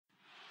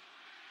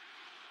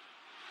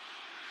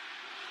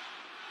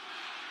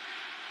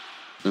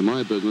In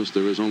my business,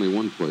 there is only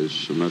one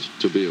place, and that's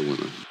to be a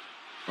winner.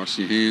 Wash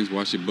your hands,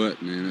 wash your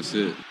butt, man. That's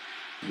it.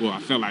 Well,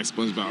 I felt like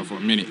SpongeBob for a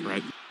minute,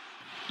 right?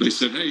 They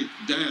said, hey,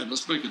 Dad,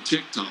 let's make a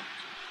TikTok.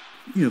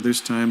 You know,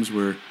 there's times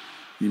where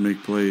you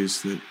make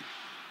plays that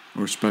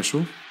are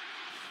special.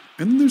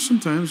 And then there's some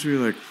times where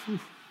you're like,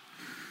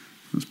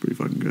 that's pretty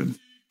fucking good.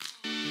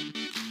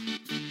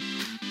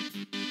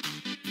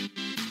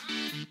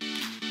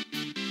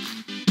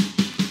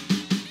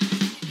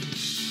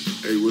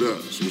 Hey, what up?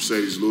 It's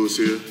Mercedes Lewis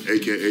here,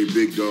 a.k.a.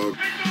 Big Dog.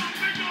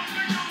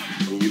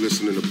 And you're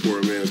listening to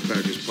Poor Man's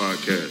Packers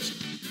Podcast.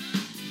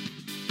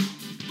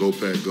 Go,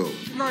 Pack, go.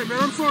 All right, man,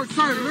 I'm so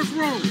excited. Let's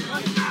roll.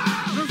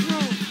 Let's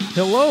roll.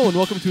 Hello, and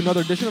welcome to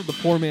another edition of the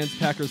Poor Man's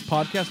Packers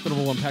Podcast, the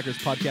number one Packers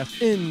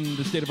podcast in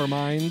the state of our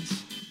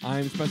minds.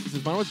 I'm Spencer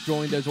Cismanowicz,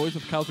 joined as always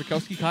with Kyle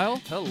Trakowski. Kyle.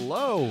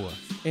 Hello.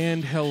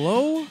 And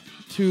hello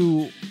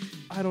to,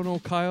 I don't know,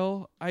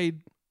 Kyle.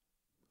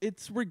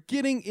 We're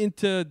getting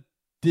into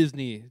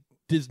Disney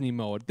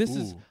mode.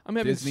 I'm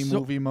having Disney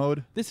movie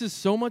mode. This is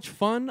so much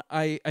fun.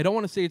 I don't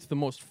want to say it's the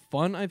most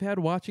fun I've had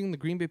watching the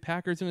Green Bay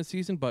Packers in a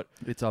season, but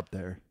it's up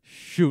there.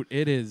 Shoot,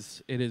 it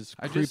is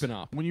creeping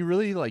up. When you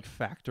really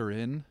factor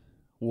in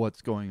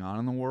what's going on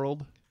in the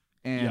world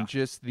and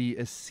just the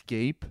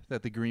escape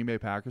that the Green Bay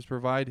Packers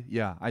provide,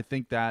 I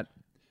think that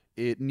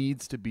it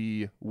needs to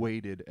be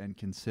weighted and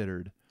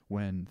considered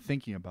when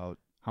thinking about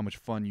how much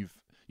fun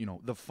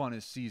the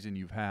funnest season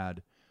you've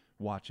had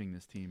watching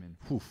this team.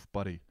 And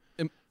buddy.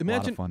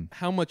 Imagine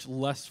how much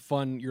less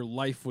fun your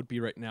life would be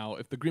right now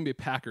if the Green Bay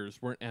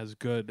Packers weren't as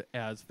good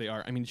as they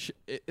are. I mean,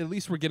 at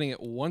least we're getting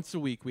it once a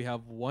week. We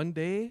have one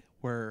day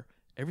where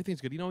everything's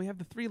good. We have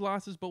the 3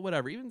 losses, but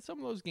whatever. Even some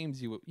of those games,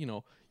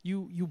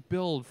 you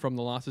build from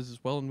the losses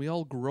as well, and we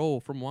all grow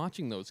from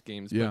watching those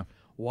games. Yeah, but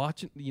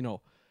watching,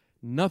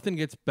 nothing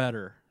gets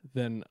better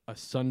than a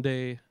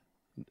Sunday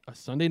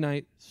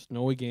night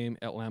snowy game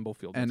at Lambeau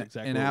Field. And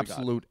exactly an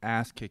absolute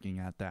ass kicking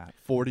at that.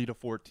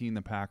 40-14,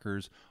 the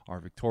Packers are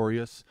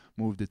victorious,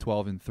 moved to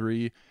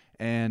 12-3,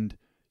 and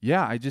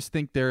I just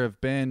think there have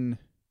been.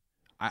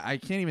 I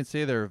can't even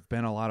say there have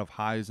been a lot of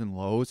highs and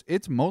lows.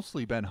 It's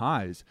mostly been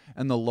highs,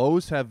 and the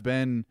lows have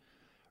been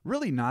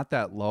really not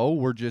that low.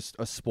 We're just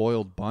a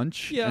spoiled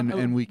bunch,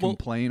 and we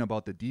complain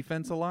about the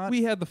defense a lot.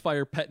 We had the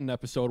Fire Pettin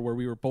episode where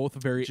we were both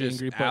very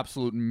angry.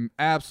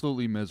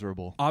 Absolutely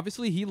miserable.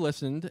 Obviously, he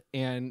listened,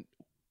 and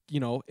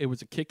it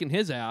was a kick in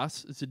his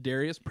ass.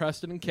 Zadarius,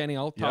 Preston, and Kenny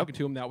all talking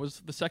to him. That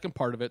was the second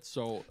part of it.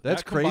 So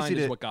that's crazy.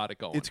 Is what got it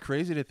going. It's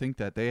crazy to think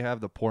that they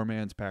have the Poor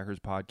Man's Packers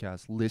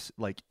podcast list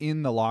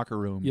in the locker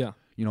room. Yeah,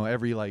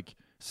 every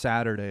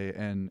Saturday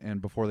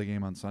and before the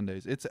game on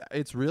Sundays.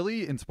 It's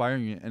really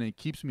inspiring, and it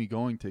keeps me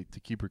going to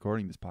keep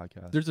recording this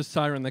podcast. There's a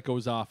siren that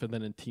goes off, and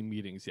then in team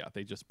meetings,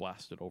 they just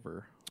blast it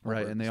over.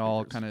 Right, and they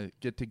all kind of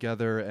get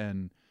together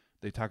and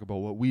they talk about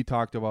what we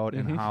talked about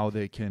and how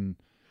they can,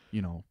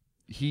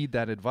 heed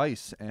that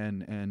advice,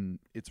 and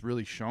it's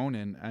really shown,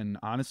 and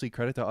honestly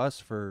credit to us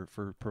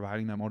for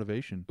providing that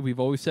motivation. We've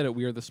always said it,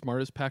 we are the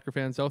smartest Packer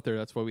fans out there.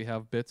 That's why we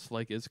have bits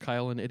like Is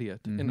Kyle an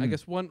Idiot? Mm-hmm. And I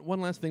guess one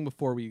last thing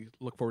before we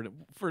look forward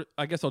to,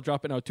 I guess I'll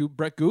drop it now too.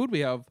 Brett Goode, we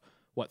have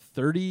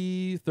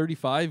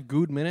 35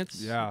 Goode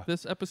minutes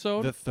this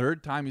episode. The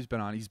third time he's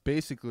been on. He's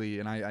basically,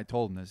 and I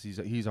told him this,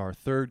 he's our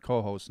third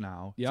co-host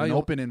now. Yeah, it's an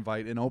open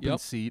invite, an open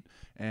seat,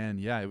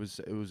 and it was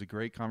a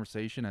great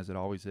conversation, as it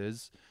always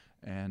is.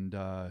 And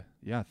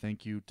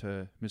thank you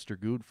to Mr.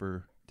 Goode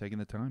for taking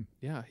the time.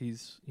 Yeah,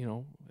 he's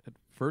at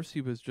first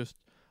he was just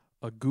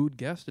a Goode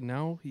guest, and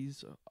now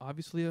he's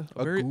obviously a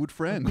very Goode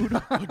friend.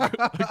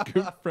 A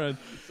Goode friend.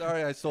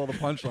 Sorry, I stole the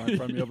punchline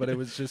from you, but it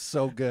was just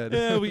so good.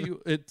 Yeah,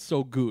 it's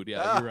so good.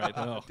 Yeah, you're right.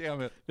 Oh,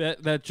 damn it!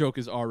 That joke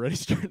is already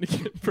starting to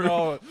get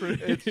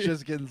pretty. It's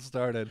just getting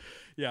started.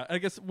 Yeah, I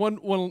guess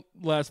one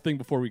last thing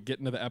before we get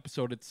into the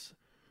episode.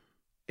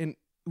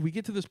 We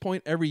get to this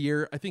point every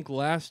year. I think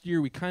last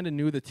year we kind of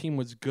knew the team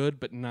was good,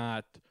 but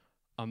not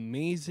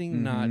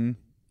amazing, not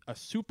a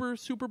Super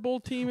Bowl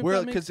team.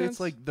 Well, because it's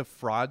the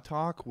fraud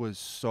talk was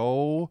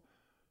so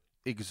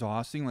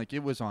exhausting.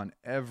 It was on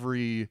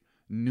every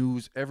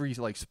news, every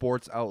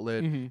sports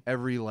outlet,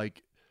 every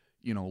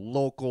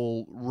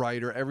local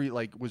writer, every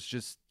was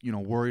just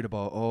worried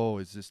about,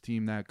 is this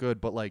team that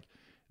good? But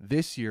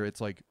this year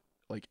it's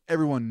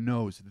everyone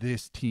knows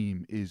this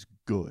team is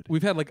good.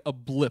 We've had a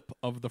blip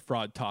of the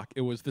fraud talk.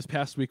 It was this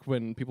past week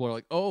when people are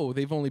like, oh,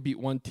 they've only beat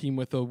one team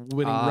with a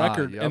winning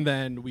record. Yep. And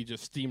then we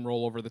just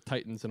steamroll over the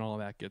Titans and all of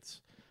that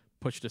gets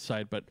pushed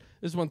aside. But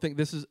this is one thing.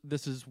 This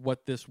is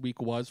what this week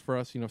was for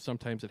us.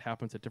 Sometimes it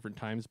happens at different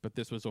times, but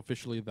this was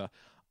officially the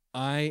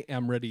I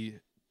am ready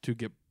to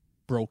get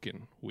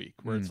broken week,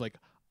 where it's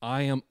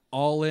I am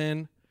all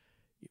in.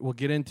 We'll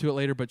get into it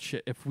later, but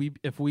shit, if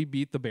we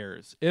beat the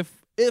Bears, if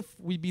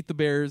we beat the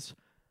Bears,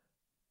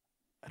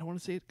 I don't want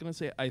to say it. Gonna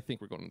say it, I think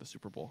we're going to the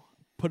Super Bowl.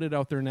 Put it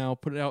out there now.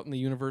 Put it out in the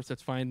universe.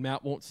 That's fine.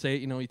 Matt won't say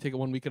it. You take it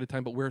 1 week at a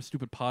time. But we're a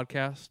stupid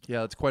podcast.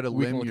 Yeah, it's quite a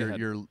limb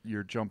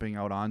you're jumping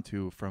out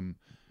onto from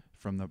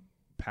the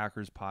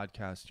Packers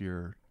podcast.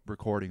 You're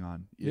recording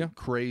on. Yeah.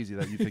 Crazy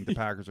that you think the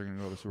Packers are going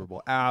to go to the Super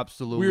Bowl.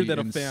 Absolutely Weird that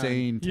a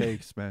insane fan-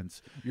 take,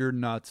 Spence. You're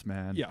nuts,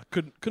 man. Yeah,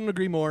 couldn't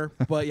agree more.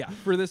 But yeah,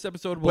 for this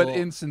episode, But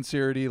in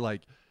sincerity,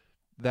 like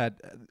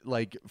that,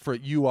 like for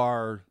you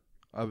are,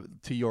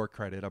 to your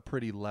credit, a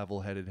pretty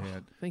level-headed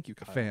thank you,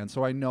 Kyle. fan.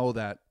 So I know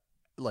that,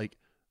 like,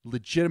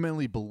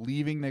 legitimately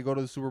believing they go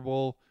to the Super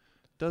Bowl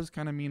does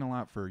kind of mean a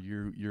lot for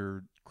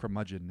your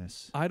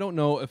curmudgeonness. I don't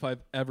know if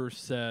I've ever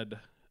said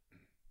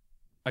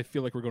I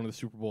feel like we're going to the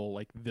Super Bowl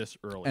like this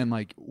early, And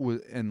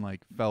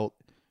felt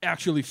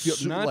actually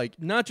feel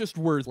not just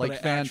words, like but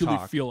I fan actually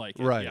talk. feel like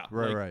it. Right, Yeah,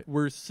 right, like, right.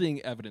 We're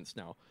seeing evidence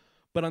now.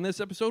 But on this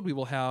episode, we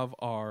will have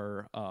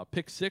our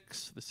pick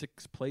six, the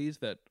 6 plays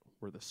that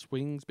were the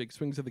big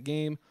swings of the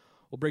game.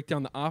 We'll break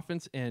down the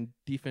offense and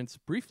defense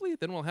briefly.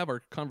 Then we'll have our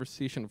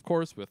conversation, of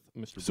course, with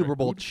Mr. Super Brett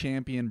Bowl Goode.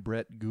 champion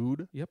Brett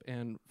Goode. Yep,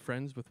 and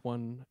friends with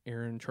one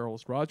Aaron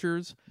Charles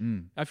Rodgers.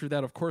 Mm. After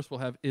that, of course, we'll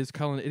have Is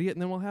Kyle an Idiot?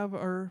 And then we'll have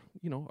our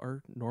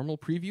normal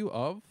preview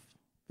of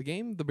the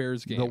game, the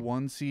Bears game. The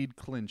 1 seed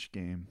clinch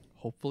game.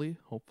 Hopefully,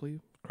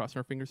 crossing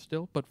our fingers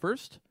still. But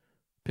first,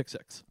 pick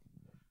 6.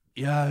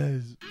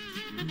 Yes.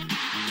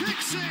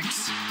 Pick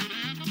 6.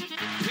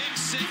 Pick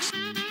 6.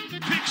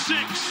 Pick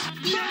 6.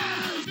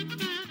 Yes!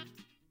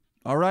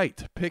 All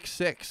right, pick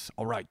 6.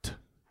 All right.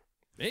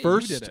 Hey,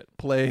 First you did it.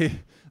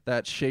 play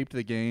that shaped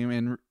the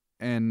game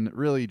and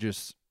really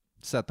just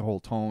set the whole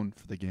tone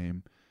for the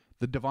game.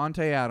 The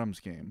Devontae Adams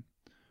game.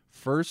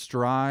 First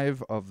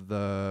drive of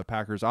the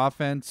Packers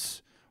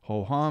offense.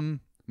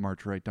 Ho-hum.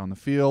 March right down the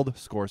field.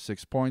 Score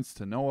 6 points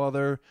to no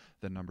other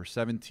than number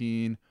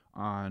 17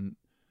 on,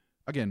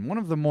 again, one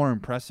of the more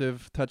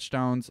impressive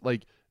touchdowns.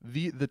 Like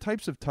the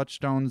types of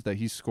touchdowns that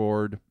he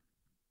scored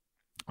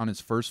on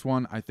his first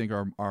one, I think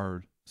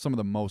are some of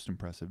the most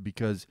impressive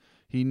because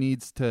he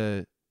needs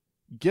to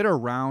get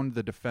around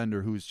the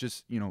defender who's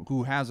just,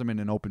 who has him in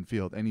an open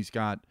field, and he's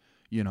got,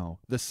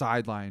 the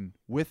sideline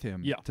with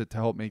him to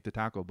help make the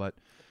tackle. But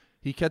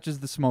he catches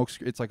the smoke.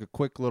 It's like a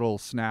quick little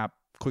snap,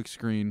 quick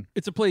screen.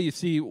 It's a play you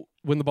see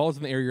when the ball's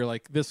in the air, you're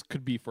like, this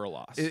could be for a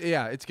loss.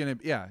 It's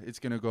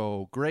gonna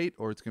go great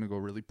or it's gonna go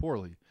really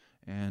poorly.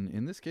 And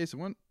in this case, it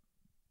went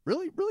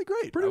really, really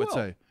great. Pretty I would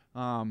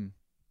well.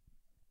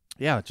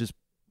 say. Just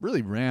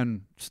really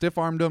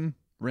stiff-armed him,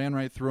 ran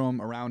right through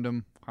him, around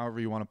him, however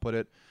you want to put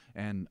it,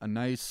 and a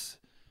nice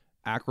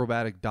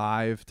acrobatic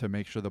dive to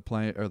make sure the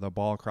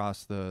ball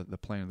crossed the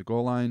plane of the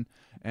goal line,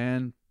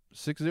 and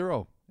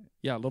 6-0.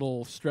 Yeah,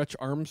 little Stretch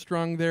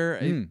Armstrong there.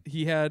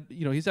 He had,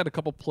 he's had a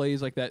couple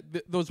plays like that.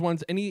 Those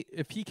ones,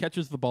 if he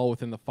catches the ball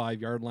within the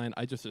 5-yard line,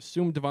 I just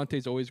assume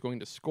Devontae's always going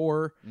to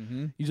score.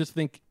 Mm-hmm. You just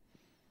think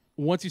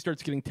once he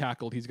starts getting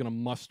tackled, he's going to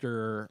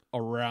muster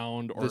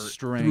around or the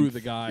strength, through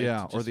the guy.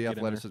 or the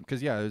athleticism.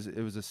 Because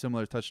it was a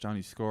similar touchdown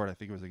he scored. I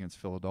think it was against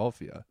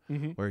Philadelphia,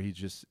 where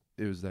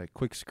it was that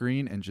quick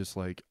screen and just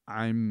like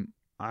I'm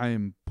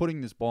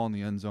putting this ball in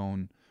the end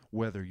zone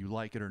whether you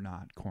like it or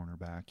not,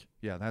 cornerback.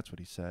 Yeah, that's what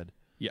he said.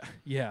 Yeah.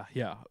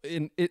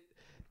 And it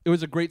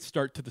was a great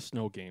start to the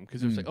snow game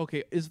because it was like,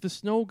 okay, is the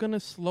snow going to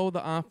slow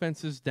the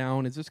offenses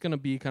down? Is this going to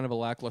be kind of a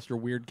lackluster,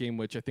 weird game,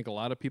 which I think a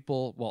lot of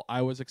people,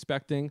 I was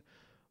expecting.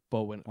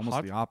 But when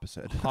almost the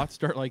opposite, hot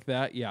start like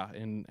that,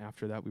 and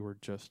after that we were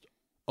just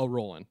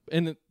rolling,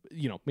 and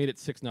made it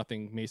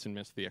 6-0. Mason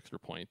missed the extra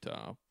point,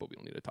 but we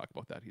don't need to talk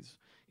about that.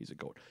 He's a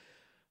goat.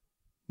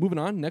 Moving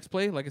on, next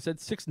play, like I said,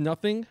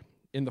 6-0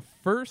 in the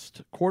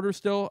first quarter.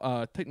 Still,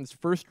 Titans'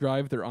 first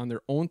drive, they're on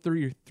their own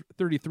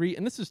 33,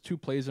 and this is 2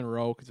 plays in a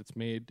row because it's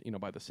made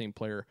by the same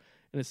player.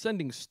 An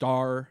ascending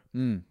star,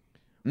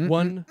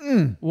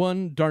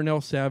 one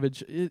Darnell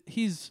Savage.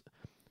 He's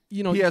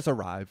he has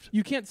arrived.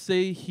 You can't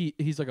say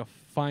he's like a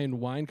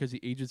fine wine because he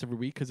ages every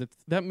week because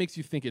that makes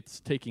you think it's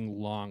taking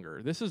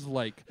longer. This is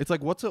like it's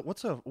like what's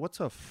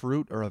a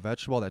fruit or a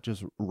vegetable that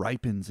just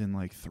ripens in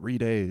like 3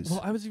 days. Well,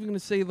 I was even gonna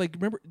say, like,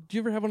 remember? Do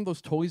you ever have one of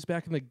those toys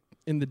back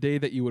in the day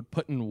that you would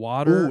put in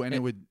water? Ooh, and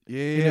it would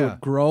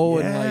grow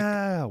in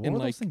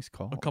what are those things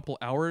called? A couple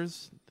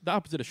hours. The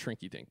opposite of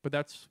Shrinky Dink, but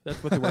that's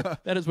what they were.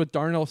 That is what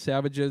Darnell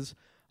Savage is.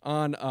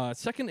 On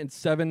 2nd and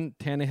 7,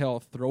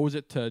 Tannehill throws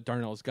it to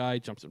Darnell's guy,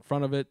 jumps in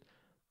front of it.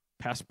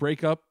 Pass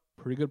breakup,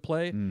 pretty good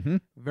play. Mm-hmm.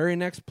 Very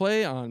next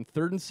play on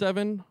 3rd and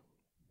 7,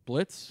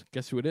 blitz.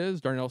 Guess who it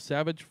is? Darnell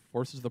Savage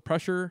forces the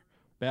pressure,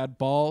 bad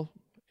ball,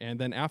 and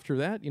then after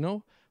that,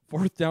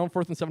 4th down,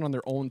 4th and 7 on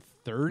their own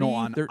 30. No,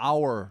 on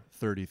our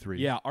 33.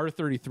 Yeah, our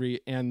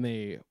 33, and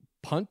they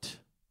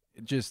punt.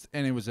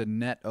 And it was a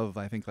net of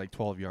I think like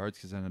 12 yards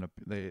because ended up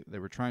they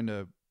were trying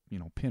to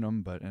pin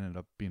them, but ended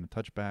up being a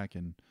touchback,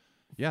 and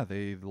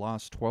they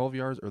lost 12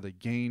 yards or they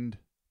gained.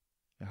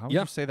 How would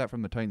you say that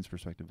from the Titans'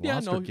 perspective?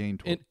 Lost or gained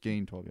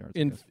 12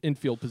 yards? In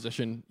field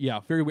position.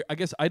 Yeah, very weird. I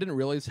guess I didn't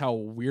realize how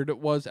weird it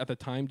was at the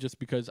time just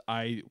because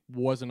I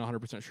wasn't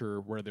 100% sure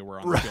where they were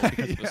on the field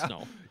because of the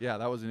snow. Yeah,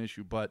 that was an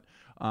issue. But,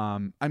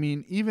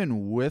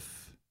 even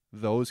with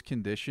those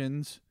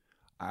conditions,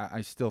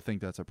 I still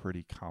think that's a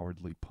pretty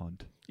cowardly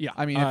punt. Yeah.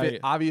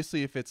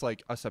 If it's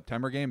like a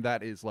September game,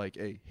 that is like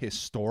a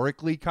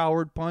historically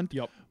coward punt.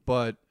 Yep.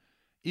 But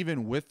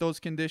even with those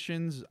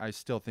conditions, I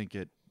still think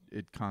it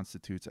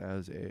constitutes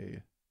as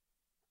a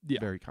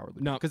very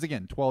cowardly. Because,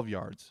 again, 12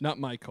 yards. Not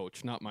my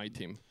coach, not my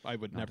team. I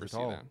would never see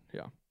that.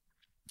 Yeah.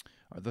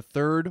 The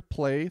third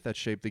play that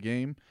shaped the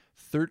game,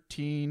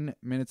 13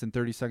 minutes and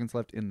 30 seconds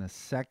left in the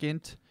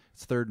second.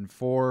 It's 3rd and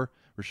 4.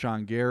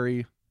 Rashawn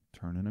Gary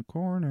turning a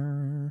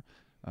corner.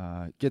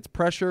 Gets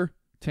pressure.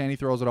 Tanny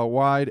throws it out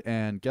wide.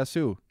 And guess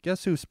who?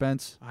 Guess who,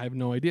 Spence? I have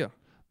no idea.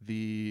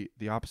 The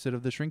opposite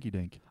of the shrinky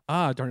dink.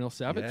 Darnell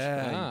Savage?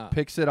 Yeah, he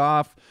picks it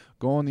off,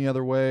 going the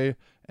other way,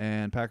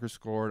 and Packers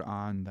scored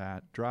on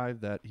that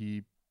drive that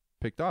he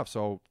picked off.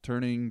 So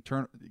getting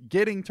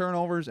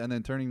turnovers and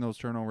then turning those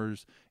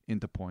turnovers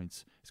into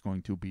points is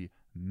going to be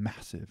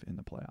massive in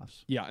the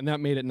playoffs. Yeah, and that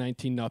made it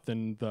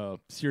 19-0. The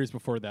series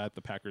before that,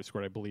 the Packers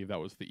scored, I believe that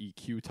was the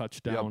EQ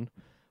touchdown.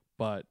 Yep.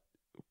 But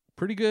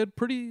pretty good,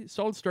 pretty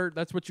solid start.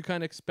 That's what you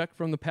kind of expect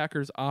from the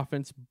Packers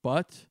offense,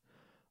 but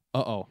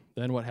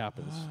then what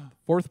happens?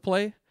 Fourth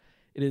play,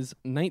 it is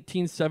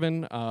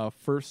 19-7,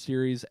 first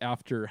series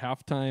after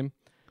halftime.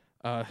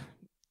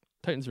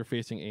 Titans are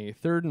facing a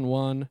 3rd and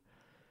 1.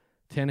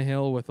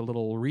 Tannehill with a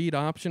little read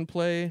option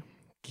play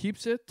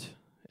keeps it.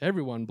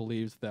 Everyone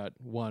believes that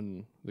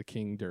the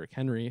king, Derrick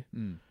Henry.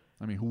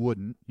 I mean, who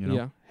wouldn't?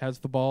 Yeah, has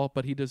the ball,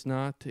 but he does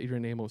not.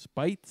 Adrian Amos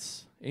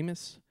bites.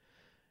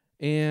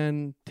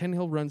 And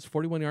Tannehill runs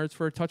 41 yards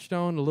for a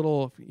touchdown. A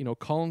little,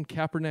 Colin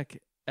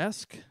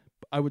Kaepernick-esque,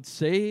 I would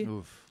say.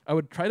 Oof. I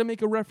would try to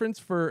make a reference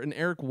for an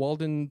Eric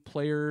Walden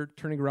player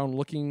turning around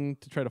looking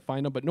to try to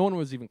find him, but no one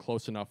was even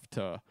close enough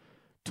to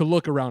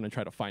look around and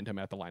try to find him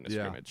at the line of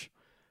scrimmage.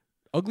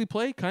 Ugly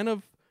play, kind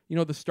of,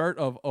 the start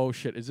of, oh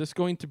shit, is this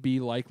going to be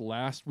like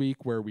last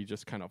week where we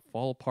just kind of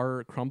fall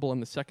apart, crumble in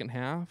the second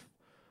half?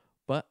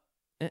 But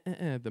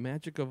the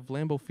magic of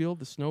Lambeau Field,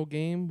 the snow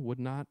game, would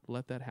not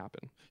let that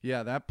happen.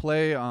 Yeah, that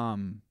play,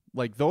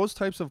 like those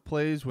types of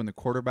plays when the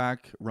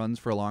quarterback runs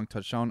for a long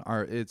touchdown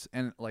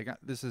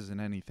this isn't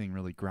anything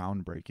really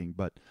groundbreaking,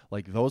 but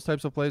like those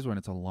types of plays when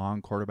it's a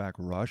long quarterback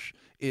rush,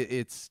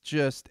 it's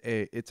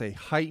a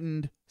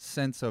heightened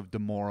sense of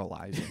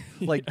demoralizing.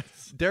 Like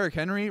Derrick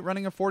Henry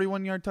running a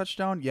 41-yard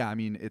touchdown. Yeah, I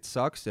mean, it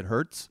sucks. It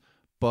hurts.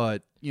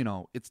 But,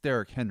 it's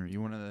Derrick Henry.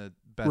 You're one of the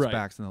best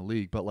backs in the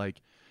league. But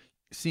like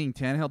seeing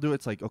Tannehill do it,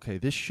 it's like, okay,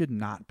 this should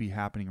not be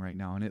happening right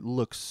now. And it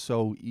looks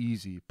so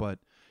easy. But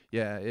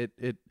yeah,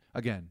 it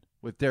again,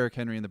 with Derrick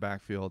Henry in the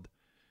backfield,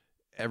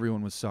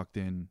 everyone was sucked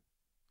in.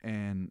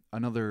 And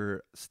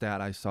another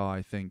stat I saw,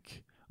 I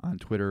think, on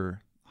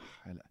Twitter,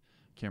 I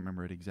can't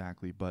remember it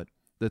exactly, but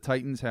the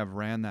Titans have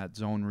ran that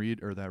zone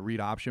read or that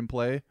read option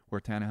play where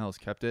Tannehill has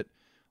kept it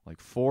like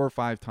 4 or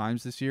 5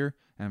 times this year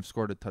and have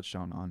scored a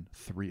touchdown on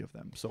 3 of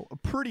them. So a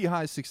pretty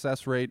high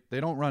success rate.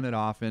 They don't run it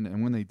often,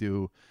 and when they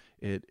do,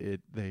 they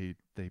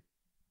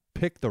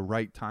pick the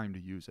right time to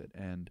use it,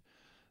 and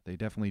they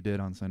definitely did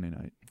on Sunday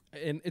night.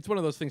 And it's one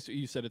of those things that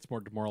you said it's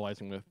more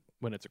demoralizing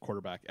when it's a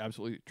quarterback.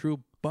 Absolutely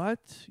true.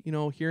 But,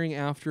 hearing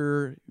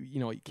after,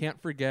 you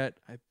can't forget,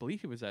 I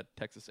believe he was at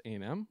Texas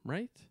A&M,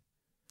 right?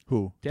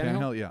 Who?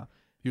 Tannehill, yeah.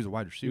 He was a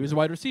wide receiver. He was a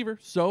wide receiver.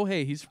 So,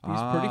 hey, he's pretty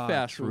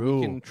fast. True. So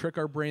we can trick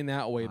our brain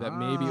that way that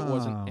maybe it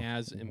wasn't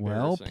as embarrassing.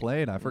 Well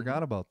played. I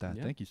forgot about that.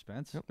 Yeah. Thank you,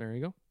 Spence. Yep, there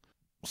you go.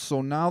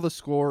 So now the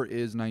score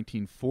is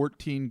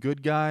 19-14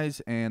 Good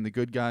Guys, and the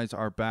Good Guys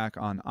are back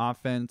on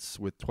offense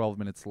with 12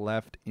 minutes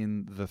left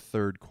in the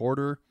third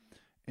quarter.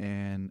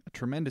 And a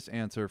tremendous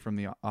answer from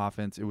the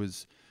offense. It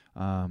was,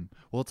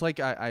 it's like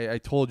I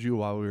told you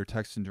while we were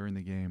texting during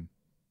the game.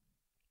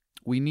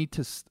 We need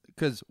to,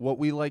 because what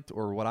we liked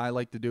or what I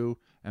like to do,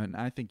 and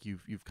I think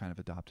you've kind of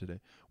adopted it,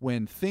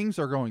 when things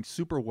are going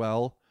super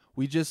well,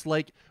 we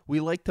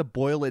like to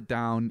boil it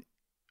down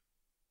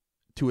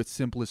to its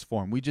simplest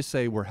form. We just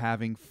say we're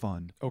having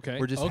fun. Okay.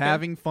 We're just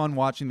having fun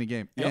watching the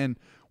game. Yep. And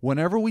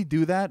whenever we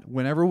do that,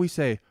 whenever we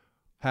say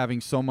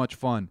having so much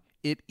fun,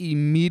 it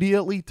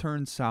immediately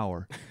turns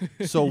sour.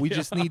 So we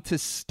just need to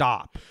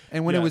stop.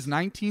 And when it was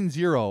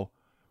 19-0,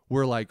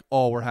 we're like,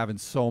 oh, we're having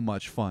so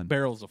much fun.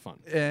 Barrels of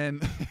fun.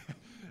 And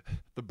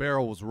the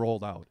barrel was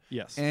rolled out.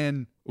 Yes.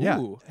 And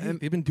Ooh, and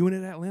they've been doing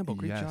it at Lambeau.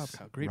 Great job,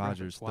 Kyle. Great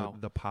Rodgers, wow.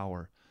 the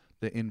power,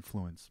 the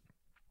influence.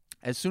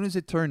 As soon as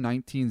it turned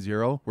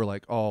 19-0, we're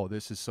like, oh,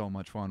 this is so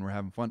much fun. We're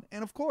having fun.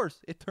 And, of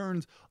course, it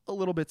turns a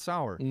little bit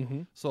sour.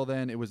 Mm-hmm. So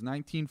then it was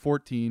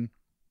 19-14.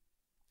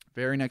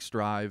 Very next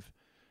drive.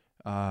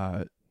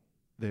 There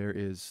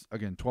is,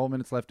 again, 12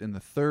 minutes left in the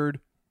third.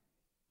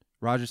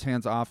 Rodgers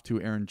hands off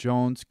to Aaron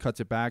Jones, cuts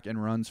it back,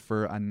 and runs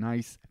for a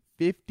nice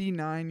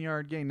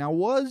 59-yard gain. Now,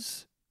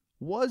 was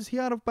he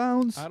out of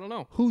bounds? I don't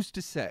know. Who's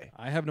to say?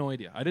 I have no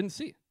idea. I didn't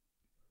see.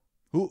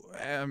 Who?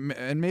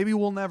 And maybe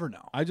we'll never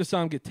know. I just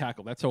saw him get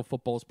tackled. That's how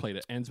football's played.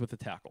 It ends with a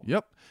tackle.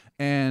 Yep.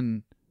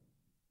 And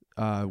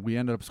we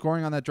ended up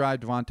scoring on that drive.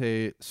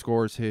 Devontae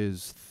scores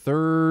his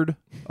third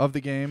of the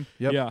game.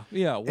 Yep.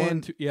 Yeah.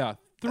 One, two. Yeah.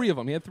 3 of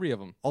them. He had 3 of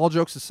them. All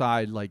jokes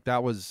aside, like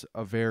that was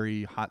a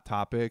very hot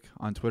topic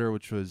on Twitter,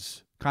 which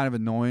was kind of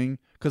annoying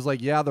because,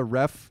 the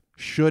ref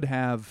should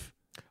have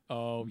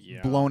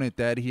blown it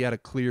dead. He had a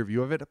clear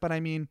view of it. But I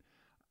mean,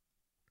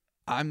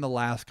 I'm the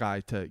last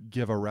guy to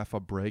give a ref a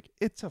break.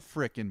 It's a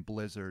frickin'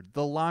 blizzard.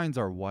 The lines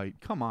are white.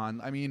 Come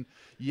on. I mean,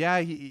 yeah,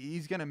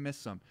 he's going to miss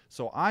some.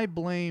 So I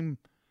blame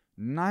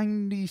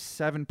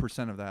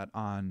 97% of that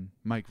on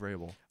Mike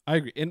Vrabel. I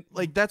agree. And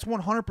like, that's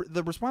 100%.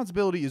 The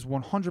responsibility is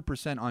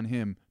 100% on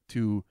him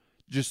to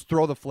just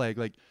throw the flag.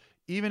 Like,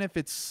 even if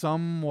it's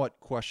somewhat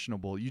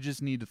questionable, you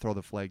just need to throw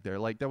the flag there.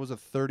 Like, that was a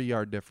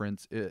 30-yard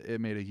difference. It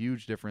made a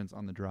huge difference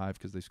on the drive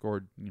because they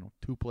scored,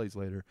 2 plays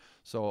later.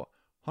 So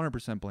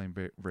 100% blame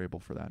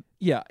Vrabel for that.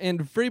 Yeah,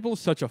 and Vrabel's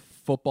such a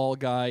football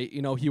guy.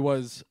 He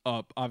was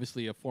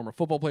obviously a former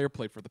football player,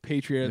 played for the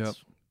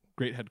Patriots,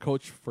 great head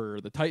coach for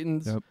the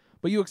Titans. Yep.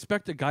 But you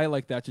expect a guy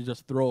like that to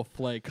just throw a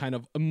flag kind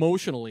of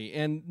emotionally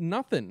and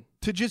nothing.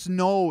 To just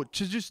know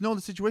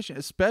the situation,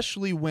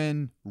 especially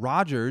when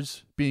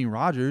Rodgers, being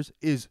Rodgers,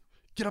 is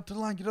get up to the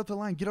line, get up to the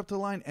line, get up to the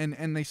line,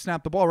 and they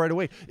snap the ball right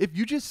away. If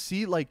you just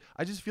see,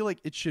 I just feel like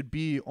it should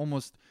be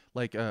almost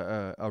like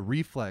a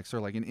reflex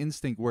or like an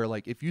instinct where,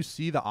 like, if you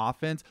see the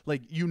offense,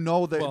 like,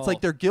 that it's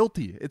like they're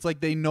guilty. It's like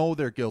they know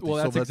they're guilty.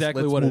 Well, that's so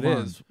exactly let's what it move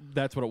on. is.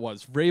 That's what it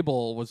was.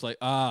 Vrabel was like,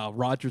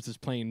 Rodgers is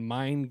playing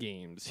mind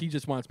games. He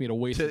just wants me to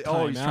waste the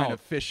time he's out. trying to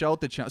fish out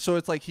the chance. So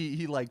it's like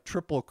he like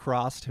triple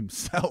crossed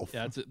himself.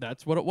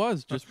 That's what it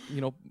was. Just,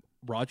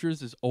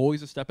 Rodgers is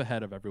always a step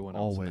ahead of everyone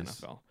else in the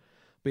NFL.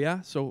 But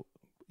yeah, so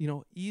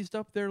eased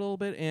up there a little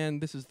bit, and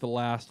this is the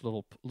last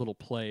little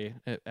play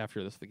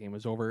after the game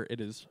is over.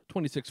 It is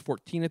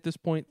 26-14 at this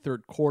point,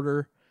 third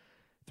quarter,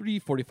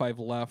 3:45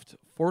 left,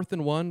 4th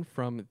and 1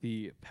 from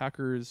the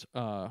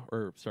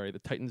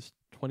the Titans'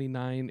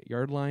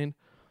 29-yard line.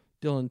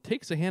 Dylan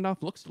takes a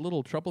handoff, looks a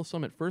little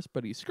troublesome at first,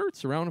 but he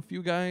skirts around a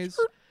few guys,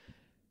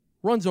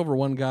 runs over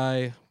one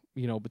guy,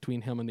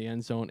 between him and the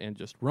end zone, and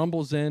just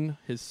rumbles in.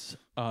 His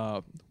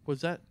that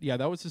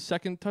was his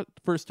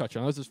first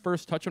touchdown. That was his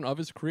first touchdown of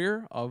his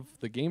career, of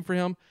the game for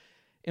him,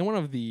 and one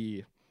of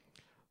the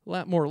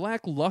more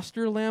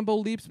lackluster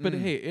Lambeau leaps. But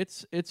hey,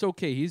 it's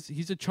okay. He's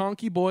a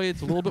chonky boy.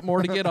 It's a little bit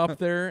more to get up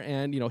there,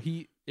 and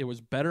it was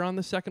better on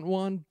the second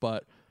one,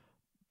 but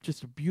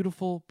just a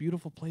beautiful,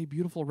 beautiful play,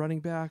 beautiful running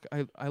back.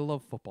 I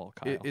love football,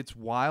 Kyle. It's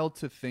wild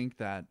to think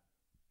that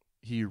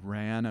he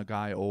ran a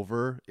guy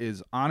over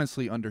is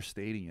honestly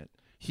understating it.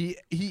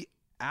 He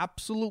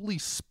absolutely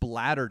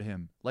splattered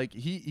him. Like,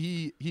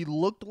 he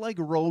looked like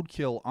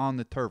roadkill on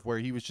the turf, where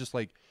he was just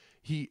like,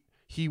 he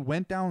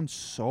went down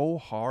so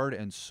hard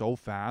and so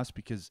fast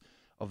because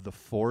of the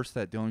force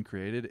that Dylan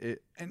created.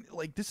 And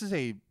like, this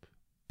is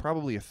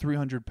probably a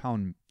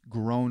 300-pound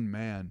grown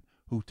man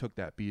who took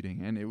that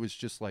beating, and it was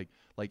just like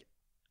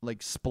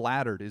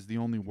splattered is the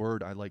only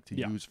word I like to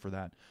use for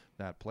that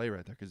play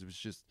right there, because it was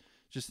just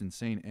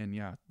insane. And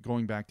yeah,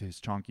 going back to his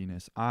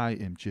chonkiness, I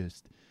am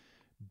just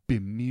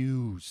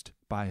bemused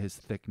by his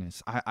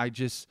thickness. I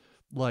just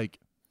like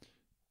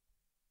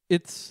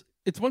it's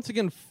once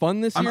again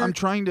fun this year. I'm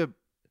trying to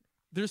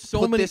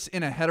put this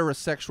in a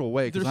heterosexual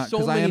way, because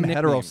I am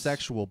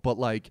heterosexual, but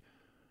like,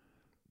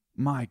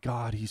 my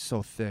God, he's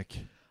so thick.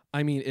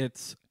 I mean,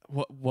 it's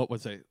what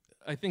was it?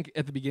 I think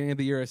at the beginning of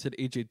the year I said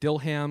AJ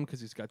Dillham because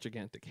he's got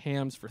gigantic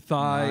hams for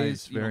thighs.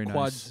 Nice, very nice.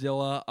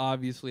 Quadzilla,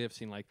 obviously. I've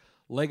seen like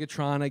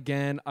Legatron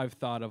again. I've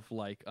thought of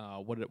like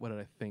what did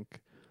I think?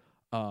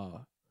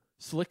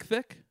 Slick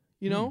Thick.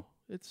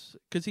 It's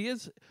because he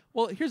is.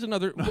 Well, here's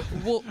another.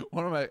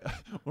 One of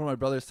my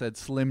brothers said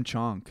Slim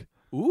Chonk.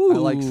 Ooh, I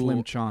like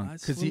Slim Chonk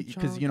because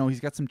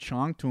he's got some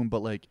chonk to him,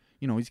 but like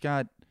he's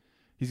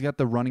got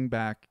the running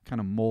back kind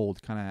of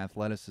mold, kind of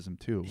athleticism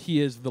too.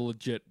 He is the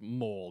legit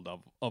mold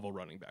of a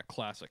running back.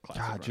 Classic.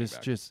 God,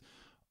 just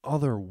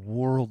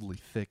otherworldly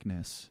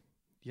thickness.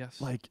 Yes.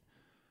 Like,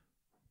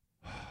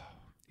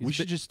 we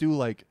should just do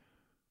like.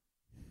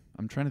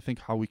 I'm trying to think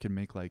how we can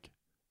make like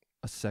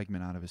a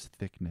segment out of his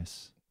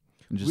thickness,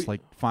 and just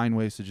find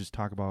ways to just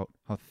talk about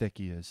how thick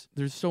he is.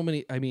 There's so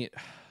many. I mean,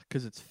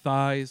 because it's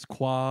thighs,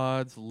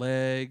 quads,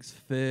 legs,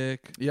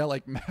 thick. Yeah,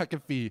 like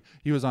McAfee.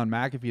 He was on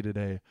McAfee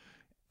today.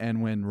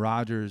 And when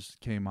Rodgers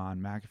came on,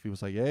 McAfee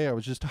was like, "Hey, I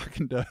was just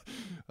talking to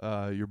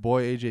your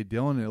boy A.J.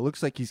 Dillon, and it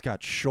looks like he's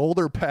got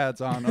shoulder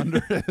pads on under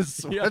his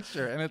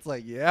sweatshirt." Yeah. And it's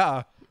like,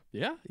 yeah.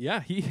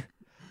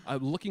 I'm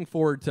looking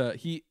forward to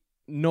He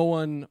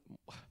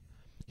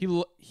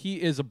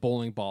is a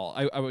bowling ball.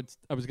 I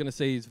was gonna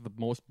say he's the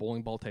most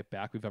bowling ball type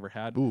back we've ever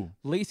had. Ooh.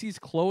 Lacey's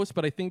close,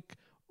 but I think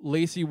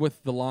Lacey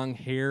with the long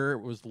hair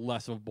was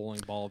less of a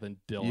bowling ball than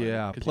Dillon.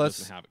 Yeah. Plus,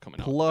 he doesn't have it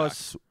coming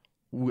out.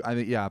 I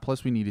think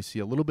plus we need to see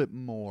a little bit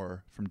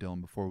more from Dylan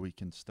before we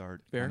can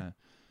start. Fair.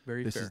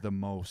 Very this fair. Is the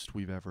most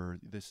we've ever.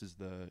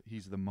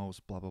 He's the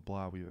most blah blah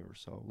blah we've ever.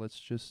 So let's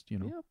just Yeah.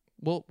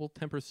 We'll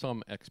temper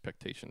some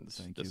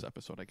expectations this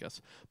episode, I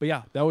guess. But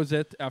yeah, that was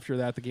it. After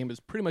that, the game is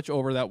pretty much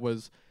over. That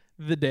was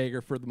the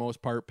dagger for the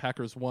most part.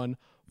 Packers won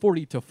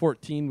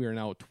 40-14. We are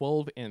now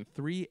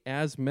 12-3,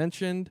 as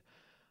mentioned.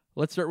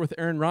 Let's start with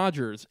Aaron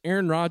Rodgers.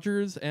 Aaron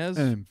Rodgers as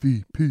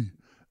MVP.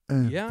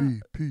 Yeah,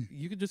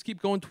 you could just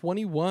keep going.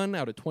 21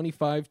 out of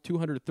 25,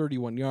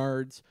 231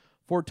 yards,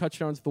 4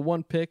 touchdowns, the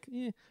 1 pick.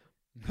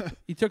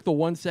 He took the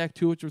 1 sack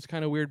too, which was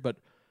kind of weird, but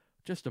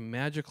just a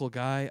magical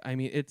guy. I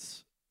mean,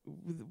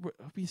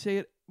 we say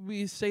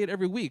it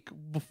every week.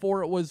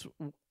 Before it was,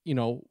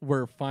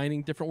 we're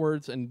finding different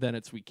words, and then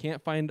it's we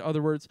can't find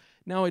other words.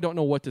 Now I don't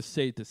know what to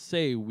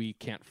say we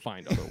can't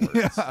find other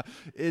words. Yeah,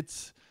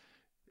 it's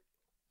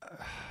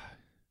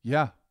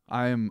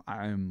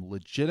I'm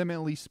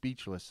legitimately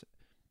speechless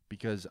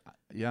because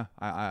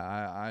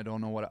I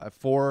don't know what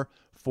four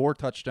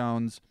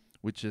touchdowns,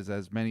 which is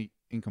as many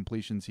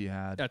incompletions he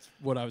had. That's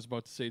what I was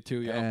about to say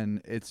too. Yeah,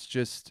 and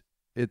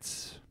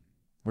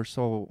we're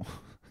so.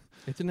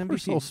 It's an MVP. We're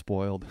so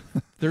spoiled.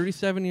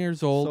 37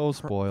 years old.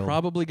 So spoiled.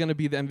 Probably going to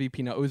be the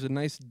MVP now. It was a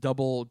nice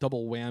double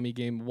whammy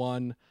game.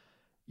 One,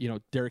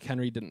 Derrick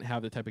Henry didn't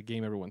have the type of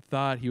game everyone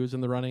thought. He was in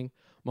the running.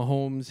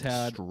 Mahomes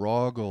had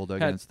struggled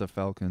against the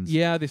Falcons.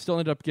 Yeah, they still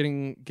ended up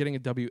getting a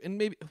W. And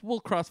maybe we'll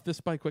cross this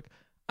by quick.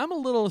 I'm a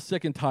little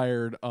sick and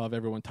tired of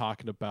everyone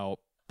talking about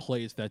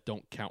plays that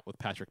don't count with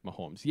Patrick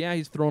Mahomes. Yeah,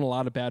 he's thrown a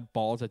lot of bad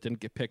balls that didn't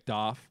get picked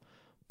off.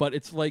 But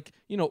it's like,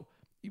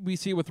 we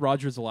see it with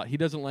Rodgers a lot. He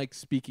doesn't like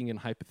speaking in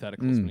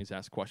hypotheticals when he's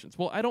asked questions.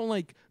 Well, I don't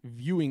like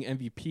viewing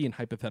MVP in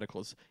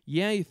hypotheticals.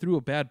 Yeah, he threw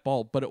a bad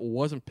ball, but it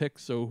wasn't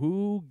picked, so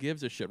who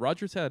gives a shit?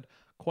 Rodgers had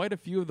quite a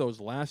few of those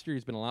last year.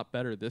 He's been a lot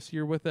better this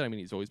year with it. I mean,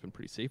 he's always been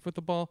pretty safe with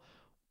the ball.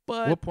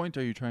 But what point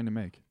are you trying to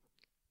make?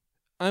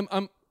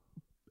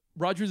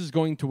 Rodgers is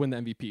going to win the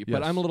MVP, but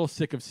Yes. I'm a little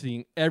sick of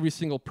seeing every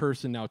single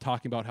person now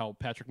talking about how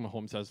Patrick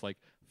Mahomes has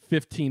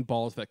 15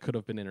 balls that could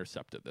have been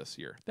intercepted this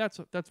year. That's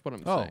what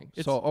I'm saying.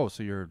 So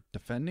you're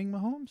defending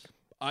Mahomes?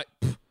 I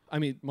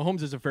mean,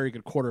 Mahomes is a very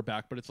good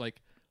quarterback, but it's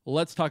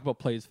let's talk about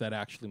plays that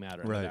actually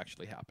matter and Right. that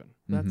actually happen.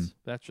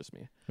 That's just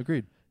me.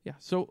 Agreed. Yeah.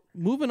 So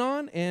moving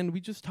on, and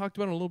we just talked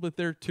about it a little bit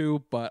there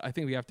too, but I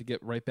think we have to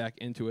get right back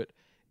into it.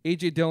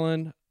 A.J.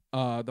 Dillon,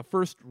 the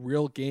first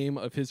real game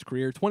of his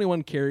career,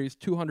 21 carries,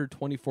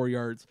 224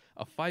 yards,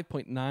 a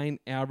 5.9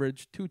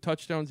 average, 2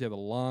 touchdowns. He had a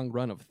long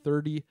run of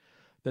 30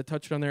 that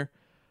touchdown there.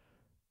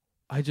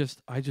 I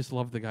just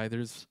love the guy.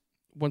 There's,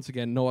 once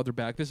again, no other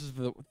back. This is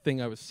the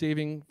thing I was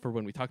saving for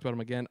when we talked about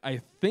him again.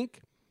 I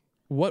think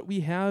what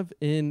we have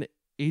in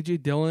A.J.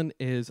 Dillon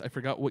is, I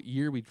forgot what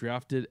year we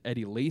drafted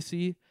Eddie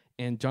Lacy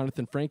and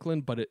Jonathan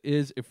Franklin, but it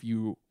is if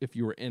you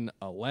were in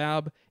a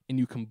lab and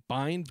you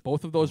combine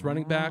both of those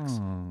running backs,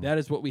 that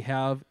is what we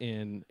have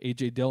in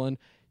A.J. Dillon.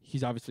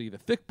 He's obviously the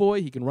thick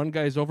boy. He can run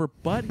guys over,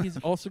 but he's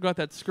also got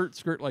that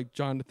skirt like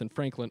Jonathan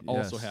Franklin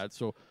also had.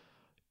 So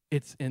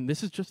and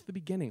this is just the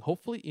beginning.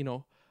 Hopefully,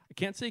 I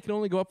can't say it can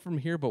only go up from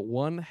here, but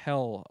one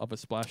hell of a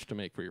splash to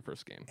make for your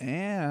first game.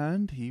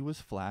 And he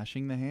was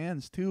flashing the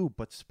hands too.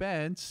 But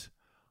Spence,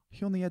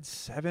 he only had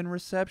 7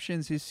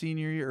 receptions his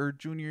senior year or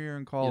junior year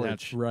in college. Yeah,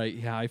 that's right.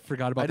 Yeah, I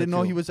forgot about that. I didn't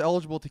know too. he was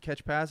eligible to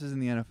catch passes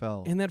in the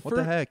NFL. And what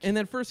the heck? And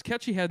that first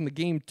catch he had in the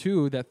game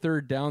too, that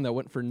third down that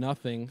went for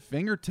nothing.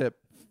 Fingertip.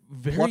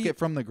 Pluck it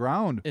from the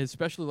ground.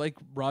 Especially like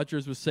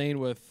Rodgers was saying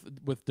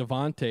with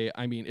Devontae.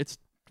 I mean, it's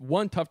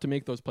tough to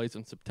make those plays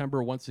in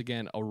September. Once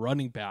again, a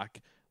running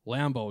back,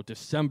 Lambeau,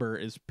 December,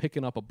 is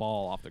picking up a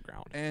ball off the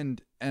ground.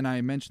 And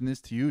I mentioned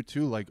this to you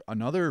too.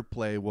 Another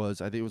play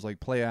was, I think it was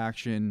play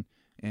action,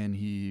 and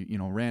he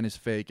ran his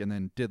fake and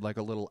then did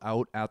a little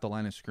out at the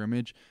line of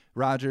scrimmage.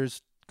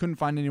 Rodgers couldn't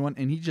find anyone,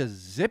 and he just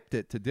zipped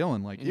it to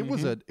Dillon. It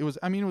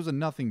was a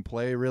nothing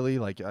play really.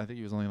 I think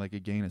he was only a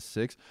gain of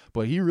 6,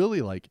 but he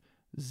really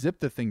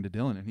zipped the thing to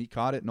Dillon, and he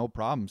caught it no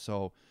problem.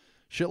 So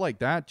shit like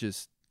that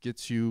just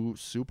gets you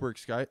super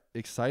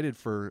excited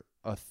for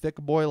a thick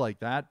boy like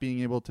that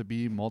being able to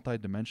be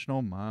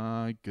multidimensional.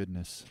 My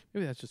goodness.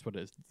 Maybe that's just what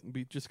it is.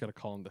 We just got to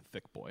call him the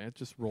thick boy. It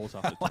just rolls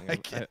off the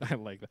tongue. I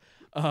like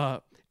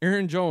that.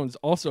 Aaron Jones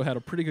also had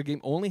a pretty good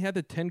game. Only had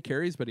the 10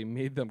 carries, but he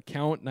made them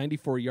count.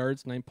 94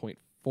 yards,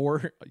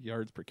 9.4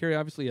 yards per carry.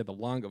 Obviously, he had the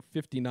long of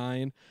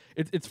 59.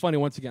 It's funny,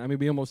 once again. I mean,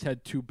 we almost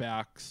had 2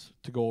 backs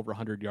to go over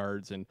 100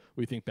 yards, and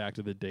we think back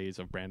to the days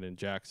of Brandon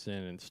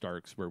Jackson and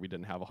Starks where we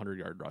didn't have a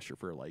 100-yard rusher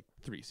for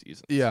 3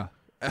 seasons. Yeah.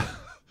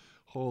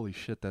 Holy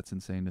shit, that's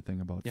insane to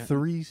think about. Yeah.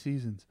 3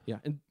 seasons. Yeah,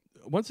 and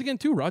once again,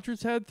 too,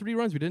 Rodgers had 3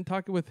 runs. We didn't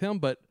talk with him,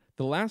 but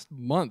the last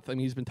month, I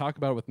mean, he's been talking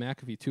about it with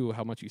McAfee, too,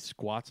 how much he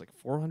squats,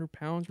 400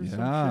 pounds or something.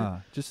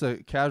 Yeah, just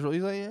a casual.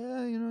 He's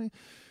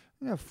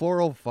yeah,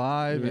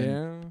 405. Yeah.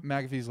 And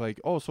McAfee's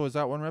so is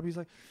that 1 rep? He's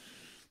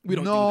we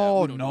don't do that.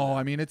 We don't do that.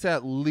 I mean, it's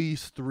at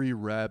least 3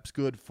 reps,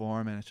 good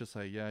form, and it's just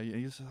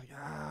he's just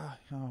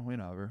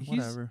whatever.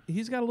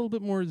 He's got a little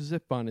bit more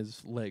zip on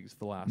his legs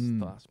the last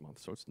month,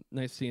 so it's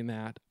nice seeing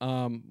that.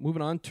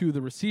 Moving on to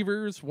the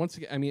receivers. Once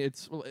again, I mean,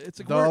 it's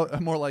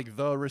more like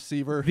the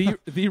receiver.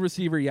 The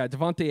receiver, yeah.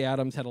 Devontae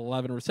Adams had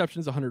 11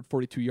 receptions,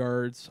 142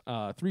 yards,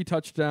 3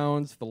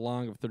 touchdowns, the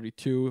long of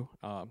 32.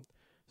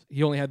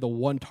 He only had the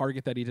 1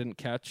 target that he didn't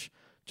catch.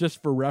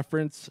 Just for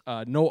reference,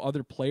 no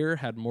other player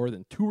had more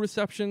than 2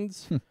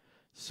 receptions.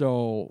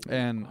 So,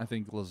 and I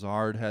think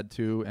Lazard had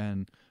 2.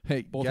 And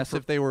hey, guess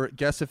if they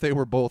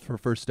were both for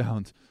first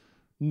downs.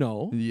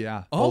 No.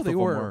 Yeah. Oh, they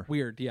were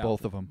weird. Yeah,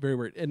 both of them. Very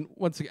weird. And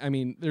once again, I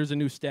mean, there's a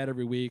new stat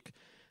every week.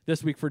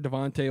 This week for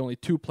Devontae, only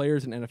 2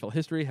 players in NFL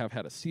history have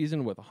had a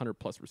season with 100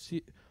 plus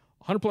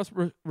 100-plus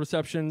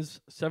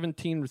receptions,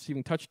 17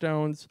 receiving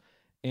touchdowns,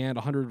 and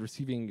 100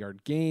 receiving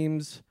yard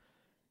games.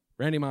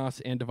 Randy Moss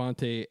and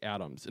Devontae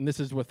Adams. And this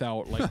is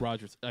without, like,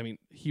 Rodgers. I mean,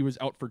 he was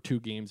out for 2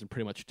 games and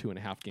pretty much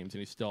 2.5 games, and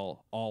he's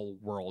still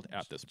all-world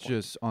at this point.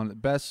 Just on the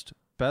best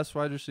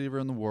wide receiver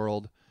in the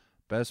world,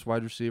 best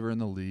wide receiver in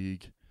the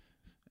league.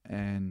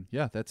 And,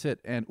 yeah, that's it.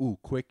 And,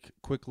 quick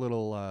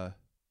little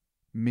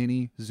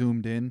mini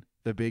zoomed in.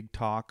 The big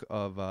talk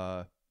of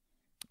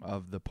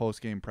the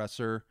post-game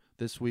presser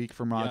this week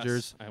from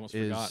Rodgers. Yes, I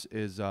almost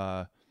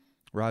forgot.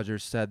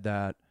 Rodgers said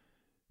that,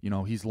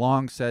 he's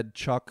long said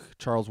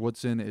Charles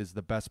Woodson is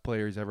the best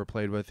player he's ever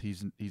played with.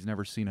 He's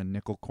never seen a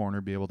nickel corner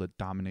be able to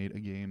dominate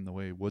a game the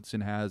way Woodson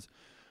has.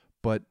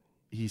 But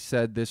he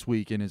said this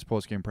week in his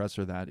post-game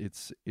presser that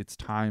it's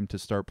time to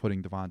start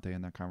putting Devontae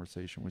in that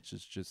conversation, which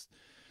is just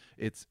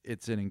it's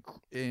an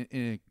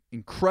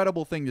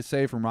incredible thing to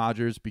say from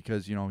Rodgers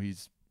because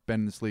he's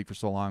been in this league for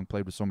so long,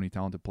 played with so many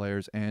talented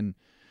players, and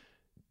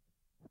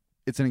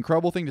it's an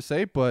incredible thing to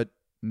say, but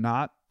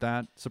not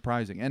that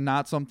surprising, and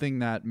not something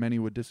that many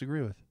would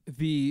disagree with.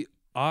 The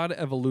odd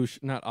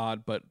evolution, not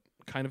odd, but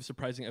kind of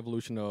surprising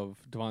evolution of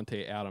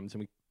Devontae Adams,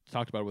 and we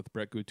talked about it with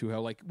Brett Goode too,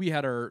 how like we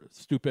had our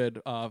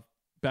stupid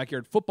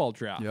backyard football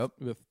draft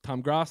with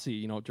Tom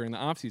Grossi, during the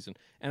offseason.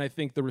 And I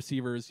think the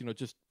receivers,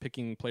 just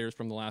picking players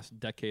from the last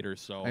decade or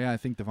so. Yeah, I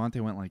think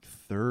Devontae went like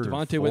third.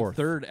 Devontae went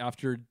third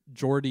after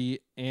Jordy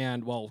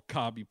and,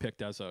 Cobb he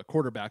picked as a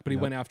quarterback, but he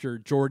went after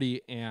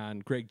Jordy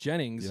and Greg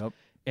Jennings. Yep.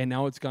 And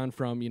now it's gone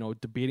from,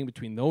 debating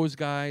between those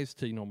guys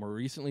to, more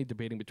recently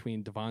debating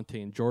between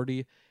Devontae and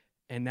Jordy.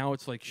 And now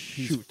it's like,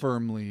 he's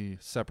firmly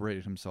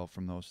separated himself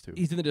from those two.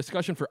 He's in the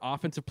discussion for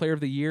Offensive Player of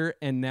the Year,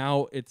 and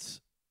now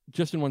it's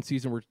just in one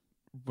season where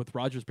with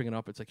Rodgers bringing it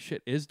up, it's like,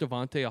 shit, is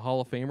Devontae a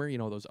Hall of Famer?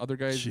 Those other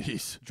guys,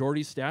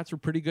 Jordy's stats were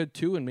pretty good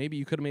too, and maybe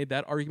you could have made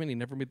that argument. He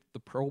never made the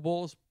Pro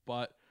Bowls,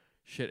 but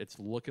shit, it's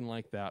looking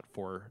like that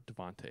for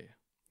Devontae.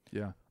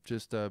 Yeah,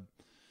 just the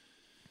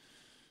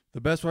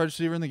best wide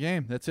receiver in the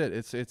game. That's it.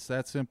 It's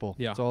that simple.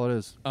 Yeah. That's all it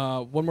is.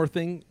 One more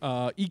thing.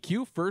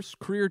 EQ, first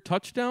career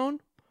touchdown.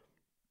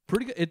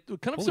 Pretty good. It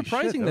kind of Holy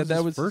surprising shit,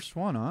 that was first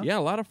one, huh? Yeah, a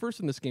lot of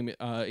firsts in this game.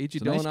 A.J.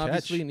 Dillon, nice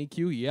obviously, catch. and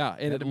EQ. Yeah,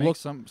 and it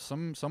looked makes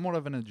somewhat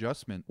of an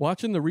adjustment.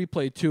 Watching the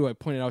replay too, I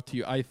pointed out to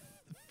you. I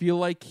feel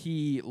like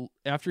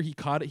after he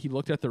caught it, he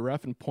looked at the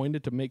ref and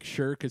pointed to make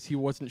sure because he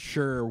wasn't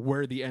sure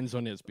where the end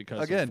zone is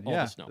because of all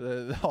the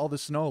snow. All the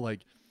snow.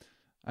 Like,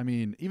 I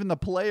mean, even the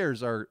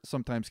players are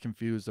sometimes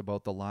confused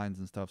about the lines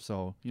and stuff.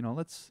 So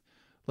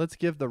let's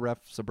give the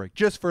refs a break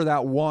just for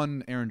that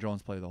one Aaron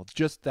Jones play though.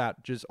 Just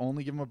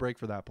only give him a break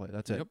for that play.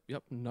 That's it.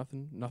 Yep.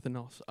 Nothing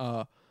else.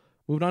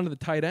 Moving on to the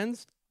tight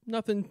ends.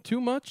 Nothing too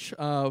much.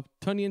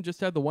 Tunyon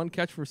just had the one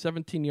catch for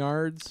 17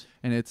 yards.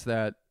 And it's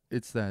that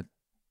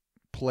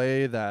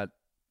play that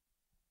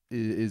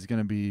is going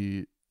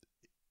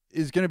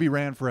to be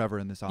ran forever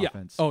in this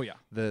offense. Oh yeah.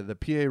 The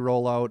PA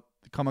rollout,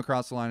 come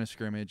across the line of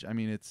scrimmage. I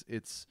mean,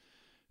 it's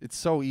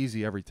so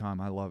easy every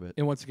time. I love it.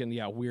 And once again,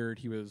 weird.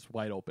 He was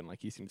wide open,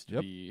 like he seems to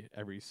be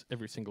every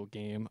single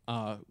game.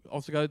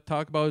 Also got to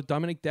talk about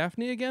Dominic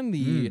Daphne again,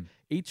 the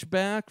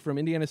H-back from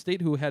Indiana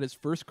State who had his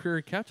first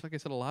career catch. Like I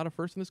said, a lot of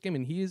firsts in this game,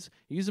 and he's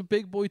a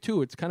big boy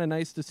too. It's kind of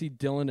nice to see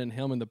Dillon and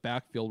him in the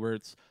backfield where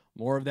it's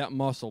more of that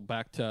muscle,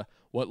 back to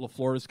what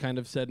LaFleur has kind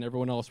of said and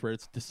everyone else, where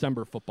it's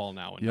December football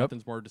now, and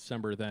nothing's more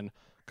December than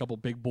a couple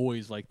big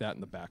boys like that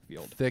in the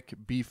backfield. Thick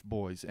beef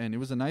boys. And it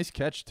was a nice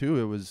catch, too.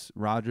 It was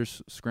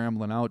Rodgers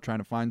scrambling out, trying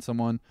to find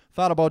someone.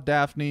 Thought about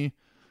Daphne,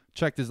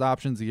 checked his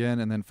options again,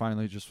 and then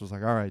finally just was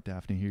like, all right,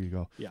 Daphne, here you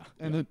go. Yeah.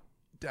 And then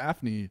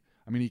Daphne,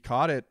 I mean, he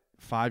caught it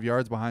 5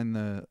 yards behind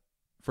the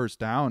first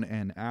down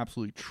and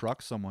absolutely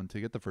trucked someone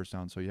to get the first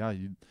down. So, yeah,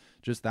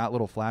 just that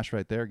little flash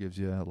right there gives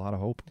you a lot of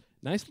hope.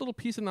 Nice little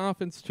piece in the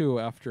offense, too,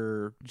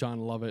 after John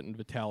Lovett and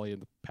Vitale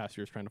in the past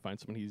years trying to find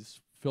someone. He's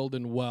filled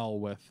in well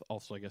with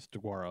also, I guess,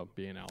 DeGuara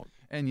being out.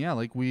 And, yeah,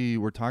 like we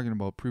were talking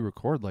about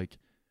pre-record, like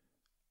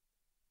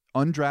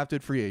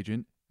undrafted free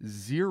agent,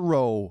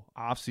 0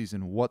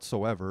 offseason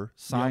whatsoever,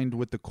 signed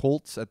with the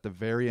Colts at the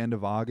very end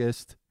of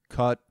August,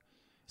 cut.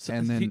 So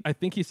and then I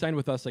think he signed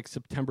with us like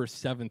September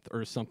 7th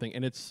or something,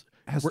 and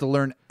has to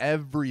learn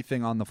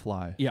everything on the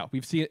fly. Yeah,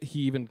 we've seen it.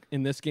 He even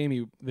in this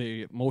game,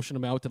 they motioned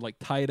him out to like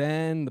tight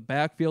end, the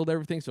backfield,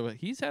 everything. So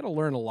he's had to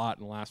learn a lot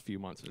in the last few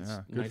months. It's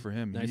good for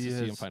him. Nice to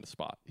see him find a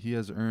spot. He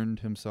has earned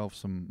himself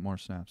some more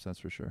snaps, that's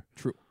for sure.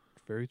 True,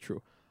 very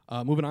true.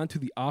 Moving on to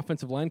the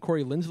offensive line,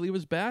 Corey Lindsley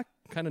was back.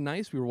 Kind of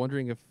nice. We were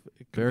wondering if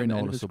it could very be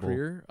the noticeable. End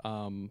of his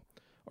career,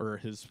 or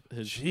his.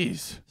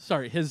 Jeez.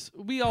 Sorry,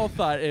 we all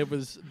thought it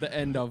was the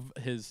end of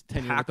his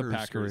tenure with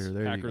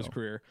the Packers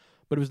career.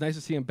 But it was nice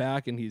to see him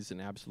back, and he's an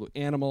absolute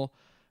animal.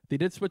 They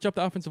did switch up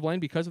the offensive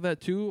line because of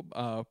that, too.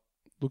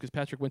 Lucas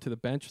Patrick went to the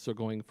bench, so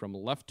going from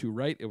left to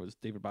right, it was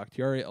David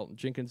Bakhtiari, Elton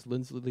Jenkins,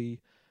 Lindsley,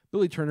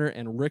 Billy Turner,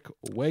 and Rick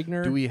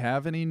Wagner. Do we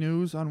have any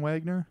news on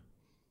Wagner?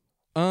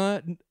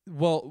 Oh,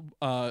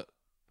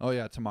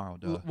 yeah, tomorrow.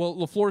 Duh.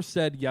 LaFleur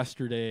said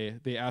yesterday,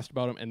 they asked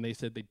about him, and they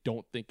said they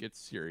don't think it's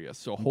serious.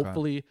 So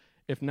hopefully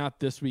if not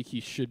this week, he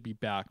should be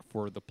back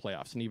for the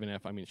playoffs. And even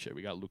if, I mean, shit,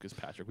 we got Lucas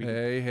Patrick.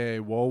 Hey,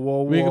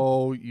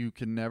 whoa. You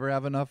can never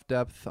have enough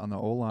depth on the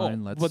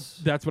O-line. But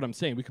that's what I'm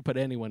saying. We could put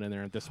anyone in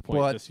there at this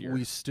point this year.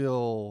 We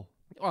still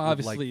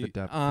obviously, like the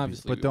depth.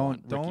 Obviously, but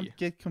don't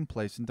get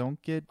complacent.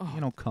 Don't get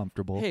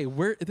comfortable. Hey,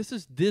 this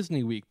is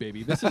Disney week,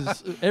 baby. This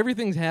is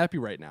everything's happy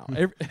right now.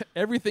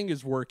 Everything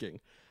is working.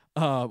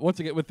 Once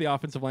again, with the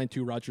offensive line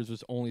too, Rodgers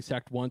was only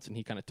sacked once, and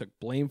he kind of took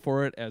blame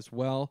for it as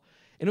well.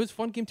 And it was a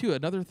fun game too.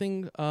 Another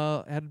thing,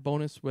 added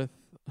bonus,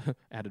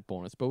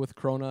 but with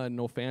Corona and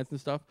no fans and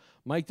stuff,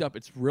 mic'd up.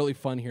 It's really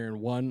fun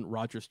hearing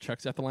Rodgers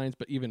checks at the lines,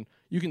 but even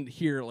you can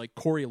hear like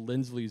Corey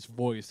Lindsley's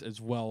voice as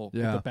well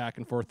with the back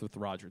and forth with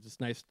Rodgers. It's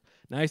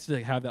nice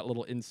to have that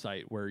little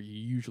insight where you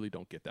usually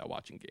don't get that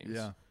watching games.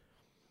 Yeah.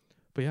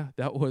 But yeah,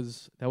 that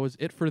was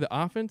it for the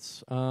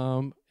offense.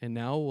 And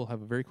now we'll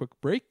have a very quick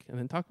break and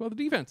then talk about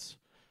the defense.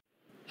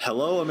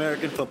 Hello,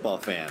 American football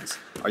fans.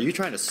 Are you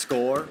trying to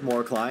score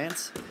more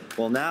clients?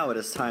 Well, now it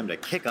is time to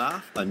kick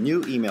off a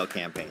new email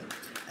campaign.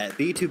 At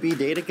B2B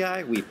Data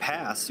Guy, we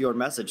pass your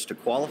message to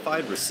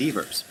qualified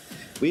receivers.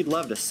 We'd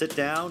love to sit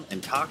down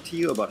and talk to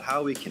you about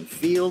how we can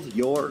field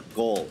your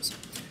goals.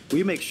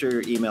 We make sure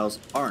your emails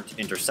aren't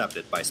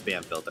intercepted by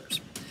spam filters.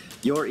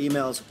 Your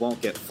emails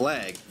won't get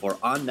flagged for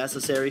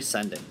unnecessary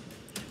sending.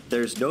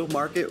 There's no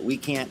market we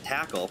can't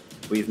tackle.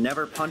 We've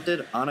never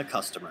punted on a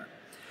customer.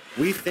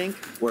 We think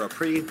we're a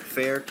pretty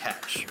fair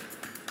catch.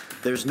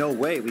 There's no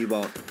way we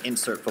won't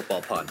insert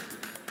football pun.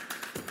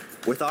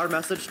 With our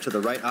message to the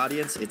right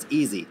audience, it's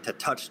easy to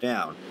touch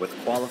down with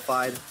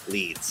qualified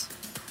leads.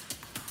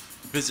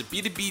 Visit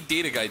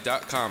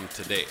b2bdataguy.com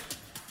today.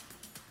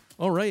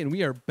 All right, and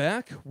we are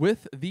back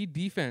with the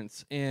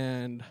defense,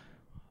 and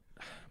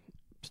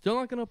still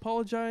not going to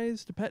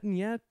apologize to Pettin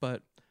yet,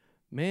 but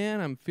man,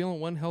 I'm feeling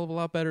one hell of a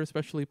lot better,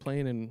 especially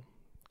playing in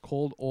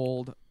cold,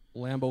 old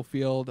Lambeau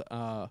Field.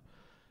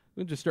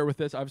 We'll just start with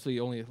this.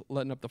 Obviously, only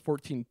letting up the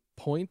 14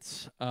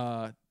 points.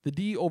 The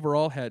D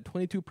overall had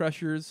 22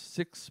 pressures,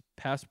 6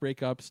 pass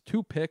breakups,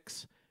 2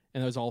 picks,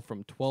 and that was all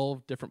from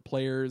 12 different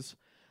players.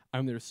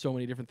 There's so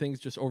many different things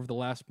just over the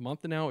last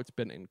month now. It's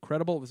been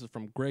incredible. This is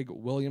from Greg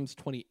Williams,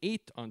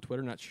 28 on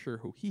Twitter. Not sure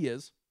who he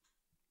is.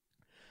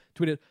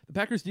 Tweeted, the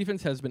Packers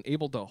defense has been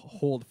able to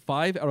hold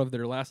 5 out of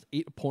their last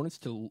 8 opponents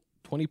to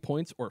 20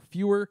 points or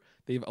fewer.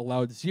 They've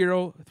allowed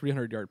 0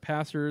 300-yard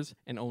passers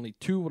and only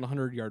 2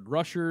 100-yard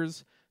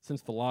rushers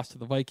since the loss to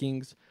the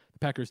Vikings. The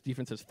Packers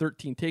defense has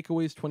 13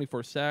 takeaways,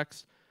 24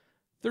 sacks,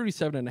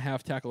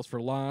 37.5 tackles for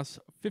loss,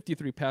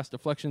 53 pass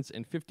deflections,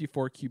 and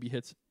 54 QB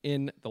hits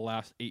in the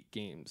last 8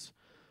 games.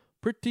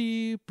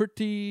 Pretty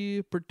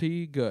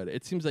good.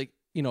 It seems like,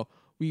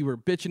 we were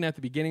bitching at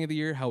the beginning of the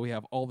year how we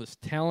have all this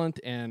talent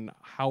and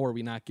how are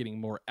we not getting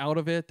more out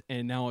of it,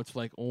 and now it's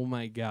like, oh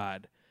my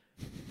God.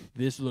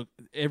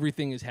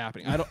 Everything is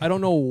happening. I don't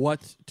know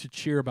what to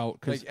cheer about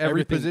because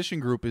every position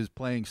group is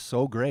playing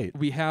so great.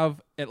 We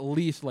have at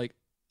least like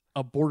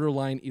a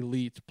borderline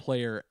elite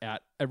player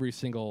at every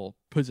single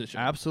position.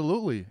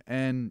 Absolutely.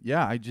 And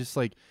yeah, I just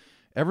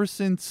ever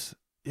since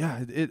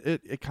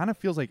it kind of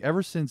feels like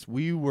ever since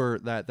we were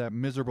that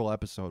miserable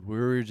episode where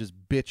we were just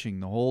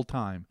bitching the whole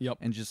time. Yep.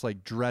 And just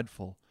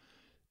dreadful.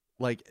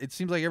 It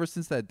seems like ever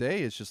since that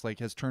day it's just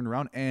has turned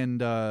around, and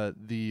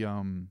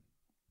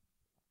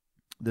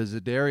the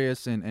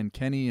Za'Darius and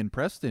Kenny and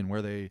Preston,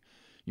 where they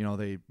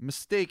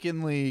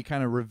mistakenly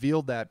kind of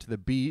revealed that to the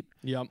beat.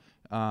 Yep.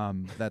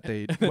 That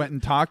they went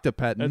and talked to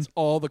Pettin. That's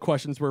all the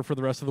questions were for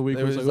the rest of the week.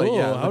 It was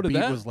how did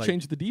that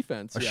change the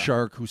defense? A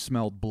shark who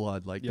smelled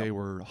blood. They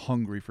were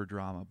hungry for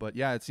drama. But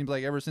yeah, it seems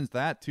like ever since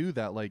that too,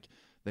 that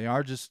they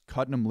are just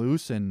cutting them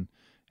loose, and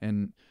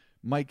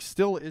Mike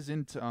still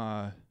isn't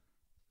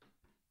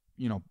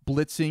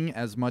blitzing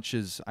as much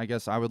as I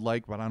guess I would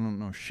like, but I don't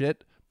know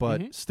shit.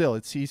 But still,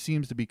 he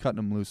seems to be cutting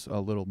them loose a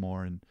little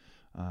more and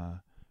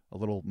a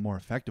little more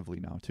effectively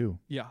now, too.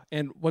 Yeah,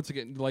 and once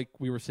again, like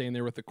we were saying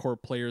there with the core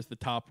players, the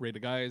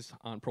top-rated guys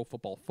on Pro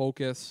Football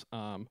Focus,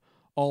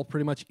 all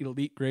pretty much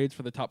elite grades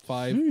for the top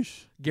 5.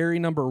 Sheesh. Gary,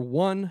 number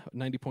 1,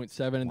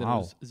 90.7, and then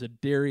Wow. it was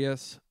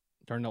Za'Darius,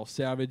 Darnell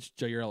Savage,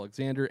 Jair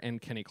Alexander, and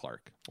Kenny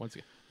Clark. Once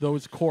again,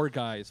 those core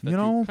guys that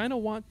you kind of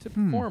want to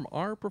perform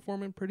are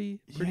performing pretty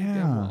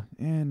damn well.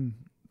 And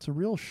it's a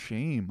real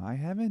shame. I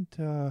haven't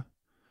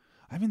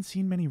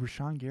seen many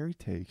Rashawn Gary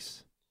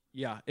takes.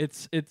 Yeah,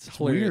 it's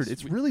hilarious. Weird.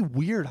 It's really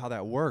weird how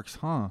that works,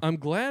 huh? I'm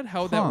glad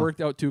how that worked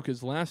out, too,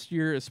 because last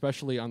year,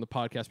 especially on the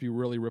podcast, we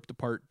really ripped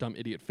apart Dumb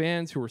Idiot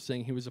fans who were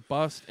saying he was a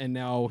bust, and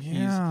now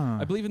he's,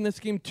 I believe in this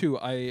game, too,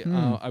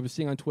 I was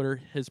seeing on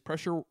Twitter, his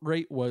pressure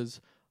rate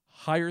was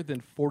higher than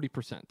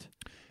 40%.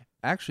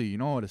 Actually, you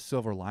know what a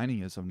silver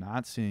lining is of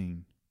not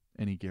seeing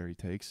any Gary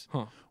takes?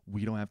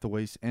 We don't have to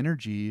waste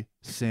energy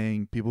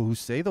saying people who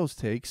say those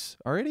takes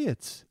are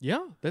idiots.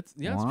 Yeah, that's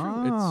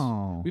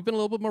true. We've been a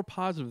little bit more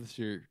positive this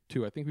year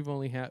too. I think we've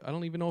only had, I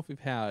don't even know if we've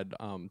had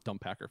Dumb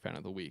Packer Fan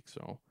of the Week.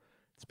 So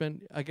it's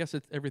been, I guess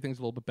everything's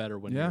a little bit better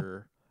when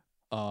you're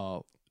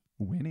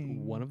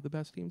winning one of the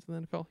best teams in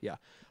the NFL. Yeah.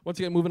 Once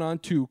again, moving on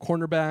to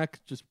cornerback,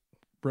 just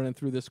running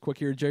through this quick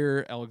here.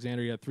 Jair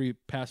Alexander, he had 3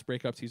 pass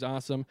breakups. He's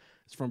awesome.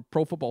 It's from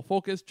Pro Football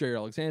Focus. Jair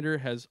Alexander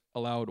has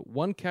allowed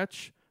 1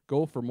 catch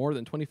go for more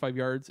than 25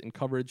 yards in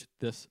coverage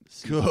this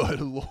season.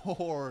 Good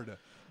Lord.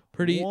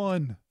 Pretty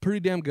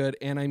damn good.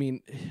 And I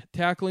mean,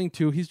 tackling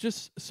too, he's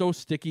just so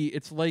sticky.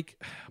 It's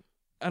like,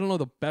 I don't know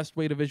the best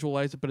way to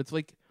visualize it, but it's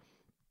like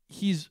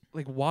he's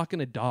like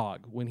walking a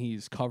dog when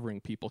he's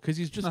covering people because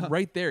he's just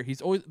right there.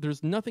 He's always,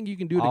 there's nothing you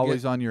can do to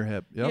always get, on your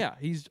hip. Yep. Yeah,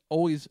 he's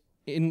always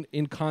in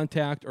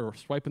contact or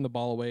swiping the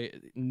ball away.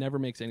 It never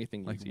makes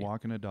anything like easy.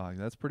 Walking a dog.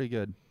 That's pretty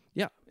good.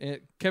 Yeah,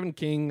 Kevin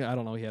King, I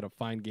don't know, he had a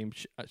fine game.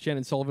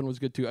 Shannon Sullivan was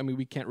good too. I mean,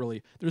 we can't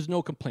really, there's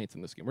no complaints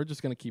in this game. We're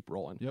just going to keep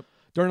rolling. Yep.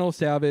 Darnell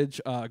Savage,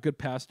 good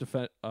pass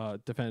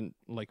defend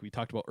like we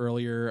talked about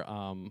earlier.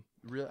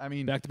 I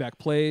mean, back-to-back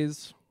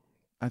plays.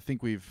 I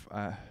think we've,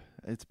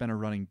 it's been a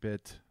running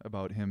bit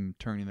about him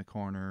turning the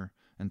corner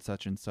and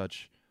such and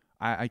such.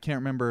 I can't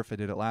remember if I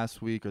did it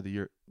last week or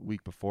the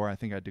week before. I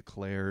think I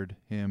declared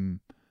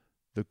him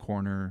the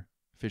corner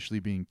officially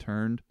being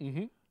turned.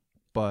 Mm-hmm.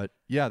 But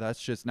yeah,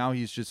 that's just now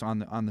he's just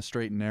on the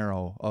straight and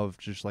narrow of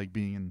just like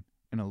being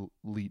an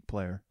elite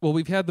player. Well,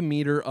 we've had the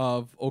meter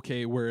of,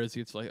 okay, where is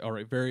he? It's like, all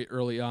right, very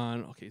early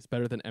on, okay, he's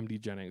better than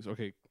MD Jennings.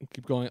 Okay,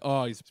 keep going.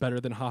 Oh, he's better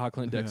than HaHa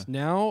Clint Dix.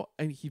 Yeah. Now,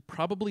 and he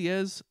probably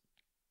is.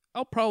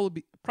 I'll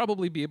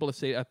probably be able to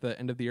say at the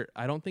end of the year,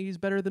 I don't think he's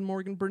better than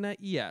Morgan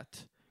Burnett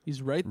yet.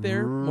 He's right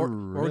there.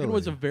 Morgan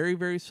was a very,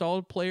 very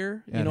solid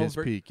player. At his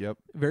peak, yep.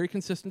 Very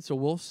consistent, so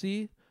we'll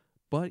see.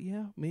 But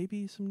yeah,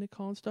 maybe some Nick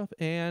Collins stuff.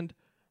 And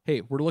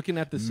hey, we're looking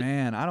at this.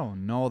 Man, I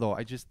don't know though.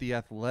 The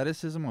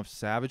athleticism of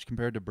Savage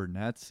compared to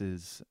Burnett's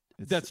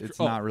it's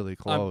not really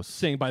close. I'm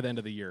saying by the end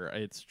of the year,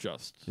 it's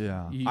just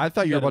I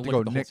thought you were about to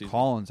go Nick season.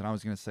 Collins, and I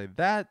was going to say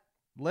that.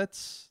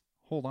 Let's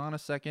hold on a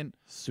second.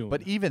 Soon,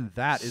 but even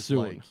that is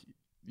like,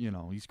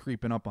 he's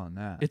creeping up on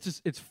that.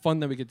 It's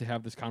fun that we get to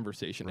have this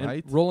conversation,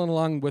 right? And rolling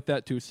along with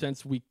that too.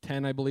 Since week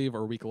 10, I believe,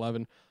 or week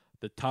 11,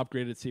 the top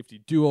graded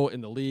safety duo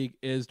in the league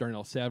is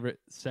Darnell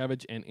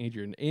Savage and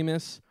Adrian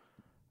Amos.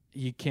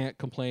 You can't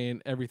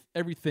complain.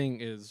 Everything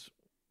is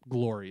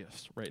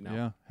glorious right now.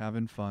 Yeah,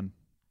 having fun.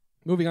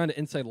 Moving on to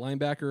inside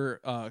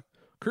linebacker,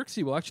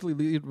 Kirksey will actually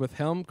lead with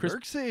him.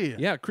 Kirksey!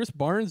 Yeah, Chris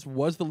Barnes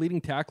was the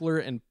leading tackler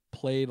and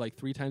played like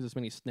 3 times as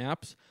many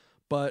snaps,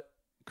 but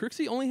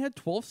Kirksey only had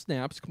 12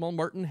 snaps. Kamal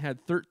Martin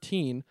had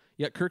 13,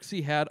 yet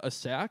Kirksey had a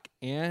sack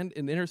and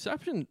an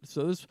interception.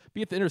 So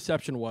the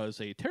interception was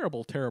a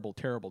terrible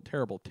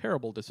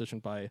decision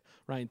by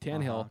Ryan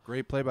Tannehill.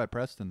 Great play by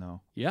Preston,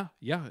 though. Yeah.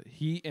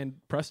 He and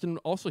Preston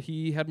also,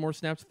 he had more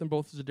snaps than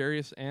both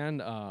Zadarius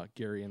and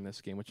Gary in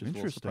this game, which is a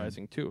little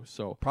surprising too.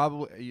 So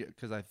probably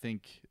because I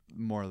think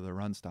more of the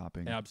run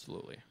stopping.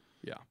 Absolutely,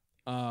 yeah.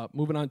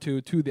 Moving on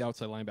to the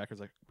outside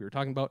linebackers, like we were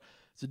talking about.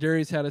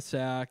 Zadarius had a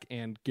sack,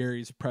 and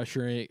Gary's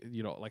pressuring.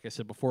 Like I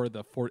said before,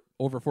 the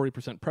over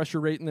 40% pressure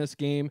rate in this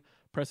game.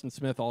 Preston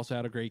Smith also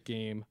had a great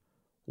game.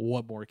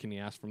 What more can you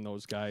ask from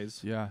those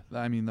guys? Yeah,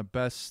 I mean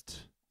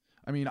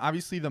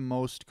obviously the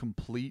most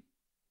complete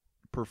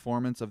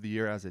performance of the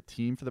year as a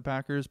team for the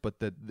Packers, but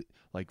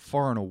like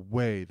far and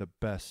away the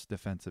best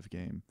defensive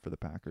game for the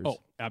Packers. Oh,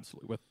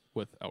 absolutely,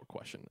 without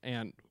question.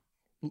 And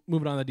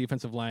moving on the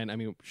defensive line, I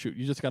mean, shoot,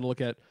 you just got to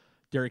look at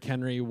Derrick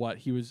Henry,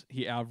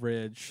 he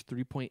averaged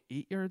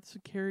 3.8 yards a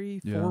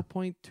carry,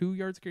 4.2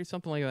 yards a carry,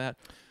 something like that.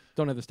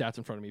 Don't have the stats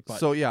in front of me. But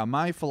so, yeah,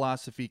 my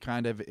philosophy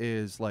kind of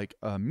is like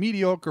a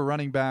mediocre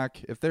running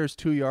back. If there's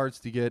 2 yards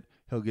to get,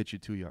 he'll get you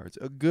 2 yards.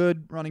 A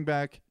good running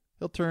back,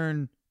 he'll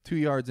turn 2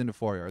 yards into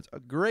 4 yards. A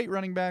great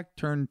running back,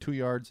 turn 2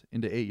 yards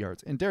into 8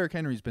 yards. And Derrick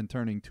Henry's been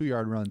turning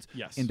 2-yard runs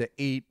into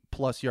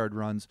 8+ yard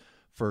runs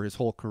for his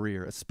whole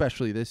career,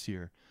 especially this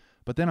year.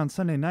 But then on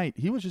Sunday night,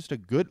 he was just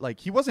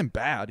he wasn't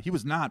bad. He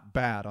was not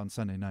bad on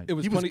Sunday night. He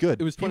was good.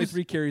 It was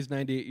 23 carries,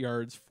 98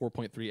 yards,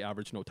 4.3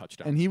 average, no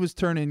touchdowns. And he was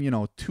turning,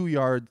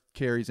 2-yard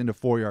carries into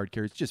 4-yard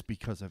carries just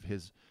because of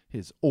his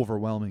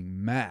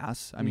overwhelming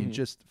mass. I mean,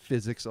 just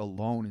physics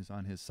alone is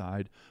on his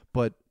side.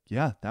 But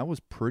yeah, that was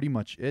pretty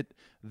much it.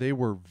 They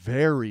were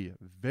very,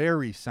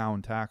 very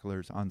sound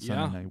tacklers on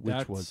Sunday night,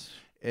 which was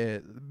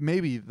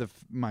maybe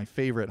my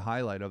favorite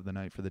highlight of the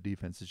night for the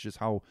defense is just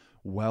how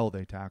well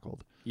they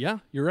tackled. Yeah,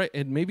 you're right.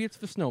 And maybe it's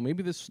the snow.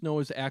 Maybe the snow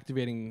is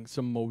activating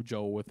some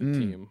mojo with the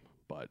team.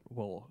 But,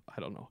 I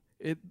don't know.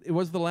 It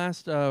was the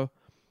last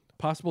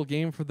possible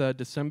game for the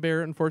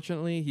December,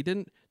 unfortunately. He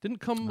didn't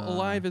come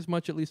alive as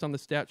much, at least on the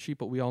stat sheet,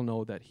 but we all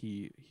know that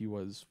he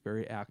was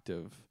very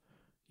active,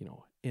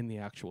 in the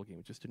actual game.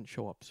 It just didn't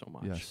show up so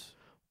much. Yes.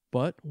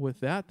 But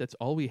with that, that's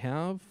all we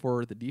have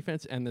for the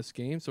defense and this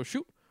game. So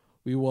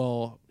we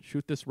will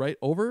shoot this right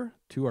over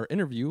to our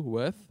interview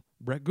with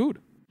Brett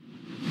Goode.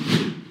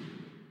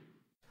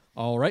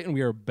 All right, and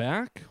we are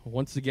back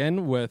once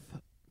again with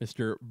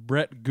Mr.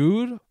 Brett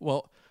Goode.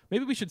 Well,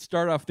 maybe we should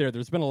start off there.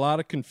 There's been a lot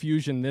of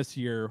confusion this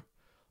year.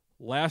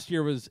 Last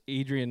year was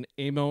Adrian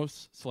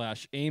Amos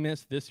 /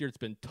 Amos. This year it's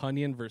been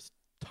Tunyon versus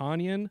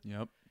Tunyon.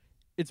 Yep.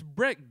 It's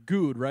Brett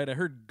Goode, right? I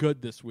heard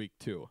good this week,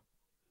 too.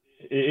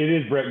 It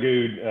is Brett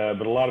Goode,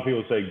 but a lot of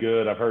people say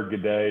good. I've heard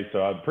good day,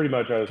 so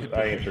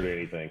I answered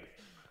anything.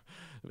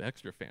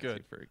 Extra fancy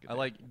Good. for a good I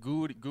like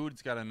Goode.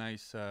 Goode's got a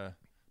nice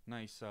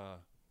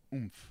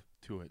oomph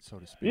to it, so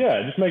to speak. Yeah,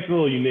 it just makes it a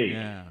little unique.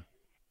 Yeah.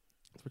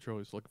 That's what you're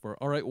always looking for.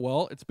 All right,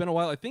 well, it's been a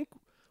while. I think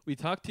we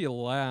talked to you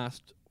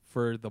last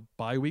for the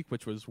bye week,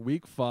 which was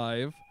week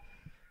 5.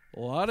 A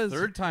lot of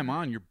third time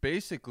on. You're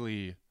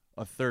basically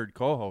a third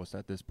co-host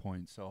at this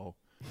point, so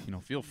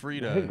feel free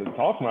to. It's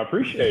awesome. I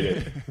appreciate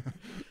it.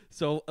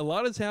 So a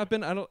lot has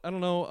happened. I don't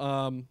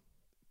know.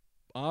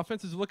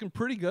 Offense is looking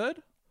pretty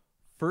good.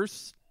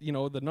 First,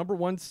 the number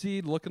 1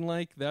 seed looking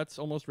like that's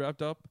almost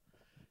wrapped up,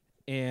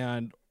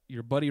 and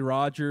your buddy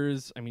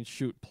Rodgers. I mean,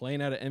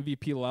 playing at an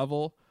MVP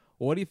level.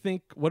 What do you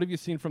think? What have you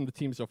seen from the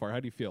team so far? How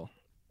do you feel?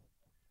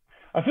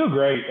 I feel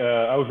great.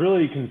 I was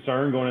really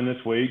concerned going in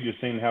this week, just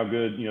seeing how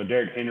good,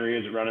 Derrick Henry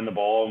is at running the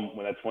ball.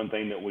 And that's one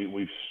thing that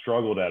we've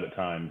struggled at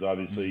times.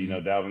 Obviously,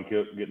 Dalvin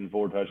Cook getting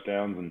 4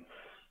 touchdowns.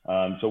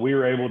 And so we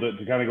were able to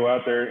kind of go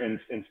out there and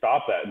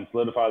stop that and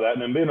solidify that.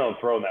 And then being able to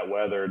throw in that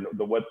weather and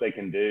what they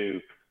can do,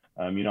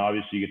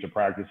 obviously you get to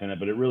practice in it.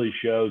 But it really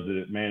shows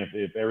that, man,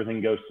 if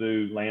everything goes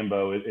through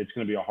Lambeau, it's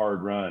going to be a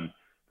hard run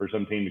for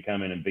some team to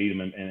come in and beat them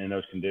in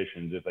those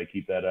conditions if they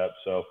keep that up.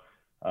 So,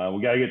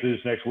 we got to get through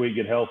this next week,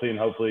 get healthy, and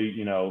hopefully,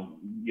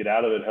 get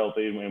out of it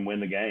healthy and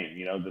win the game,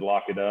 to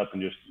lock it up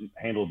and just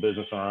handle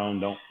business on our own.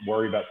 Don't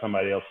worry about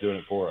somebody else doing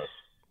it for us.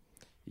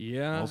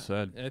 Yeah. Well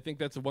said. I think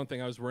that's the one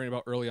thing I was worrying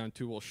about early on,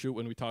 too. Well,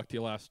 when we talked to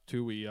you last,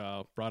 too, we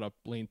brought up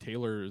Blaine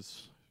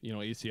Taylor's,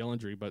 ACL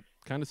injury. But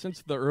kind of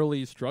since the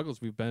early struggles,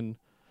 we've been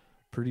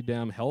pretty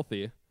damn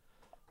healthy.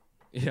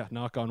 Yeah,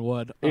 knock on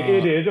wood.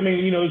 It is. I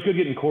mean, it's good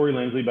getting Corey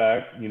Linsley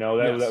back.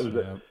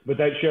 But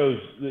that shows,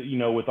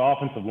 with the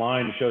offensive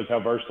line, it shows how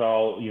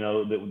versatile,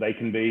 that they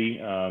can be.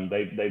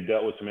 They've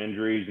dealt with some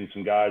injuries and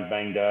some guys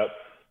banged up.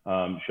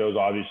 Shows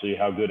obviously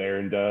how good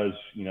Aaron does,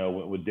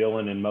 with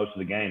Dylan in most of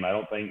the game. I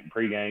don't think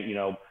pregame,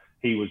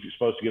 he was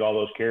supposed to get all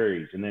those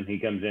carries, and then he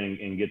comes in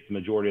and gets the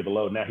majority of the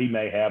load. Now he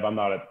may have. I'm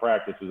not at the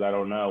practices. I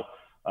don't know.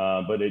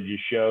 But it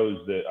just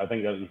shows that I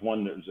think that was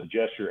one that was a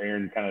gesture.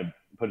 Aaron kind of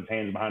put his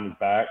hands behind his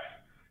back.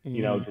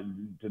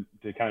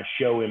 To kind of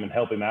show him and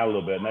help him out a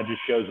little bit. And that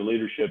just shows the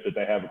leadership that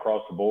they have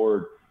across the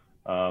board,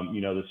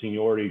 the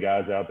seniority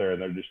guys out there,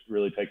 and they're just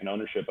really taking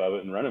ownership of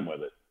it and running with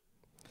it.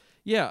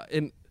 Yeah,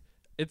 and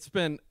it's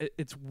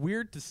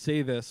weird to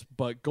say this,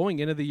 but going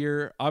into the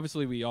year,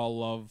 obviously we all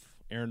love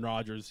Aaron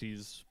Rodgers.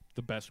 He's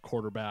the best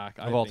quarterback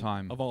of all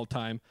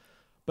time.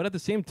 But at the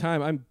same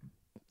time,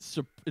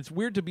 it's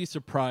weird to be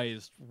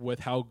surprised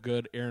with how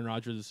good Aaron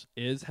Rodgers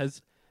is.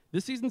 Has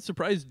this season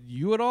surprised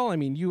you at all? I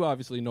mean, you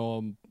obviously know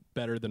him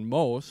better than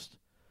most.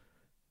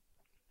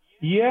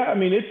 Yeah, I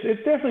mean,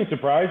 it's definitely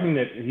surprising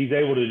that he's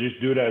able to just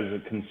do it at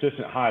a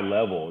consistent high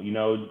level.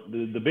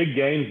 The big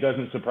games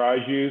doesn't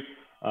surprise you,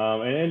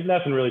 and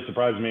nothing really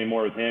surprises me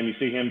anymore with him. You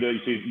see him do it.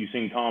 You've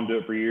seen Tom do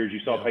it for years. You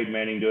saw Peyton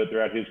Manning do it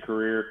throughout his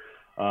career.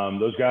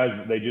 Those guys,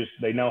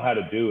 they know how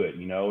to do it,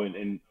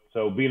 and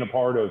so being a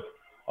part of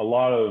a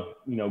lot of,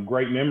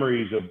 great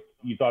memories of,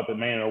 you thought that,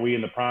 man, are we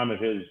in the prime of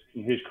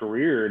his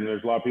career? And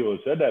there's a lot of people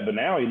that said that, but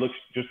now he looks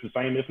just the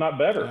same, if not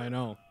better. I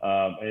know.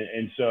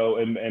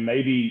 And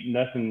maybe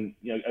nothing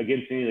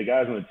against any of the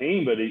guys on the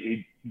team, but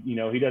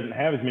he doesn't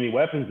have as many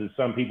weapons as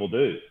some people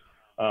do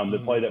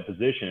that play that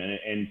position.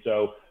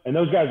 And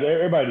those guys,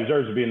 everybody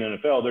deserves to be in the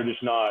NFL. They're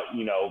just not,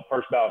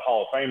 first ballot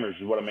Hall of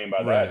Famers is what I mean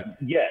by that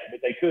yet,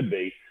 but they could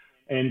be.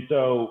 And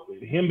so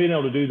him being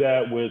able to do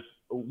that with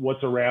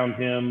what's around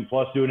him,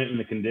 plus doing it in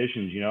the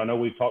conditions, I know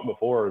we've talked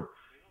before,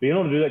 being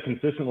able to do that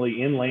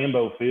consistently in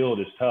Lambeau Field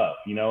is tough,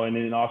 and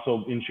then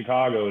also in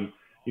Chicago and,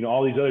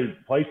 all these other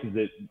places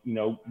that,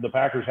 the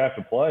Packers have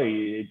to play.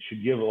 It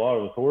should give a lot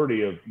of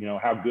authority of,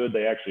 how good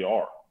they actually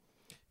are.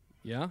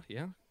 Yeah.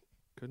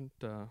 Couldn't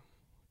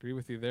agree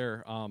with you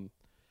there.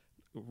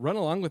 Run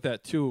along with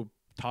that, too,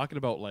 talking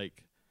about,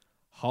 like,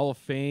 Hall of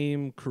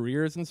Fame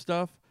careers and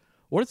stuff.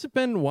 What has it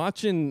been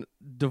watching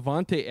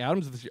Davante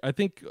Adams this year? I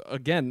think,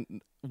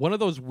 again, one of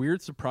those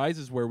weird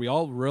surprises where we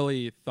all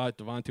really thought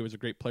Davante was a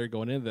great player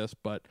going into this,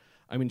 but,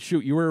 I mean,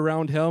 you were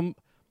around him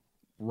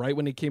right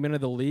when he came into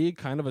the league,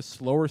 kind of a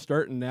slower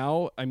start, and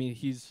now, I mean,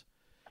 he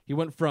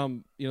went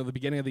from, the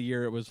beginning of the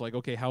year, it was like,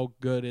 okay, how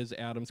good is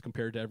Adams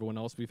compared to everyone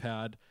else we've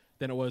had?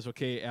 Then it was,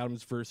 okay,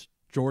 Adams versus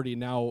Jordy.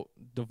 Now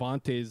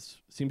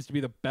Davante's seems to be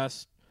the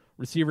best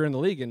receiver in the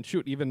league, and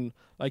even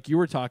like you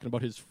were talking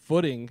about, his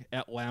footing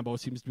at Lambeau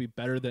seems to be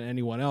better than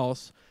anyone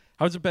else.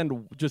 How's it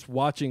been just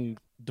watching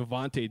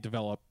Davante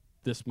develop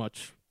this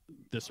much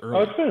this early?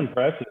 Oh, it's been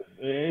impressive.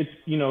 It's,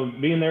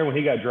 being there when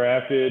he got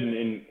drafted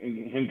and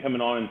him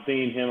coming on and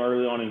seeing him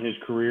early on in his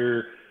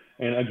career.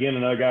 And again,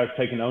 another guy's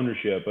taking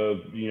ownership of,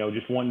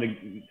 just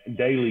wanting to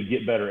daily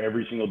get better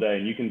every single day.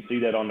 And you can see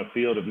that on the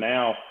field of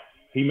now.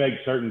 He makes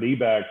certain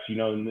D-backs,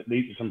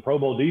 some Pro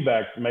Bowl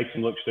D-backs makes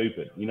him look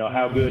stupid.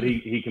 How good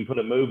he can put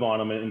a move on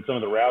them and some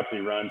of the routes he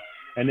runs.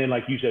 And then,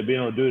 like you said,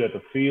 being able to do it at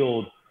the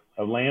field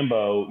of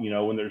Lambeau,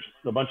 when there's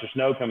a bunch of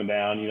snow coming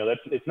down,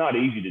 it's not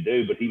easy to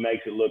do, but he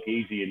makes it look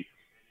easy.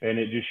 And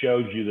it just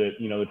shows you that,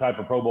 the type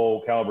of Pro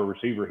Bowl caliber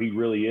receiver he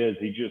really is.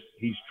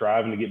 He's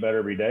striving to get better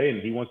every day,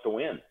 and he wants to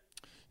win.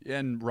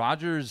 And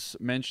Rodgers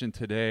mentioned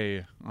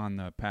today on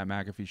the Pat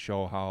McAfee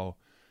show how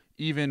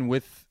even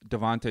with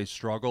Davante's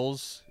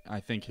struggles, I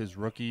think his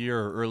rookie year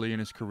or early in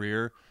his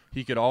career,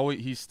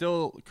 he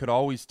still could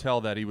always tell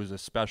that he was a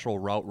special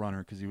route runner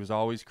because he was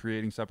always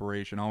creating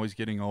separation, always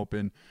getting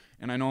open.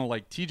 And I know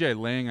like TJ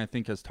Lang, I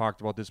think, has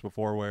talked about this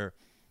before, where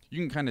you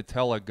can kind of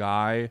tell a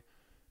guy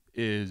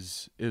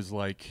is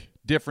like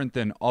different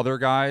than other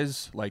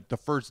guys like the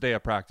first day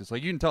of practice.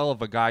 Like you can tell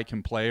if a guy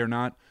can play or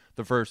not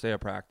the first day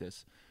of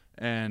practice.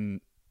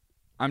 And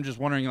I'm just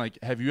wondering, like,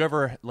 have you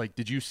ever, like,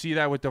 did you see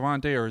that with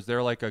Davante, or is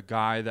there like a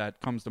guy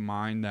that comes to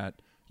mind that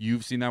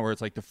you've seen that where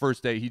it's like the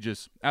first day he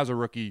just, as a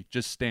rookie,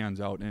 just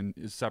stands out and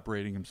is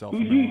separating himself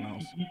from everyone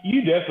else?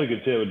 You definitely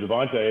could say it with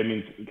Davante. I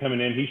mean, coming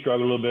in, he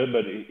struggled a little bit,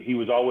 but he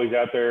was always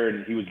out there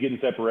and he was getting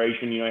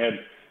separation. You know, he had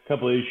a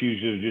couple of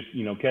issues of just,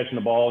 you know, catching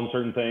the ball and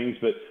certain things,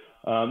 but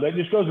that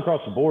just goes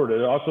across the board.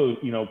 It also,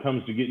 you know,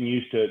 comes to getting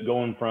used to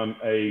going from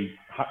a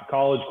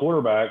college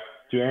quarterback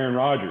to Aaron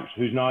Rodgers,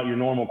 who's not your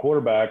normal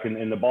quarterback,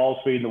 and the ball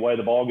speed and the way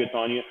the ball gets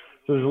on you.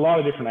 So there's a lot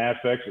of different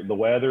aspects. The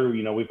weather,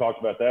 you know, we've talked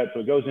about that.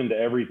 So it goes into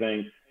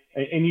everything.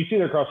 And you see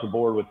that across the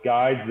board with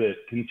guys that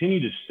continue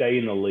to stay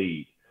in the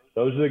league.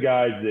 Those are the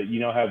guys that,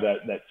 you know, have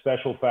that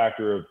special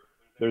factor of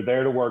they're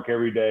there to work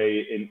every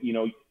day. And, you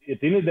know,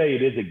 at the end of the day,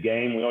 it is a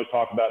game. We always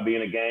talk about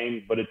being a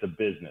game, but it's a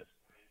business.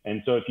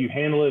 And so if you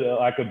handle it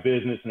like a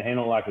business and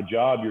handle it like a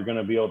job, you're going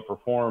to be able to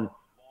perform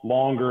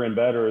longer and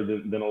better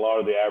than a lot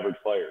of the average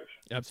players.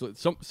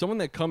 Absolutely. Someone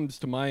that comes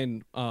to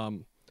mind,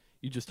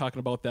 you just talking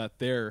about that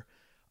there,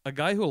 a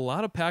guy who a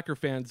lot of Packer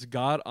fans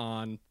got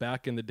on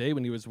back in the day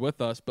when he was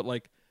with us, but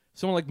like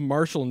someone like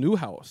Marshall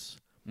Newhouse,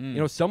 you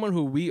know, someone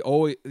who we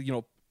always, you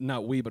know,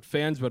 not we, but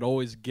fans would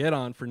always get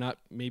on for not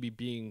maybe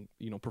being,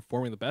 you know,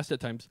 performing the best at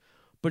times.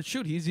 But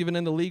shoot, he's even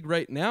in the league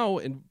right now,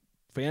 and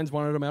fans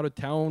wanted him out of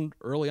town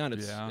early on.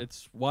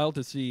 It's wild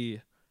to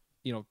see,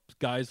 you know,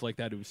 guys like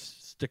that who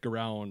stick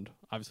around.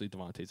 Obviously,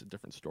 Davante's a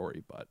different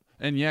story, but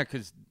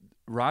because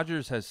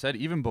Rodgers has said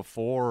even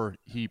before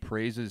he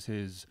praises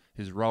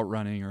his route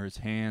running or his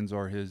hands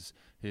or his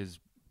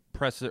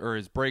press or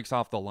his breaks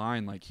off the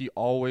line, like he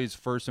always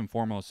first and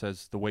foremost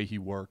says the way he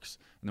works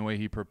and the way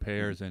he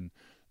prepares, and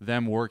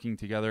them working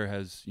together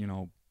has, you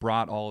know,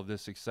 brought all of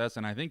this success.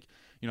 And I think,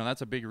 you know,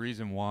 that's a big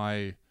reason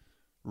why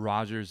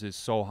Rodgers is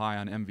so high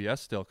on MVS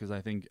still, because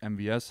I think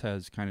MVS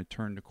has kind of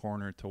turned a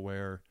corner to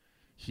where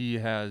he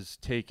has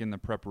taken the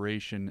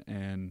preparation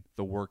and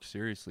the work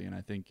seriously. And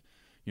I think,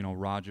 you know,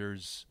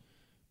 Rodgers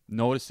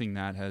noticing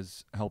that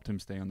has helped him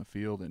stay on the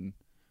field. And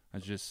I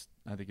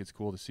think it's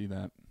cool to see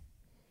that.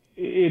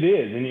 It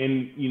is.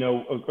 And you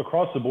know,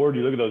 across the board,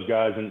 you look at those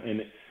guys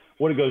and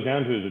what it goes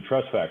down to is a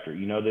trust factor.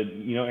 You know, that,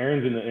 you know,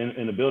 Aaron's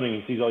in the building,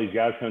 he sees all these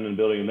guys coming in the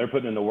building and they're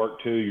putting in the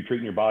work too. You're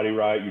treating your body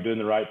right. You're doing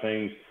the right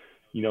things.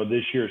 You know,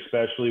 this year,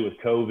 especially with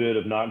COVID,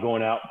 of not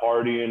going out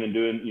partying and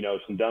doing, you know,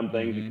 some dumb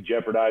things that could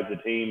jeopardize the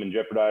team and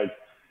jeopardize,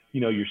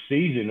 you know, your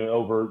season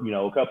over, you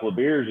know, a couple of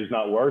beers is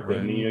not worth it.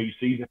 And, you know, you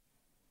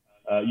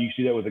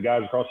see that with the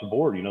guys across the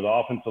board. You know, the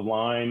offensive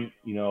line,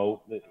 you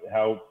know,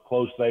 how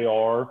close they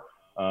are.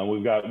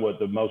 We've got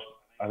the most,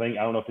 I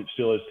don't know if it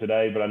still is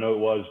today, but I know it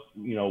was,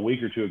 you know, a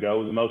week or two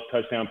ago, the most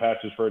touchdown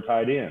passes for a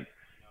tight end.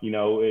 You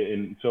know,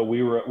 and so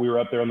we were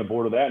up there on the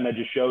board of that, and that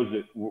just shows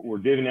that we're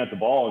divvying out the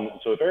ball. And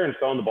so if Aaron's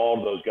throwing the ball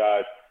to those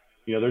guys,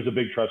 you know, there's a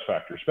big trust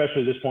factor,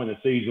 especially at this point in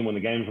the season when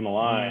the game's on the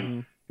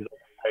line.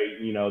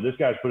 Hey, you know, this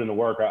guy's put in the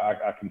work.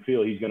 I can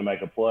feel he's going to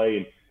make a play.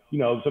 And, you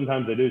know,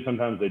 sometimes they do,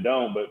 sometimes they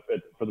don't.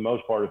 But for the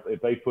most part,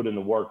 if they put in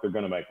the work, they're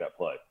going to make that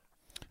play.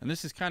 And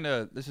this is kind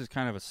of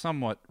a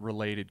somewhat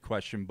related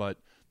question, but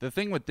the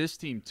thing with this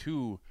team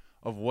too,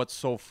 of what's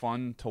so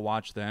fun to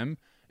watch them,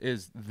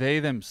 is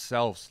they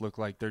themselves look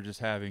like they're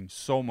just having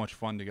so much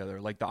fun together.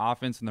 Like the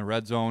offense in the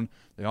red zone,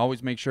 they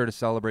always make sure to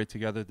celebrate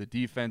together. The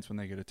defense, when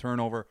they get a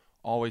turnover,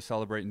 always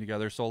celebrating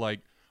together. So,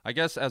 like, I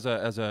guess as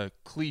a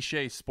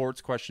cliche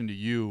sports question to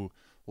you,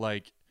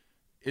 like,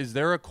 is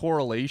there a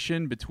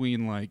correlation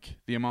between, like,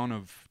 the amount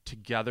of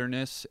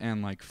togetherness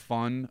and, like,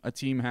 fun a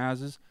team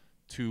has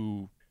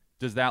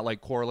does that,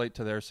 like, correlate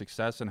to their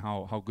success and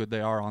how good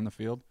they are on the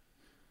field?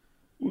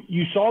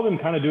 You saw them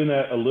kind of doing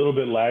that a little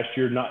bit last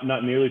year, not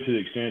nearly to the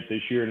extent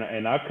this year.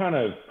 And I've kind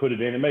of put it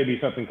in. It may be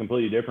something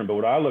completely different, but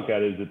what I look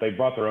at is that they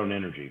brought their own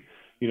energy.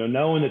 You know,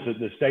 knowing that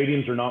the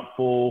stadiums are not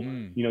full,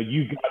 you know,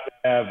 you've got to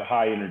have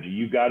high energy.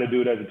 You've got to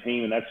do it as a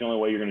team, and that's the only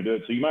way you're going to do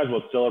it. So you might as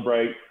well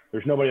celebrate.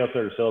 There's nobody else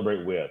there to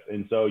celebrate with.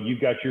 And so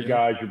you've got your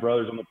guys, your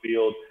brothers on the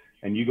field,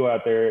 and you go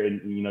out there and,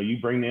 you know, you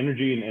bring the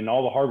energy and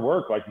all the hard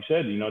work. Like you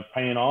said, you know, it's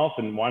paying off,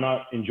 and why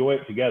not enjoy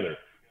it together?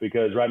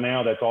 Because right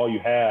now that's all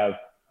you have.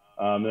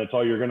 And that's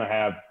all you're going to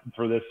have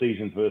for this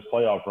season, for this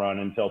playoff run,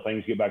 until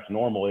things get back to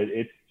normal.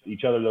 It's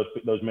each other,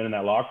 those men in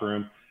that locker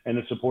room, and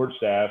the support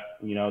staff.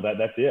 You know,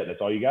 that's it. That's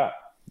all you got.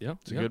 Yeah,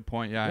 it's a good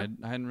point. Yeah,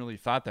 I hadn't really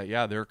thought that.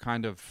 Yeah, they're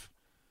kind of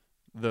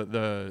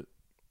they're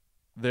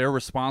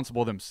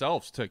responsible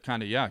themselves to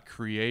kind of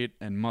create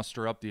and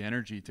muster up the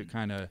energy to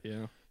kind of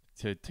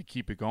to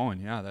keep it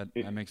going. Yeah,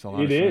 that makes a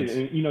lot of sense. It is.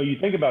 And, you know, you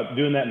think about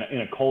doing that in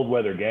a cold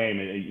weather game.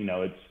 You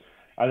know,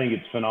 I think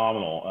it's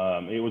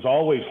phenomenal. It was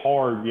always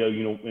hard,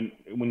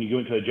 when you go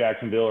into a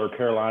Jacksonville or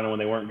Carolina when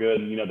they weren't good,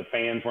 and, the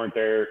fans weren't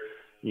there.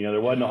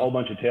 There wasn't a whole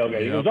bunch of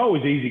tailgating. Yep. It was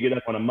always easy to get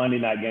up on a Monday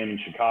night game in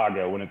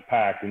Chicago when it's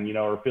packed, and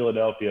or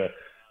Philadelphia.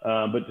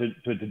 But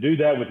to do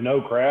that with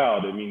no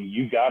crowd, I mean,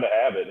 you've got to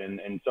have it.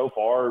 And so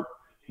far,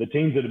 the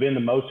teams that have been the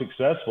most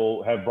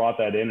successful have brought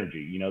that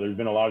energy. There's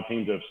been a lot of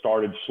teams that have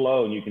started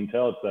slow, and you can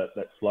tell it's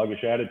that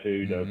sluggish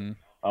attitude of,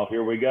 oh,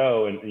 here we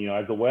go. And,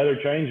 as the weather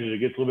changes, it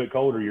gets a little bit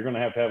colder, you're going to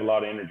have a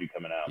lot of energy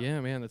coming out. Yeah,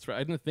 man, that's right.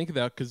 I didn't think of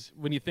that because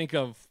when you think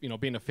of,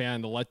 being a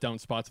fan, the letdown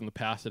spots in the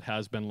past, it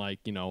has been like,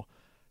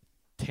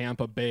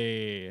 Tampa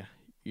Bay.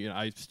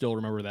 I still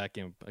remember that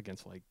game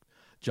against like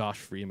Josh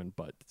Freeman,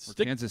 but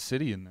Kansas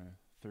City in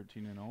the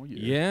 13-0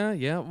 year.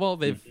 Yeah. Well,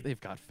 they've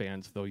got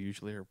fans though.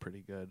 Usually are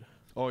pretty good.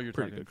 Oh, you're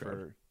pretty talking good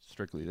for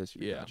strictly this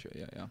year. Yeah. Gotcha.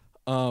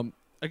 Yeah.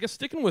 I guess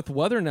sticking with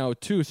weather now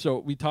too. So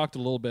we talked a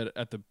little bit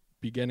at the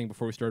beginning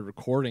before we started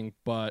recording,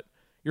 but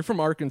you're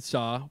from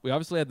Arkansas. We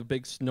obviously had the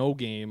big snow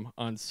game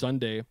on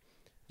Sunday. Do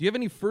you have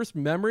any first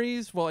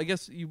memories? Well, I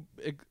guess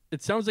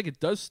it sounds like it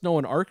does snow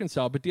in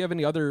Arkansas, but do you have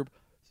any other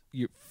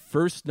your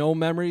first snow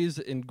memories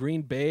in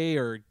Green Bay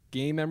or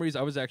game memories?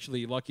 I was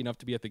actually lucky enough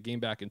to be at the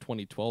game back in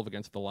 2012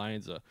 against the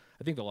Lions. I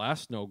think the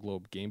last Snow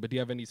Globe game. But do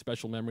you have any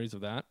special memories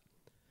of that?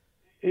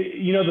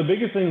 The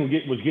biggest thing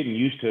was getting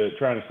used to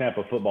trying to snap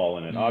a football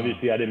in it.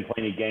 Obviously, I didn't play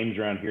any games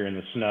around here in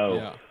the snow.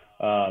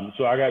 Yeah.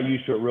 So I got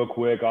used to it real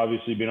quick,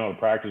 obviously being able to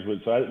practice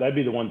with. So that'd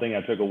be the one thing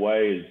I took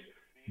away is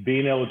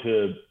being able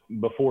to,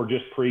 before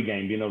just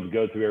pregame, being able to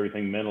go through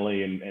everything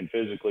mentally and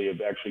physically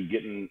of actually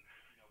getting –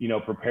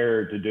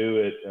 prepared to do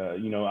it.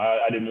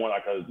 I didn't want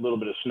like a little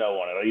bit of snow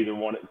on it. I either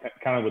wanted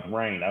kind of with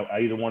rain. I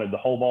either wanted the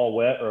whole ball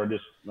wet or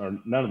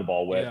none of the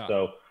ball wet. Yeah.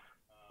 So,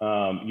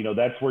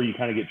 that's where you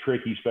kind of get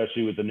tricky,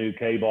 especially with the new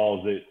K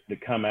balls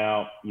that come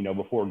out,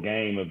 before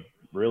game of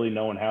really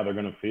knowing how they're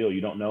going to feel.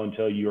 You don't know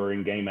until you are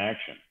in game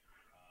action.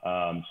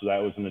 So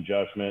that was an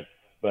adjustment,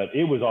 but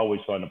it was always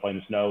fun to play in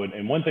the snow.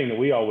 And one thing that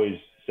we always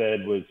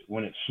said was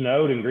when it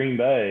snowed in Green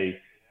Bay,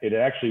 it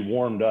actually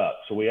warmed up.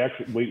 So we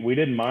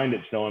didn't mind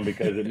it snowing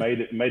because it made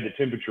the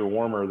temperature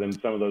warmer than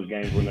some of those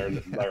games when they're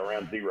like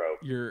around zero.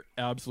 You're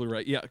absolutely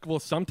right. Yeah. Well,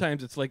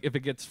 sometimes it's like if it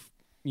gets,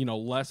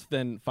 less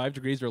than 5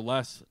 degrees or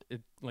less,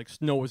 it like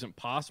snow isn't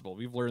possible.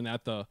 We've learned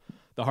that the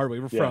hard way.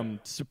 We're from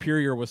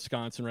Superior,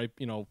 Wisconsin, right?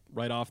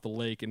 Right off the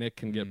lake, and it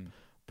can get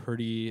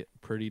pretty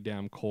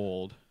damn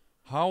cold.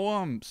 How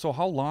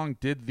long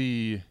did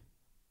the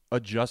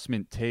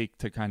adjustment take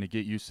to kind of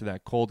get used to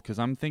that cold? Because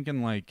I'm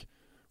thinking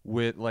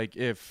with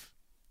if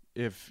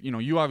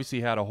you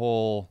obviously had a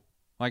whole,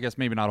 I guess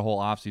maybe not a whole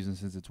off season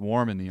since it's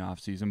warm in the off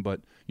season,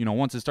 but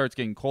once it starts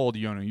getting cold,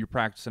 you're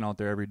practicing out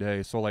there every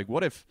day. So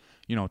what if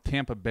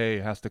Tampa Bay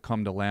has to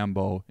come to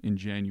Lambeau in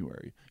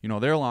January?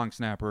 Their long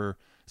snapper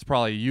is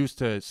probably used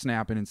to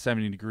snapping in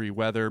 70-degree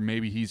weather.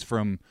 Maybe he's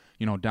from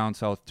down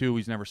south too.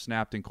 He's never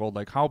snapped in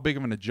cold. How big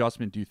of an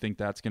adjustment do you think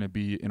that's going to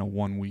be in a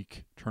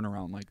 1-week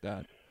turnaround like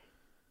that?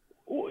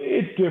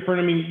 It's different.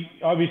 I mean,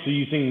 obviously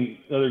you've seen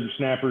other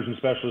snappers and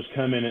specialists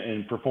come in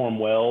and perform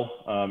well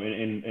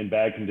in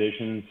bad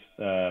conditions.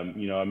 I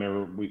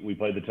remember we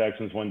played the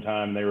Texans one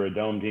time. They were a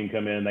dome team,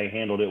 come in, they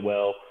handled it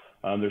well.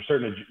 There's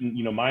certain,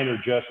 minor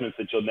adjustments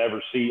that you'll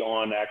never see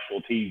on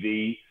actual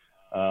TV,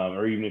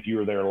 or even if you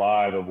were there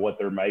live of what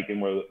they're making,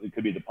 where it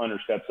could be the punter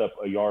steps up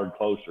a yard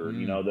closer,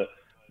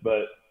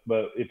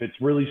 but if it's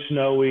really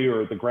snowy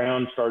or the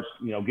ground starts,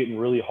 getting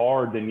really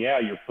hard, then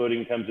your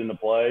footing comes into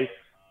play.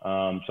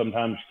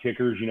 Sometimes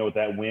kickers, with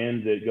that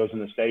wind that goes in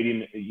the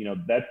stadium,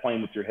 that's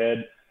playing with your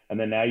head. And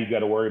then now you've got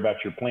to worry about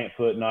your plant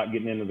foot not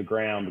getting into the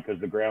ground because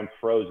the ground's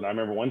frozen. I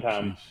remember one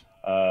time,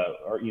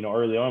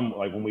 early on,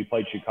 like when we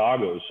played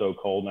Chicago, it was so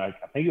cold. And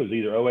I think it was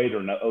either 08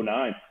 or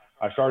 09.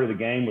 I started the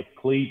game with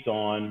cleats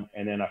on,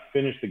 and then I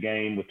finished the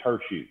game with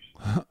turf shoes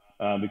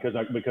because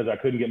I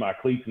couldn't get my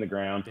cleats in the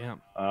ground.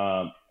 Damn.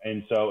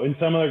 And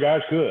some other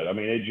guys could. I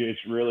mean, it's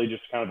really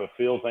just kind of a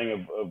feel thing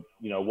of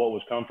what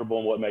was comfortable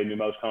and what made me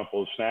most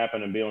comfortable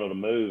snapping and being able to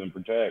move and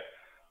protect.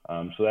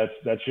 So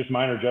that's just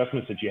minor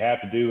adjustments that you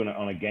have to do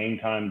on a game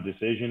time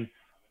decision.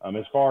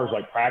 As far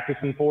as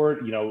practicing for it,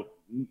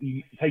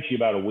 it takes you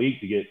about a week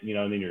to get,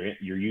 and then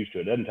you're used to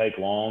it. It doesn't take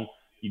long.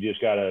 You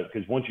just gotta,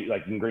 because once you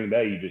in Green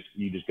Bay,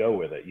 you just go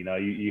with it.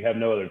 You have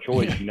no other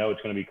choice. It's going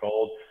to be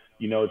cold.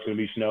 It's going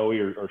to be snowy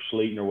or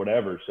sleeting or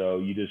whatever. So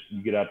you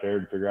get out there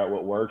and figure out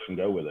what works and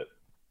go with it.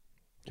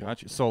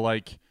 Gotcha. So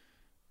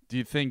do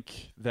you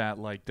think that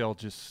they'll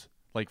just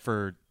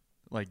for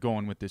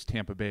going with this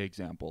Tampa Bay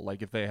example,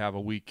 if they have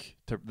a week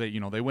they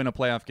win a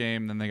playoff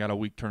game, then they got a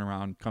week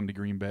turnaround, come to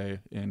Green Bay,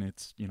 and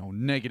it's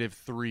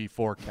 -3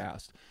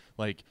 forecast.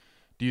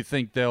 Do you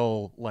think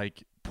they'll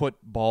put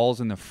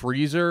balls in the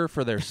freezer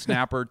for their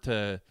snapper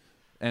to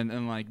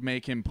and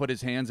make him put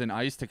his hands in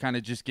ice to kind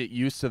of just get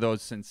used to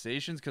those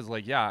sensations? Because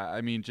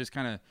just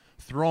kind of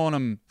throwing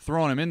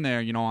him in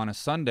there, on a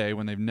Sunday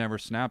when they've never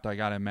snapped, I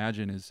gotta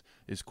imagine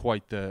is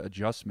quite the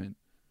adjustment.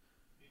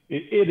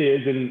 It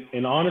is,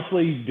 and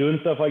honestly, doing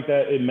stuff like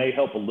that, it may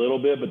help a little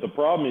bit, but the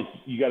problem is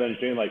you got to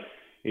understand,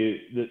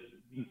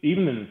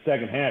 even in the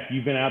second half,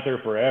 you've been out there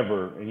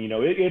forever, and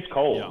it's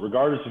cold.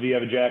 Regardless if you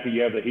have a jacket,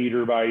 you have the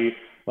heater by you.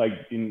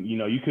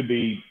 You could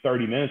be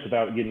 30 minutes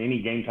without getting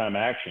any game time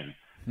action,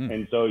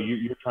 and so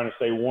you're trying to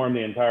stay warm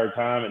the entire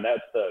time. And I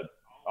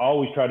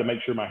always try to make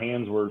sure my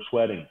hands were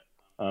sweating,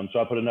 so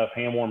I put enough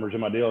hand warmers in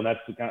my deal. And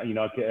that's the kind.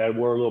 I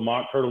wore a little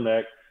mock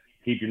turtleneck,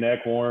 keep your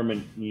neck warm,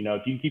 and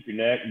if you can keep your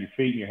neck, your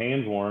feet, and your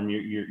hands warm,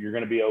 you're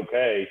going to be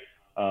okay.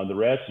 The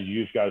rest is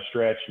you just got to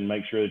stretch and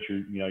make sure that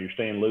you're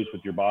staying loose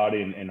with your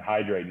body and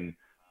hydrating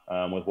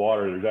with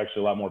water. There's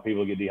actually a lot more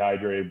people get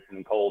dehydrated in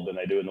the cold than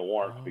they do in the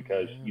warmth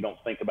because you don't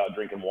think about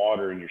drinking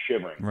water and you're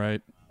shivering.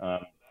 Right.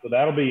 So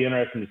that'll be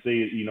interesting to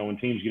see, when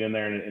teams get in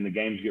there and the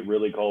games get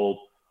really cold,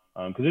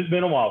 because it's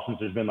been a while since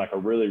there's been like a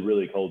really,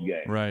 really cold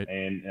game. Right.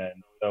 And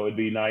so it'd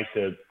be nice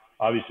to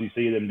obviously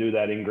see them do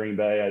that in Green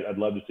Bay. I'd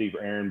love to see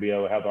for Aaron to be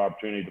able to have the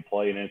opportunity to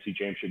play an NC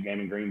Championship game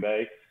in Green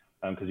Bay.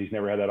 Because he's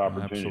never had that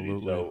opportunity.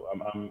 Absolutely. So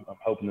I'm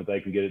hoping that they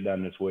can get it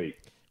done this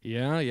week.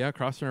 Yeah,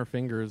 crossing our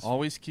fingers.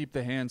 Always keep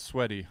the hands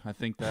sweaty. I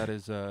think that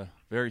is a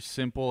very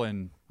simple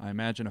and I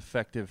imagine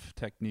effective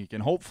technique.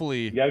 And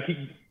hopefully you gotta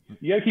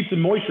keep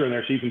some moisture in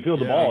there so you can feel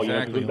the ball.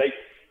 Exactly.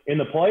 In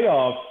the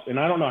playoffs, and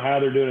I don't know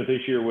how they're doing it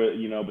this year with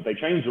but they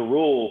changed the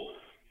rule.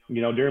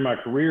 During my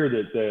career,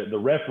 that the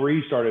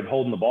referee started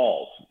holding the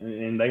balls,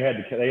 and they had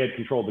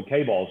control of the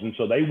K balls, and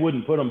so they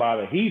wouldn't put them by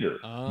the heater.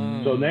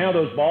 So now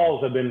those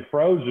balls have been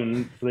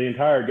frozen for the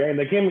entire game.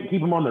 They can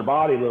keep them on their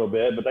body a little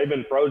bit, but they've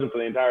been frozen for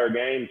the entire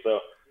game. So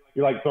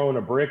you're like throwing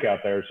a brick out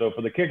there. So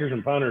for the kickers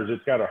and punters,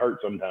 it's got to hurt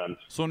sometimes.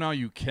 So now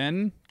you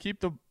can keep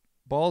the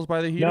balls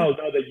by the heater? No,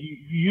 that you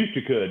used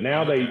to could.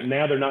 Now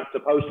they're not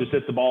supposed to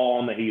sit the ball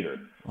on the heater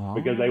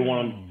because they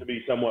want them to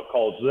be somewhat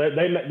cold. So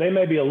they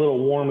may be a little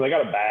warm. They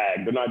got a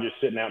bag. They're not just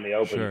sitting out in the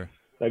open. Sure.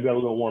 They've got a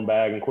little warm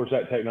bag. And of course,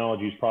 that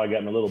technology's probably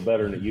gotten a little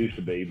better than it used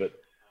to be. But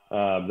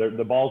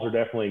the balls are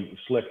definitely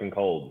slick and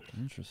cold.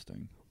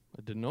 Interesting.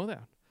 I didn't know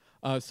that.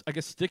 I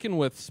guess sticking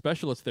with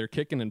specialists there,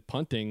 kicking and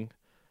punting.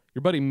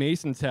 Your buddy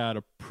Mason's had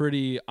a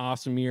pretty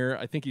awesome year.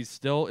 I think he's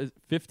still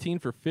 15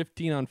 for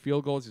 15 on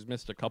field goals. He's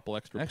missed a couple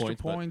extra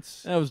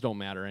points. Those don't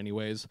matter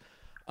anyways.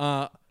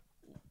 I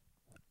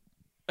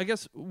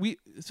guess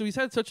he's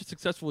had such a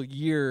successful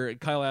year.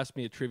 Kyle asked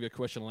me a trivia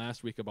question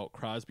last week about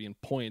Crosby and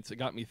points. It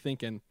got me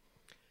thinking.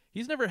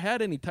 He's never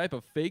had any type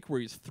of fake where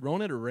he's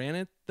thrown it or ran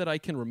it that I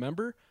can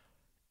remember.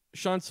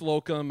 Sean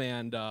Slocum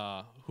and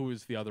who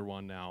is the other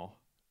one now?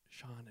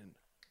 Sean and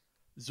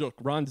Zook.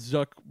 Ron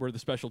Zook were the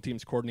special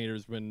teams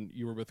coordinators when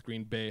you were with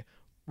Green Bay.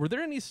 Were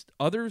there any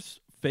others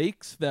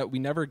fakes that we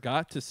never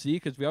got to see?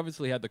 Because we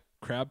obviously had the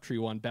Crabtree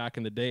one back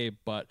in the day,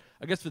 but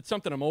I guess it's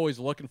something I'm always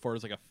looking for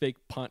is like a fake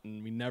punt,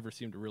 and we never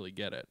seem to really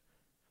get it.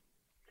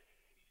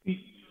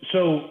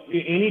 So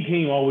any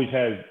team always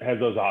has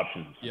those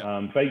options.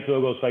 Yeah. Fake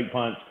field goals, fake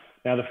punts.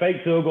 Now, the fake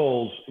field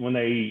goals, when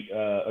they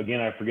again,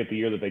 I forget the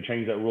year that they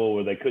changed that rule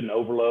where they couldn't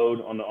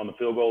overload on the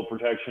field goal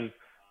protection.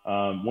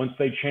 Once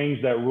they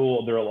changed that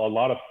rule, there are a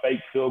lot of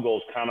fake field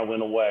goals kind of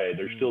went away.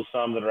 There's still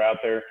some that are out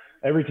there.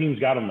 Every team's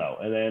got them though,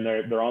 and then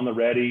they're on the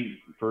ready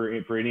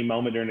for any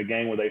moment during the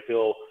game where they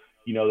feel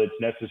that's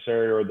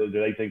necessary or that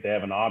they think they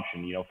have an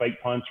option.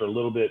 Fake punts are a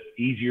little bit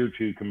easier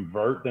to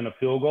convert than a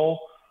field goal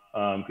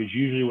because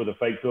usually with a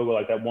fake field goal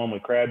like that one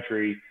with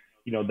Crabtree,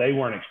 they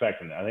weren't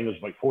expecting that. I think it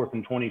was like 4th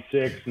and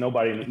 26.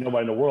 Nobody in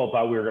the world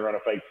thought we were going to run a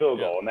fake field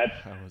goal, and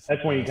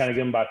that's when you kind of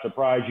get them by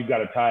surprise. You've got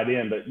to tie it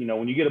in, but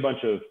when you get a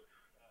bunch of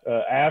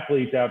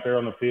athletes out there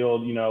on the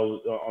field,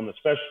 on the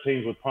special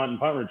teams with punt and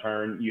punt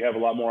return, you have a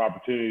lot more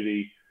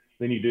opportunity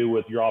than you do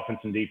with your offense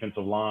and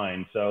defensive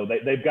line. So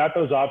they've got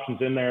those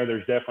options in there.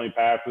 There's definitely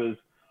passes.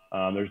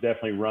 There's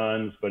definitely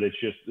runs, but it's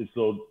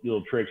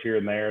little tricks here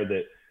and there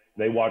that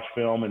they watch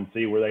film and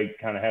see where they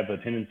kind of have the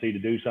tendency to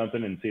do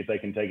something and see if they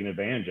can take an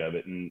advantage of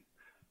it. And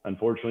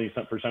unfortunately,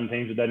 for some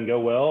teams, it doesn't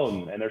go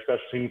well, and their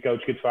special team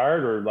coach gets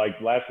fired. Or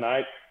like last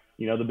night,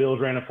 the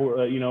Bills ran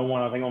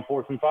one, I think, on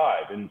 4th and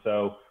 5. And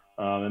so,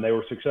 and they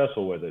were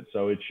successful with it.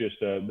 So it's just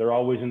they're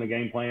always in the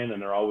game plan,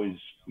 and they're always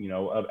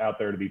out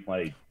there to be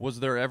played. Was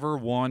there ever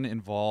one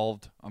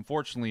involved?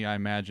 Unfortunately, I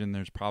imagine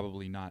there's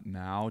probably not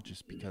now,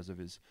 just because of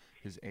his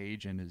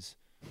age and his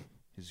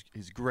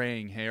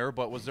graying hair.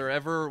 But was there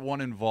ever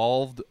one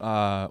involved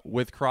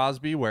with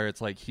Crosby where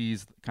it's like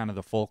he's kind of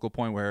the focal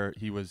point, where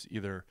he was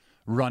either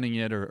running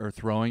it or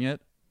throwing it?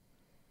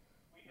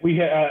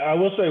 I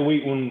will say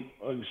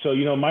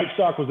Mike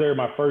Stock was there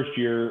my first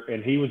year,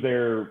 and he was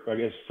there, I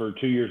guess, for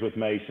 2 years with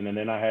Mason, and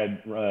then I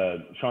had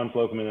Sean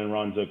Slocum and then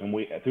Ron Zook, and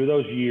through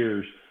those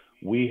years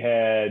we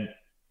had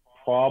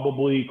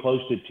probably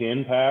close to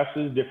 10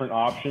 passes, different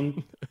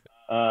options.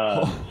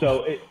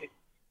 So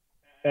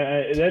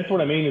that's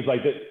what I mean is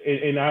like that.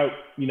 And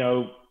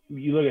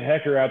you look at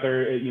Hecker out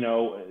there,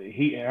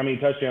 how many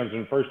touchdowns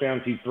and first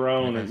downs he's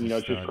thrown, and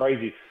it's just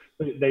crazy.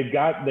 They've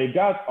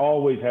got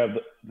always have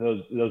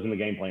those in the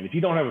game plan. If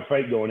you don't have a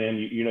fake going in,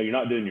 you're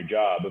not doing your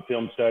job. A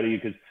film study,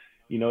 because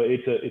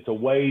it's a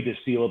way to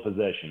steal a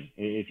possession.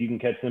 If you can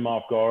catch them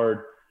off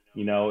guard,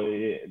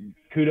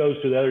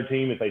 kudos to the other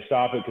team if they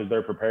stop it because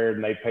they're prepared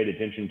and they've paid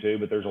attention to.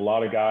 But there's a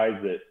lot of guys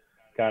that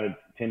kind of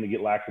tend to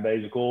get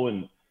lackadaisical.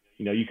 And,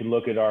 you can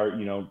look at our,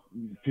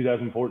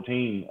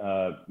 2014,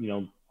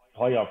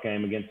 playoff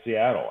game against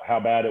Seattle, how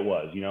bad it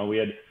was. We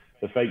had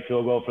the fake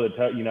field goal for the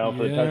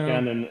for the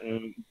touchdown,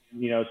 and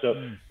so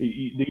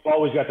you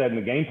always got that in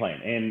the game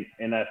plan.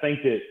 And I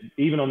think that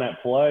even on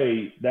that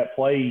play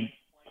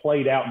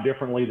played out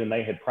differently than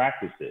they had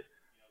practiced it.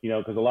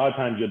 Because a lot of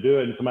times you'll do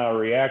it and somebody will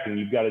react, and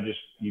you've got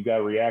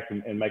to react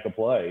and make a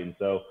play. And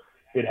so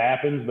it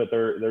happens, but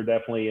they're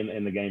definitely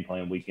in the game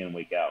plan week in,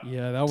 week out.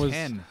 Yeah, that was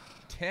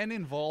 10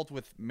 involved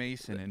with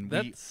Mason,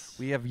 and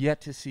we have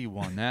yet to see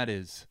one. That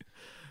is,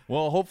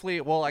 well, hopefully,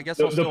 I guess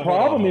the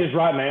problem is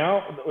right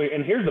now,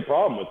 and here's the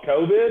problem with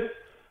COVID.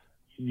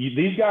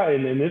 These guys,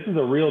 and this is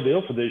a real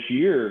deal for this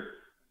year,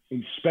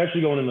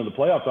 especially going into the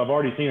playoffs. I've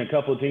already seen a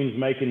couple of teams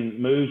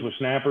making moves with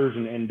snappers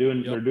and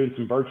they're doing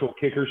some virtual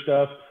kicker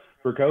stuff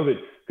for COVID,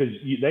 because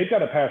they've got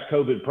to pass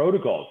COVID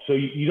protocols. So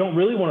you don't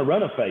really want to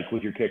run a fake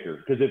with your kicker,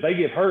 because if they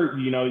get hurt,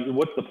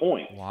 what's the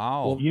point?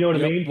 Wow. You know what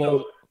I mean?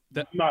 So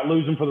you might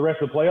lose them for the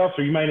rest of the playoffs,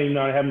 or you might even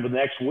not have them for the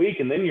next week,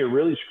 and then you're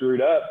really screwed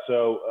up.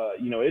 So,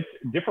 it's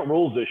different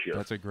rules this year.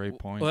 That's a great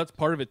point. Well, that's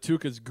part of it, too,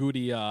 because Goode,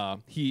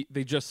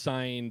 they just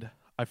signed,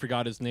 I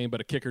forgot his name,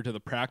 but a kicker to the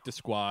practice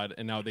squad,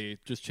 and now they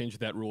just changed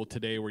that rule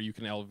today where you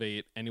can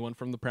elevate anyone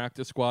from the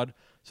practice squad.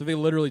 So they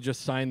literally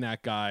just signed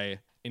that guy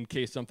in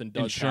case something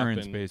does happen.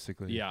 Insurance,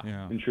 basically.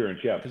 Yeah. Insurance,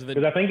 yeah.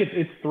 Because I think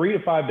it's 3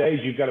 to 5 days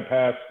you've got to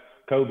pass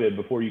COVID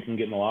before you can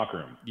get in the locker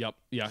room. Yep.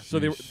 Yeah. So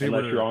they unless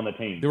were, you're on the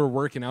team. They were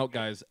working out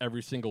guys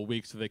every single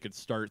week so they could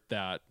start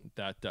that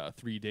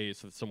 3 days,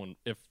 so that someone,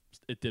 if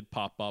it did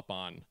pop up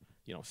on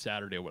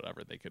Saturday or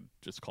whatever, they could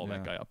just call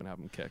that guy up and have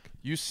him kick.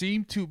 You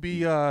seem to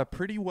be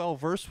pretty well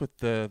versed with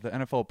the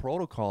NFL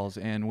protocols,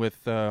 and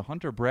with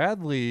Hunter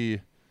Bradley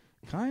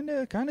kind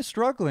of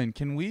struggling.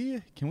 Can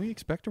we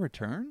expect a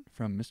return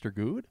from Mr.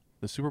 Goode,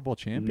 the Super Bowl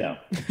champion?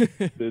 No.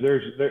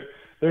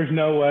 There's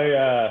no way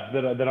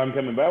that I'm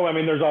coming back. Well, I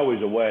mean, there's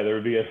always a way. There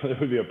would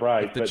be a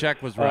price. If the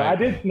check was right. I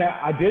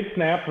did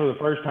snap for the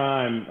first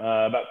time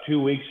about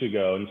 2 weeks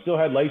ago, and still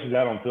had laces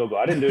out on field goal.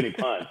 I didn't do any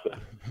punts, but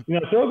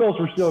field goals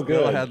were still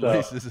good. Still had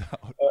laces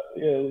out.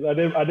 I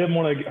didn't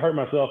want to hurt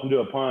myself and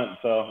do a punt,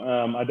 so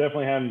I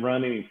definitely haven't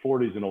run any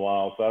 40s in a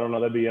while. So I don't know.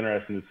 That'd be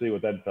interesting to see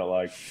what that felt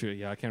like. Sure,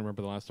 yeah, I can't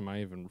remember the last time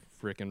I even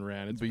freaking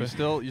ran. But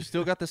you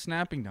still got the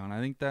snapping down. I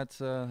think that's.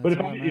 But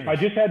if I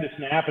just had to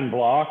snap and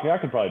block, I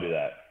could probably do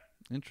that.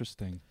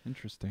 Interesting.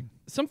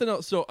 Something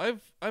else. So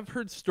I've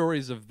heard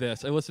stories of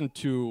this. I listen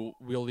to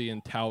Willie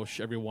and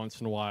Tausch every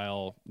once in a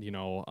while,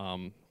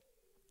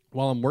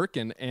 while I'm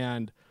working,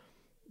 and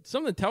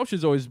something Tausch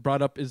has always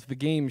brought up is the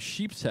game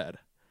Sheep's Head.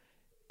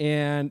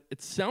 And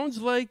it sounds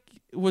like,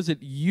 was it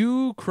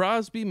you,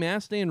 Crosby,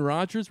 Mastay, and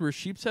Rodgers were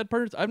Sheep's Head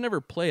partners? I've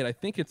never played. I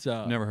think it's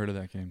a... Never heard of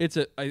that game.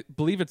 I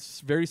believe it's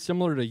very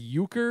similar to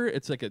euchre.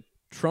 It's like a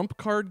trump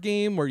card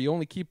game where you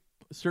only keep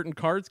certain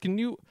cards. Can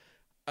you...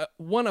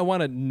 one, I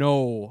want to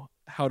know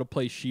how to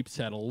play Sheep's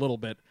Head a little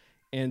bit.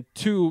 And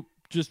two,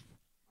 just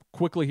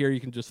quickly here,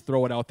 you can just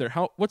throw it out there.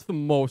 What's the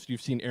most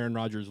you've seen Aaron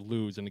Rodgers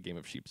lose in a game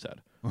of Sheep's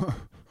Head?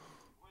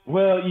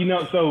 Well,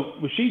 so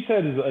Sheep's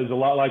Head is a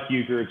lot like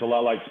euchre. It's a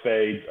lot like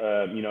spades.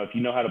 If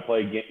you know how to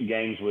play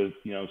games with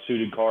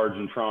suited cards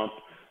and trump,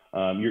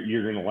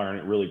 you're going to learn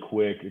it really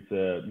quick. It's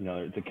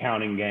a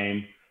counting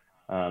game,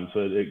 so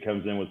it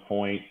comes in with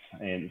points,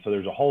 and so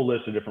there's a whole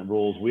list of different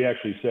rules. We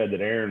actually said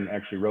that Aaron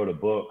actually wrote a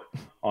book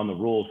on the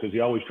rules, because he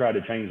always tried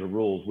to change the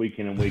rules week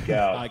in and week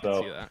out. I can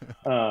see that.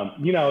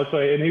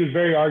 And he was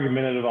very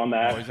argumentative on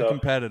that. He's a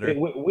competitor.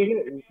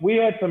 We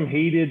had some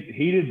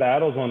heated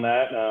battles on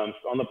that,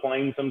 on the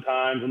plane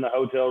sometimes, in the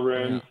hotel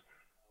rooms.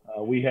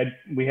 Yeah. We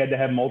had to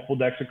have multiple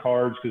decks of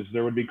cards, because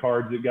there would be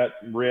cards that got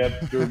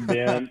ripped or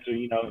bent,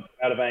 or,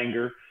 out of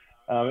anger.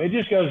 It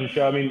just goes to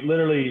show, I mean,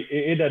 literally,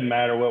 it doesn't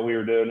matter what we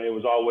were doing. It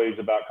was always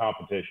about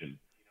competition,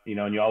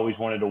 and you always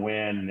wanted to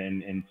win.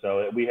 And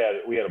so we had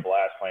a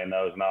blast playing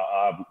those, and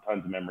I have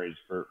tons of memories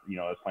for,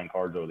 us playing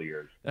cards over the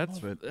years.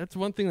 That's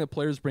one thing that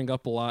players bring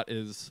up a lot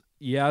is,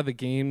 the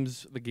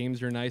games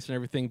are nice and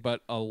everything,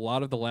 but a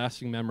lot of the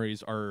lasting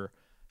memories are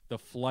the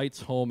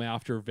flights home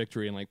after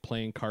victory and like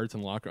playing cards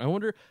in the locker room. I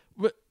wonder,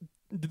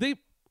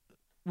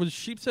 was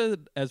Sheep's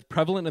Head as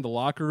prevalent in the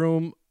locker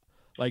room,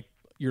 like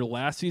your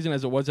last season,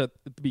 as it was at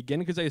the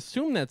beginning? Because I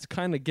assume that's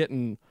kind of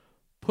getting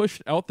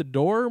pushed out the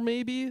door,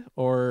 maybe,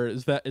 or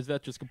is that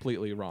just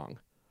completely wrong?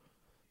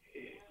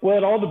 Well,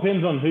 it all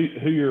depends on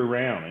who you're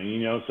around,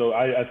 and so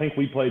I think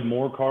we played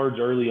more cards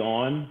early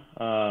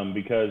on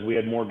because we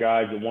had more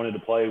guys that wanted to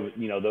play with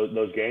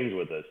those games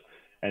with us,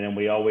 and then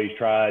we always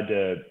tried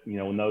to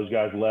when those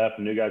guys left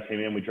and new guys came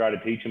in, we tried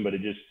to teach them, but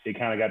it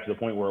kind of got to the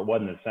point where it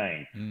wasn't the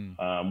same.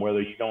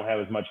 Whether you don't have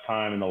as much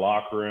time in the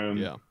locker room.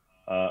 Yeah.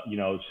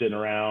 Sitting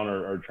around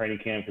or training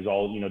camp, because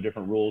all,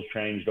 different rules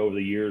changed over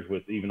the years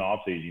with even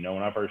off season.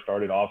 When I first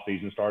started, off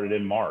season started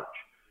in March,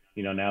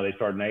 now they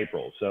start in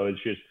April. So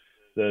it's just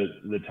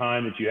the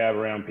time that you have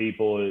around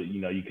people,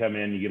 you come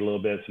in, you get a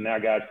little bit. So now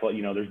guys play,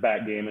 there's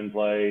backgammon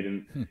played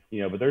and,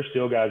 but there's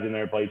still guys in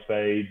there play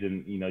spades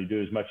and, you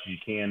do as much as you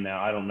can.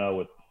 Now, I don't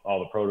know all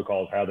the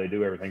protocols, how they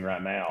do everything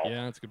right now.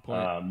 Yeah, that's a good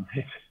point.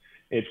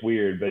 It's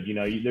weird, but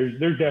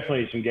there's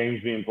definitely some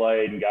games being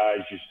played and guys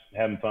just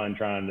having fun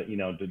trying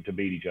to to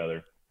beat each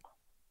other.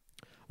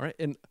 All right,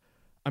 and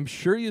I'm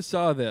sure you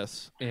saw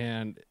this,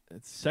 and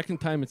it's the second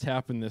time it's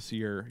happened this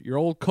year. Your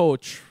old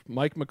coach,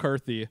 Mike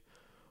McCarthy.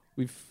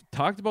 We've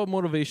talked about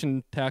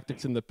motivation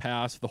tactics in the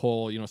past, the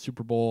whole,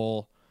 Super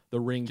Bowl, the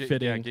ring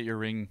fitting. Yeah, get your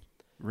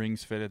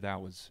rings fitted.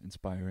 That was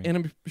inspiring. And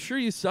I'm sure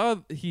you saw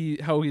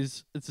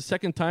it's the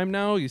second time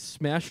now he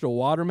smashed a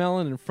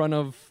watermelon in front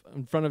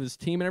of his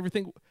team and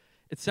everything.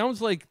 It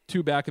sounds like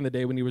back in the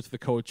day when he was the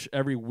coach,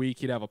 every week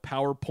he'd have a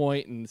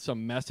PowerPoint and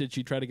some message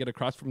he'd try to get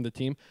across from the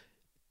team.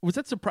 Was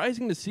that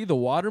surprising to see the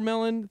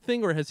watermelon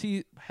thing, or has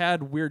he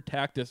had weird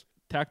tactics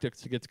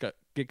to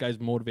get guys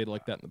motivated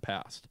like that in the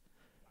past?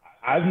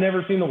 I've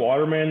never seen the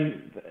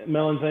watermelon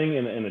thing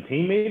in a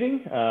team meeting.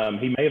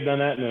 He may have done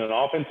that in an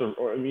offense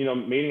or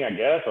meeting, I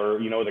guess, or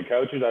with the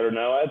coaches. I don't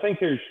know. I think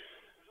there's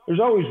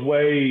always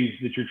ways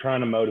that you're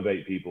trying to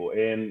motivate people,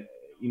 and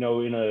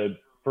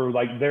for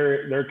like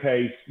their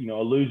case, a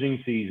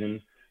losing season,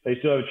 they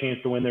still have a chance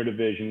to win their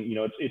division.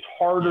 It's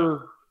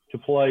harder to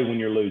play when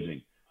you're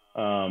losing.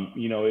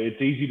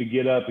 It's easy to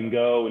get up and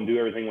go and do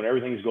everything when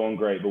everything's going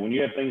great, but when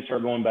you have things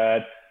start going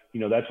bad,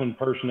 that's when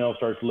personnel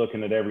starts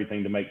looking at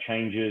everything to make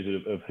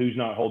changes of who's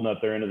not holding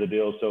up their end of the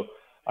deal. So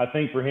I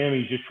think for him,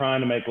 he's just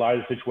trying to make light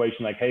of the situation.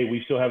 Like, hey,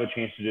 we still have a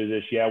chance to do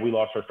this. Yeah, we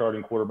lost our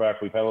starting quarterback.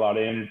 We've had a lot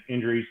of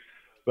injuries,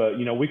 but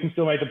we can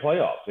still make the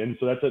playoffs. And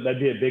so that'd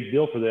be a big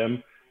deal for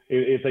them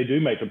if they do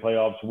make the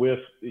playoffs with,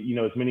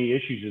 as many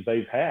issues as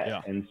they've had.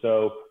 Yeah. And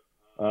so,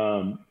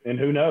 and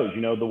who knows,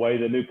 the way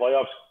the new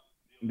playoffs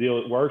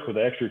deal works with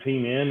the extra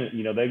team in,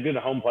 they get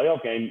a home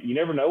playoff game. You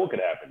never know what could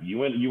happen. You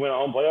win a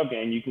home playoff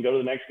game, you can go to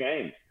the next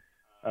game.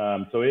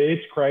 So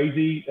it's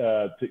crazy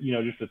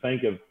just to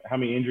think of how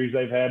many injuries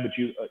they've had,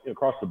 but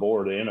across the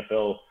board, the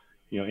NFL,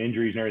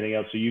 injuries and everything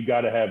else. So you've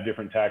got to have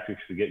different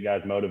tactics to get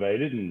guys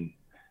motivated. And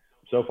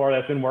so far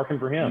that's been working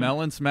for him.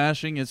 Melon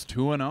smashing is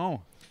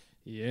 2-0.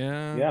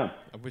 Yeah. Yeah.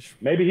 I wish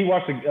maybe he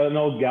watched an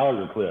old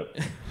Gallagher clip.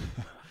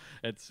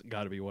 It's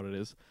got to be what it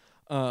is.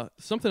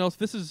 Something else.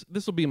 This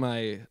will be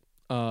my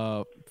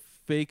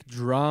fake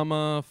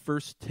drama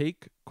first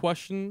take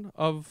question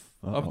of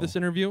this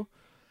interview.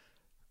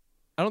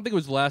 I don't think it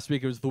was last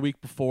week. It was the week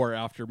before,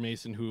 after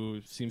Mason,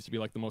 who seems to be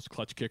like the most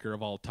clutch kicker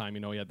of all time.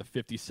 He had the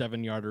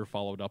 57-yarder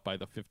followed up by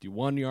the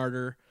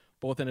 51-yarder.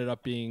 Both ended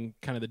up being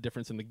kind of the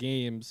difference in the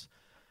games.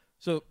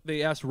 So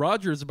they asked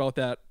Rodgers about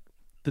that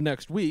the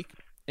next week,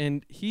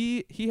 and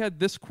he had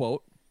this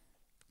quote: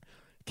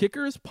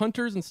 "Kickers,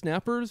 punters, and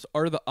snappers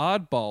are the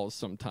oddballs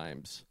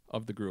sometimes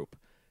of the group.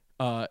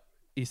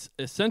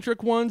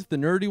 Eccentric ones, the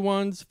nerdy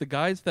ones, the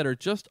guys that are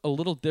just a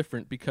little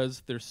different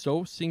because they're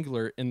so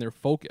singular in their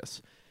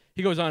focus."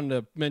 He goes on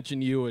to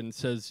mention you and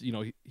says,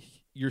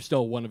 you're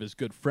still one of his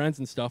good friends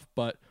and stuff,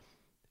 but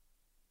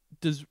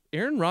does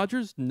Aaron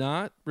Rodgers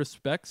not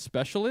respect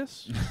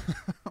specialists?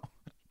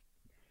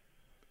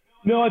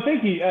 No, I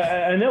think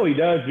I know he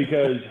does,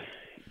 because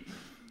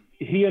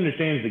he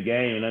understands the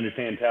game and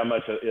understands how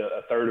much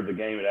a third of the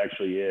game it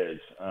actually is.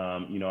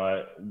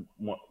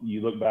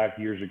 You look back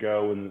years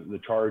ago when the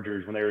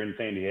Chargers, when they were in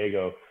San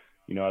Diego,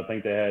 I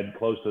think they had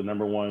close to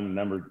number one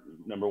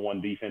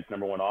defense,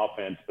 number one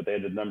offense, but they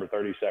had the number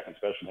 32nd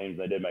special teams.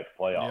 They did make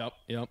the playoffs.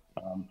 Yep.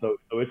 So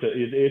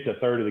it's a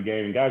third of the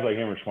game, and guys like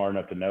him are smart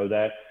enough to know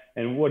that.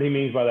 And what he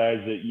means by that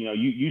is that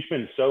you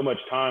spend so much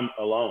time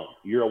alone.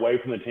 You're away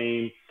from the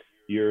team.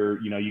 You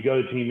go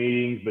to team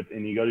meetings,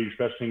 and you go to your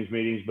special teams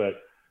meetings, but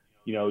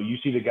you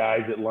see the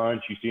guys at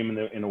lunch, you see them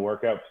in the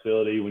workout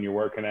facility when you're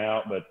working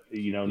out. But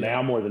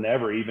now more than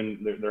ever,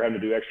 even they're having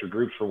to do extra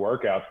groups for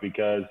workouts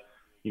because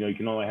you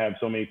can only have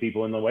so many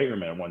people in the weight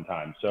room at one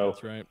time. So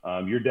that's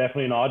right. You're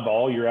definitely an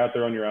oddball. You're out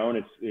there on your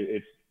own.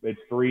 It's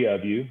three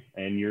of you,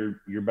 and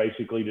you're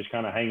basically just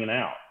kind of hanging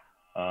out.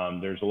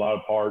 There's a lot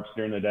of parts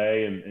during the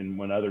day, and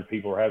when other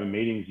people are having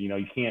meetings, you're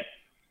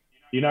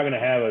not going to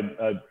have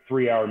a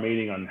 3-hour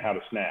meeting on how to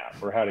snap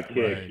or how to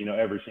kick, right.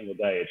 Every single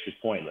day. It's just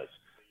pointless.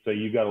 So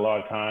you've got a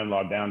lot of time, a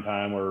lot of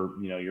downtime where,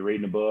 you're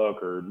reading a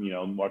book or,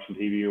 watching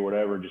TV or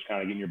whatever, just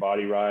kind of getting your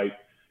body right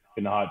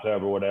in the hot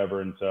tub or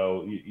whatever. And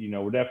so,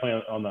 we're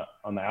definitely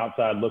on the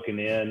outside looking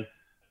in,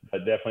 but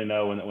definitely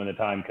know when the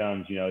time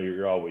comes,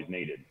 you're always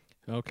needed.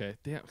 Okay.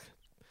 Damn.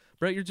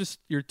 Brett,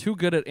 you're too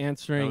good at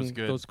answering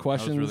those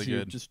questions. That was really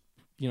good. You just,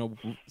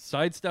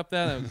 sidestep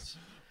that.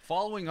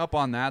 Following up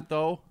on that,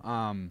 though,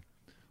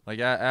 like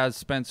as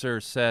Spencer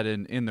said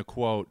in the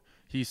quote,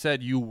 he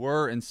said you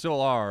were and still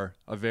are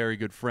a very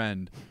good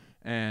friend.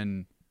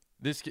 And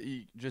this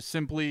just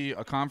simply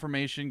a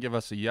confirmation, give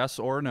us a yes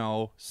or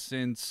no,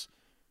 since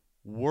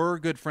we're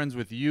good friends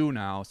with you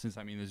now, since,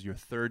 this is your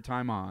third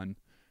time on,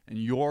 and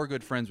you're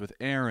good friends with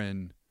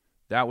Aaron,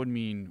 that would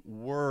mean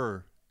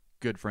we're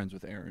good friends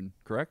with Aaron,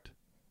 correct?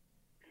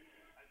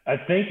 I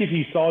think if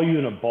he saw you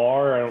in a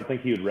bar, I don't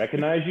think he would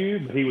recognize you,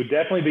 but he would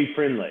definitely be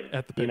friendly,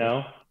 At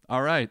the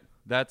All right.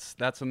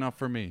 That's enough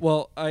for me.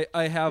 Well,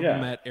 I have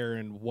met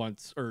Aaron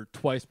once or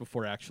twice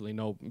before, actually.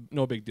 No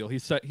big deal. He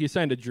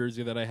signed a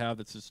jersey that I have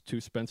that says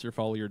 "To Spencer,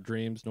 follow your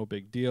dreams." No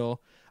big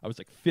deal. I was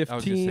like 15. I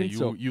was gonna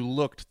say, you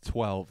looked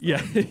 12. Though.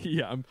 Yeah,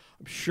 yeah. I'm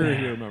sure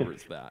he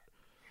remembers that.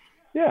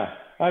 Yeah,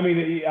 I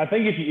mean, I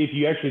think if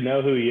you actually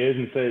know who he is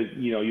and say,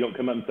 you don't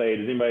come up and say,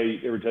 does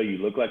anybody ever tell you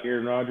look like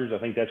Aaron Rodgers? I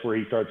think that's where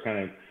he starts kind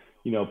of,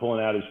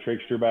 pulling out his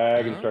trickster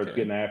bag and starts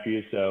getting after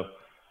you. So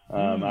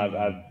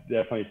I've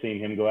definitely seen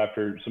him go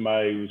after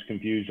somebody who was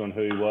confused on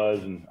who he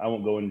was, and I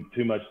won't go into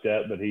too much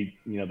depth, but they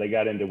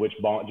got into which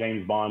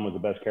James Bond was the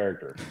best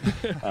character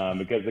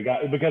because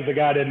the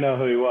guy didn't know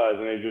who he was,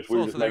 and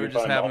they were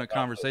just having a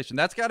conversation.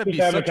 That's got to be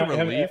such a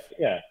relief.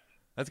 Yeah,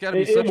 that's got to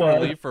be such a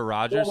relief for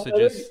Rodgers to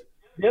just.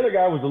 The other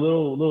guy was a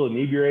little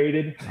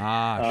inebriated.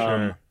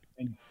 Sure.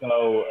 And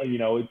so,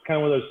 it's kind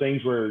of one of those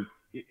things where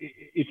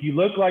if you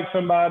look like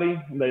somebody,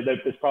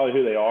 that's probably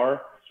who they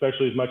are,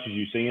 especially as much as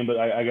you see them. But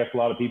I guess a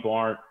lot of people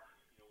aren't,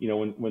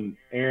 when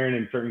Aaron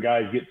and certain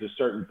guys get to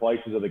certain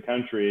places of the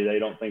country, they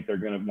don't think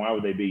why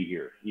would they be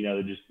here?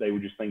 They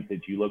would just think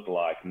that you looked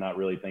alike and not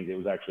really think it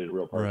was actually a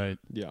real person. Right.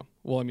 Yeah.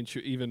 Well, I mean,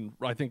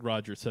 I think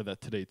Rodgers said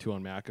that today too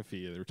on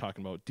McAfee. They were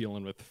talking about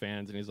dealing with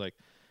fans, and he's like,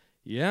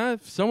 yeah,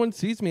 if someone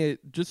sees me,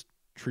 just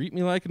treat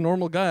me like a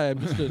normal guy. I'm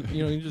just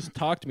you just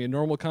talk to me, a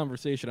normal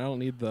conversation. I don't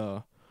need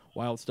the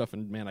wild stuff.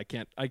 And man, I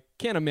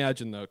can't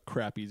imagine the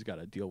crap he's got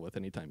to deal with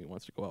anytime he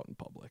wants to go out in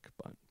public.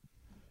 But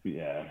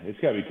yeah, it's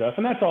got to be tough,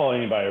 and that's all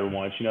anybody ever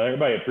wants.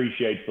 Everybody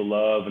appreciates the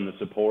love and the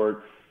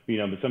support.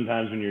 But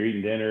sometimes when you're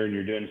eating dinner and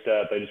you're doing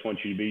stuff, they just want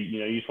you to be,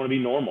 you just want to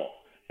be normal.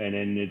 And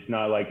then it's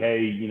not like,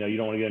 hey, you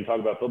don't want to get and talk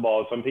about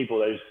football. Some people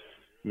they just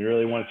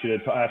really want you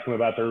to ask them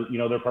about their,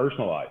 their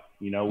personal life.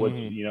 What's,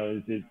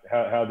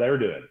 how they're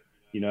doing.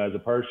 As a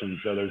person.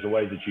 So there's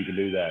ways that you can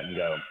do that and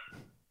go.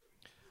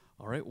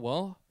 All right.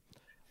 Well,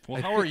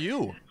 how are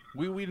you?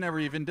 We never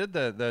even did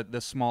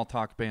the small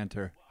talk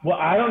banter. Well,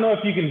 I don't know if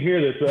you can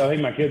hear this, but I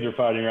think my kids are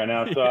fighting right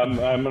now. So I'm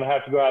going to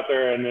have to go out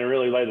there and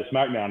really lay the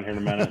smack down here in a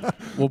minute.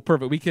 Well,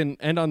 perfect. We can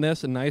end on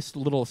this. A nice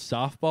little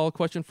softball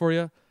question for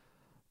you.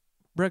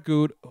 Brett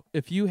Goode,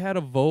 if you had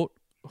a vote,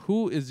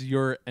 who is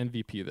your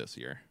MVP this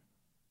year?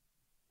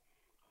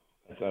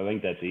 So I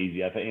think that's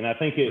easy. I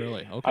think it.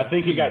 Really? Okay. I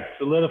think it got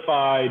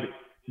solidified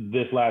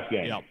this last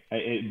game. Yep.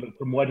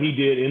 From what he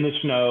did in the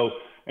snow,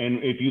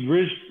 and if you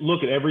really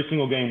look at every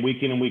single game,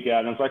 week in and week out,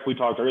 and it's like we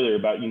talked earlier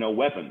about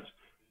weapons.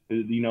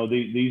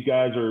 These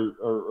guys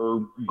are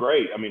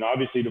great. I mean,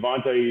 obviously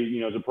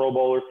Devontae, is a Pro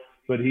Bowler,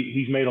 but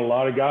he's made a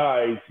lot of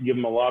guys give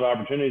him a lot of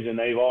opportunities, and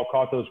they've all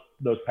caught those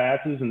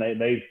passes, and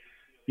they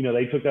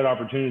took that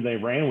opportunity and they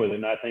ran with it.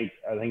 And I think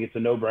it's a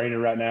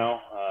no-brainer right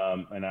now.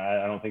 And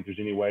I don't think there's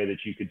any way that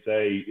you could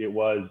say it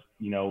was,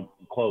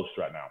 close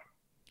right now.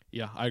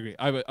 Yeah, I agree.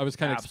 I was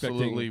kind of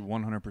expecting. Absolutely,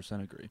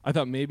 100% agree. I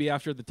thought maybe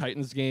after the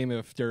Titans game,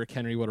 if Derrick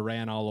Henry would have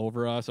ran all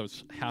over us, I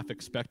was half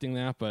expecting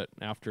that. But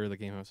after the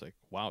game, I was like,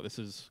 wow, this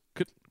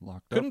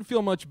couldn't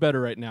feel much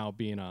better right now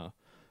being a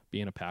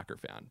Packer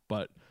fan.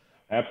 But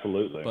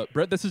absolutely. But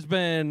Brett, this has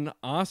been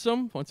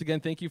awesome. Once again,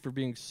 thank you for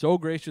being so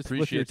gracious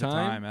with your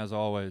time. As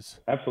always.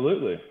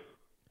 Absolutely.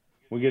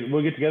 We'll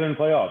get together in the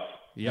playoffs.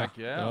 Yeah.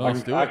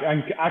 Let's do it.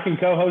 I can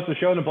co-host a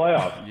show in the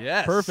playoffs.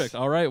 Yes. Perfect.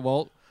 All right.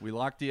 Well, we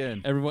locked you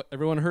in.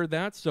 Everyone heard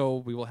that, so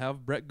we will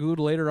have Brett Goode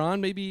later on.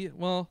 Maybe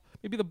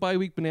the bye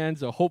week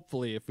bonanza.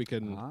 Hopefully, if we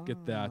can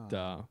get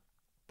that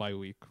bye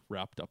week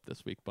wrapped up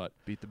this week. But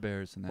beat the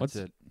Bears, and that's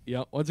it.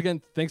 Yeah. Once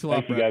again, thanks a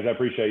lot. Thank you, guys. I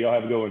appreciate it. Y'all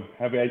have a good one.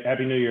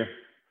 Happy New Year.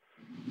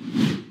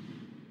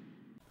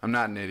 I'm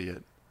not an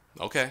idiot.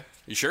 Okay.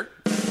 You sure?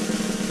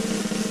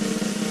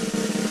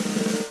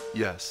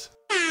 Yes.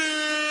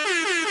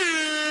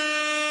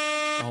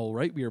 All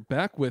right, we are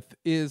back with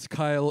Is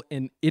Kyle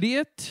an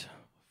Idiot?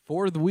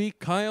 For the week,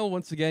 Kyle,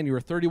 once again, you were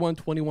 31,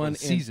 21,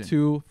 and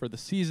 2 for the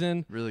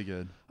season. Really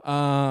good.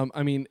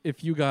 I mean,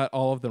 if you got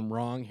all of them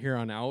wrong here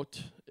on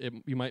out,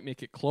 you might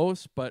make it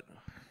close, but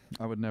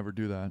I would never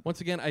do that.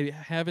 Once again, I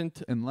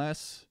haven't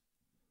unless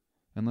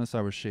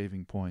I was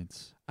shaving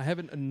points. I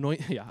haven't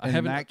annoyed. Yeah,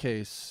 in that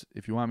case,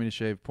 if you want me to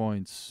shave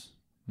points,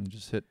 you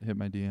just hit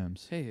my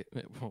DMs. Hey,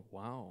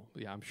 wow.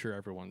 Yeah, I'm sure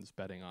everyone's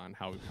betting on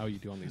how you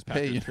do on these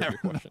Packers trivia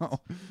questions. Know.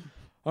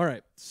 All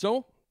right,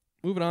 so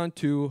moving on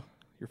to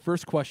your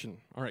first question.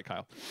 All right,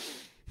 Kyle.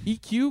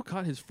 EQ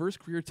caught his first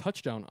career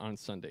touchdown on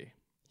Sunday.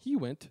 He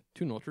went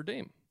to Notre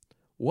Dame.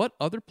 What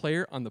other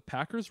player on the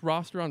Packers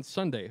roster on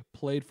Sunday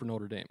played for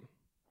Notre Dame?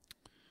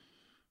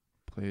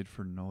 Played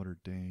for Notre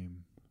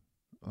Dame.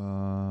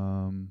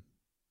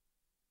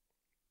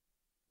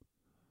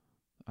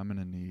 I'm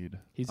gonna need.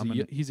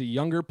 He's a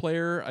younger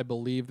player. I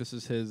believe this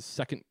is his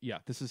second. Yeah,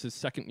 this is his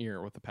second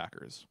year with the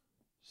Packers.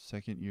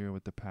 Second year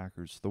with the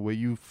Packers. The way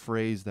you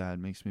phrase that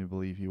makes me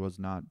believe he was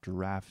not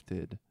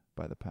drafted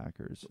by the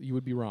Packers. You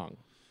would be wrong.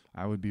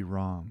 I would be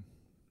wrong.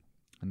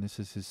 And this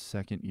is his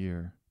second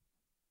year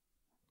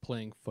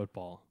playing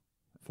football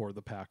for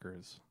the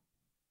Packers.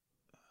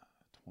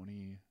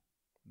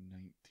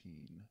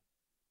 2019.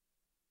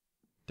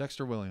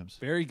 Dexter Williams.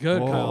 Very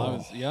good,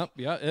 Kyle. Oh.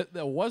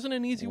 It wasn't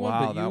an easy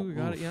Wow, one, but you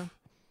got it, yeah.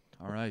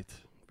 All right.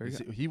 Very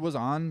good. He was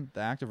on the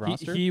active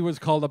roster? He was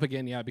called up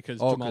again, because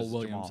Jamal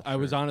Williams. Jamal, I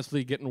was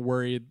honestly getting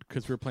worried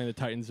because we were playing the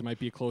Titans. It might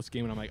be a close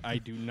game, and I'm like, I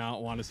do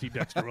not want to see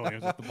Dexter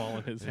Williams with the ball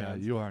in his hands.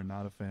 Yeah, you are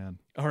not a fan.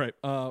 All right,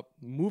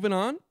 moving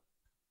on.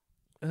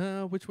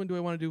 Which one do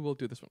I want to do? We'll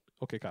do this one.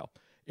 Okay, Kyle.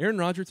 Aaron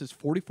Rodgers has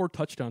 44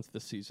 touchdowns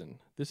this season.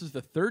 This is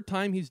the third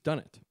time he's done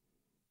it.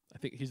 I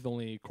think he's the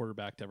only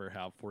quarterback to ever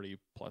have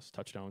 40-plus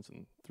touchdowns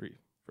in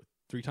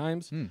three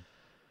times.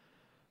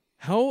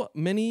 How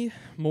many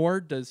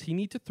more does he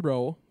need to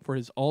throw for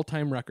his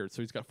all-time record?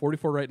 So he's got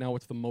 44 right now.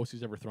 What's the most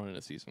he's ever thrown in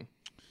a season?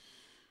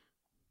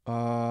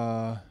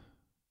 I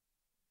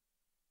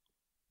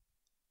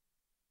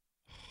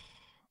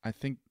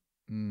think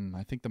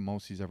the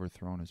most he's ever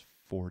thrown is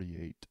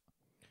 48.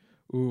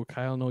 Ooh,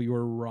 Kyle, no, you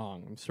were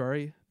wrong. I'm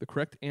sorry. The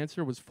correct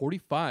answer was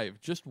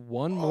 45. Just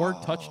one more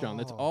touchdown.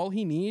 That's all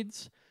he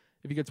needs.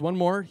 If he gets one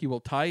more, he will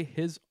tie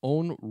his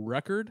own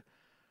record.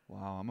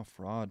 Wow, I'm a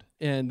fraud.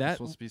 And I'm that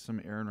supposed to be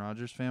some Aaron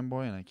Rodgers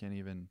fanboy, and I can't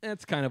even.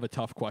 That's kind of a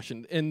tough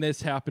question. And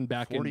this happened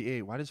back 48.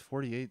 in. Why does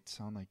 48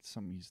 sound like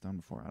something he's done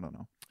before? I don't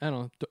know. I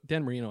don't know.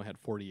 Dan Marino had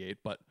 48,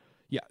 but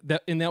yeah,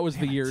 that was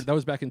the year. That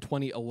was back in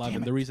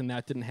 2011. The reason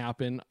that didn't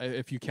happen,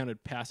 if you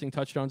counted passing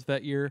touchdowns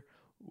that year,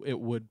 it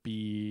would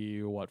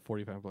be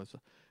 45 plus.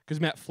 Because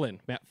Matt Flynn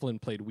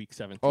played Week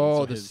 17.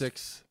 Oh, so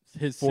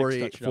his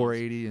 480,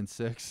 480 and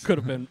 6 could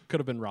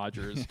have been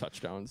Rodgers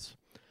touchdowns.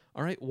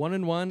 All right,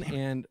 1-1,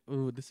 and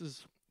this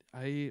is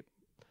if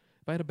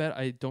I had a bet,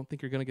 I don't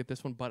think you're gonna get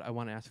this one, but I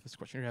want to ask this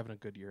question. You're having a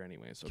good year,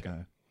 anyways. Okay.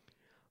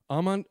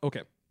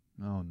 Okay.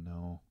 Oh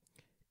no.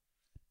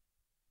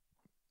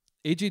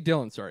 A.J.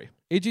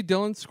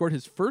 Dillon scored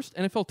his first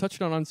NFL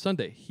touchdown on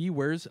Sunday. He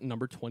wears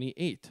number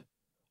 28.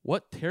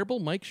 What terrible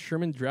Mike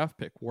Sherman draft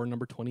pick wore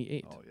number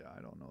 28? Oh yeah,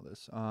 I don't know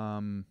this.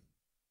 Ahmad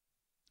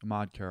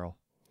Carroll.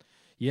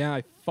 Yeah,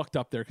 I fucked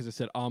up there because I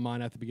said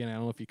Amon at the beginning. I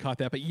don't know if you caught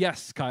that, but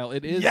yes, Kyle,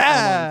 it is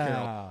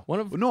yeah!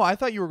 Amon Carroll. No, I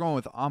thought you were going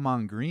with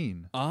Amon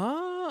Green.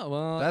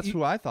 Well, that's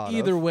who I thought.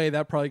 Either way,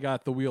 that probably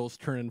got the wheels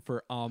turning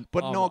for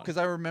But no, because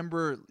I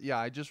remember. Yeah,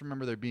 I just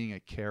remember there being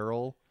a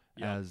Carroll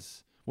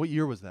as. What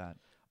year was that?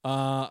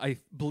 I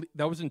believe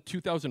that was in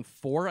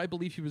 2004. I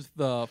believe he was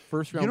the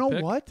first round. You know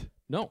pick. what?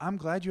 No, I'm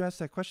glad you asked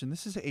that question.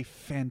 This is a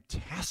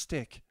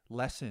fantastic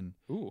lesson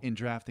in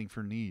drafting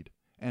for need.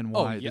 And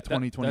why the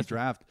 2020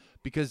 draft,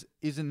 because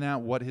isn't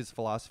that what his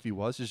philosophy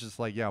was? It's just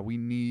like, we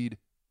need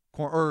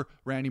or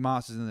Randy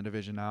Moss is in the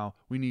division now.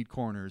 We need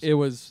corners. It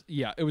was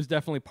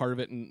definitely part of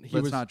it. And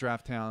let's not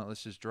draft talent.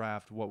 Let's just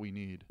draft what we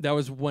need. That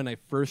was when I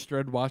first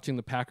started watching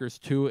the Packers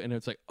too, and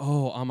it's like,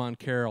 Amon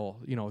Carroll,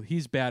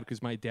 he's bad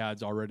because my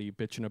dad's already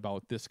bitching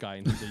about this guy,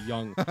 and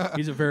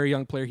he's a very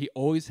young player. He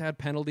always had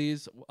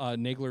penalties.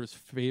 Nagler's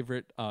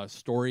favorite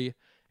story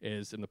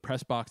is in the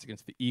press box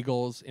against the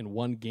Eagles in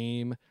one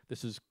game.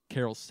 This is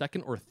Carroll's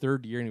second or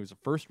third year, and he was a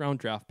first-round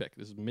draft pick.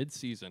 This is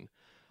mid-season.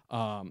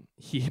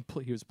 He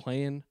was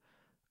playing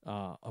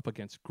up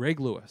against Greg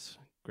Lewis.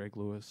 Greg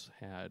Lewis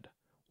had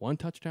one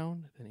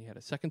touchdown, then he had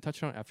a second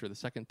touchdown. After the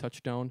second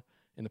touchdown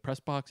in the press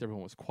box,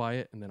 everyone was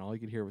quiet, and then all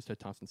you could hear was Ted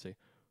Thompson say,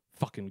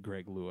 "Fucking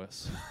Greg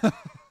Lewis."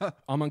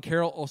 Amon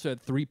Carroll also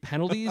had 3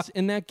 penalties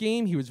in that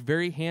game. He was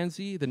very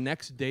handsy. The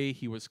next day,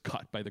 he was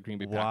cut by the Green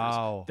Bay Packers.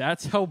 Wow.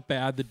 That's how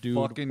bad the dude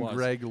was. Fucking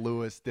Greg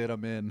Lewis did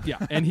him in. Yeah,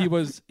 and he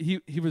was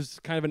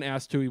kind of an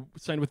ass too. He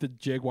signed with the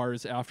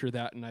Jaguars after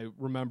that, and I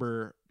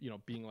remember,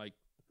 being like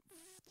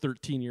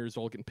 13 years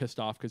old, getting pissed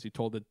off because he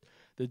told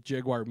the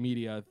Jaguar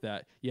media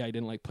that, he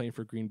didn't like playing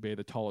for Green Bay.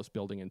 The tallest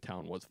building in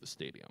town was the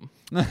stadium.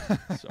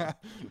 So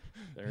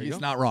there you go. He's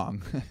not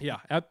wrong. Yeah,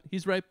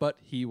 he's right, but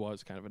he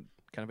was kind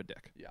of a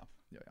dick. Yeah.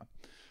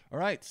 All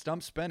right,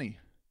 Stump Spenny.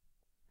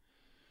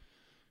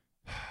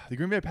 The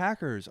Green Bay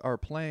Packers are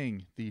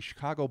playing the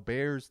Chicago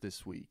Bears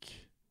this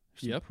week.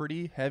 Some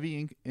pretty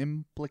heavy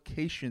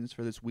implications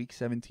for this Week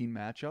 17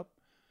 matchup.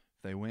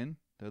 If they win,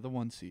 they're the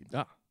 1 seed.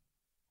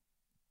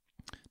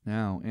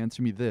 Now,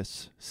 answer me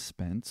this,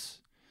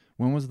 Spence.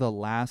 When was the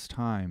last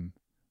time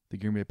the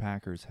Green Bay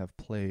Packers have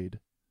played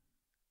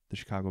the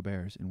Chicago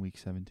Bears in Week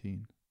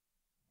 17?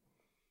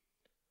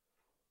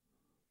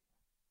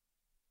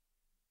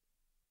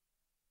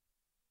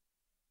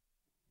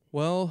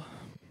 Well,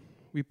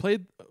 we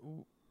played.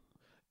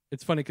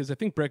 It's funny because I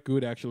think Brett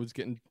Goode actually was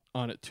getting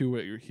on it too.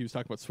 He was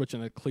talking about switching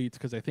the cleats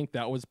because I think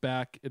that was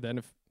back then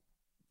if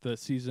the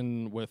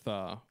season with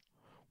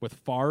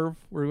Favre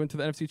where we went to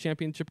the NFC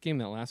Championship game,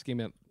 that last game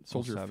at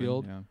Soldier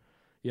Field. Yeah.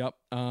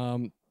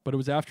 Yep. But it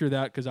was after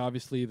that because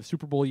obviously the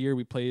Super Bowl year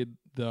we played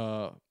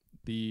the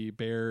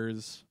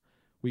Bears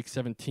Week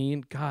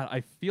 17. God,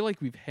 I feel like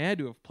we've had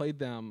to have played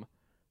them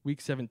Week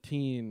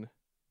 17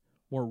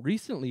 more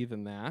recently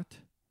than that.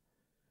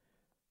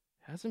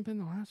 Hasn't been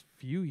the last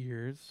few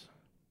years.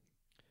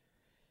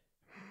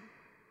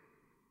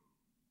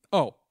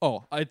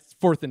 It's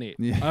 4th and 8.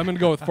 Yeah. I'm gonna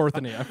go with 4th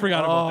and 8. I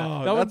forgot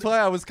about that. That's why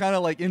I was kind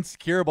of like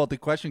insecure about the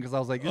question because I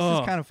was like, this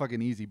is kind of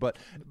fucking easy. But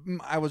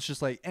I was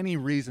just like, any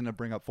reason to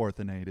bring up 4th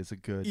and 8 is a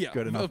good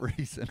enough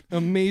reason.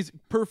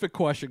 Amazing, perfect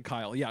question,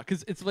 Kyle. Yeah,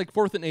 because it's like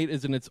 4th and 8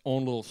 is in its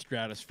own little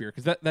stratosphere.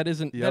 Because that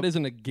isn't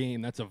a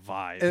game. That's a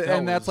vibe.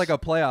 And that's like a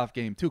playoff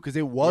game too. Because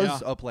it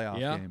was a playoff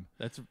game.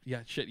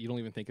 Shit. You don't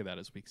even think of that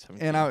as week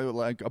 17. And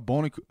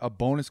a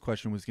bonus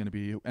question was going to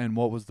be, and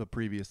what was the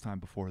previous time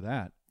before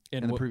that?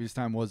 And the previous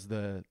time was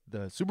the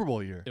Super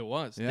Bowl year. It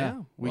was,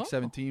 Week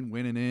 17,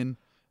 winning in,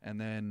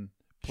 and then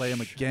play them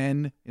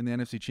again in the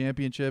NFC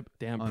Championship.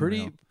 Damn,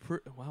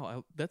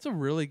 wow, that's a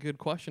really good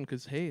question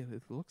because, hey,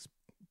 it looks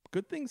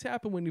good things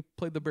happen when you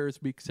play the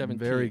Bears week 17.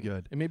 Very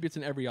good. And maybe it's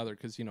in every other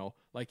because,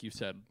 like you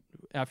said,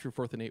 after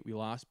 4th and 8 we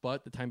lost,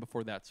 but the time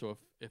before that. So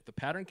if the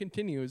pattern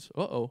continues,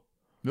 Nope.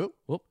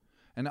 Whoop.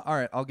 And all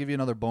right, I'll give you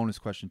another bonus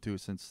question too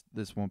since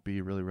this won't be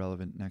really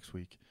relevant next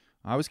week.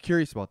 I was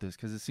curious about this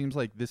because it seems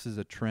like this is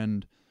a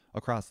trend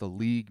across the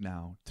league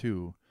now,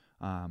 too.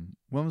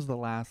 When was the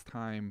last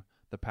time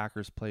the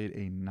Packers played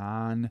a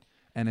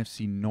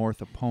non-NFC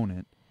North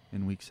opponent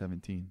in Week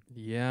 17?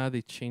 Yeah,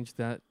 they changed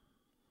that.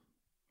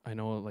 I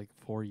know like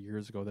 4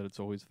 years ago that it's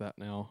always that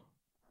now.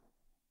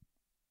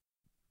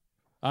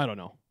 I don't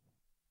know.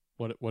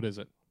 What is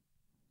it?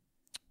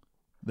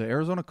 The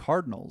Arizona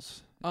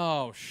Cardinals.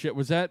 Oh, shit.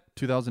 Was that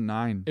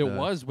 2009? It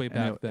was way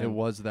back then. It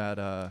was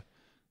that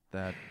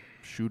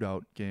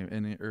shootout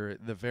game, or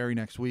the very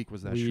next week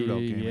was that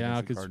shootout game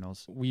against the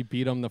Cardinals. We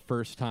beat them the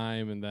first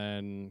time, and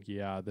then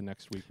the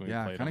next week when we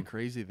played them. Yeah, kind of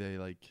crazy. They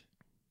like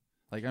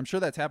I'm sure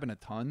that's happened a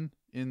ton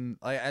in.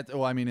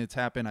 It's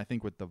happened I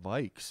think with the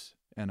Vikes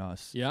and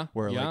us. Yeah,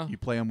 where like you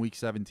play them week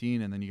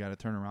 17, and then you got to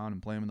turn around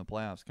and play them in the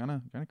playoffs. Kind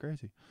of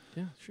crazy.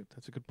 Yeah, shit,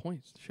 that's a good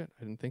point. Shit,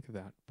 I didn't think of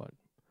that. But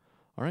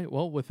all right,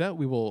 well, with that,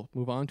 we will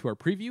move on to our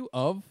preview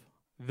of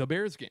the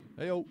Bears game.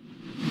 Hey-o.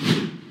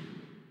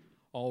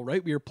 All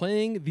right, we are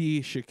playing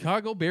the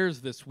Chicago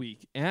Bears this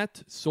week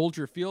at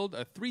Soldier Field,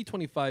 a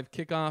 3:25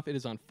 kickoff. It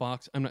is on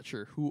Fox. I'm not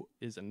sure who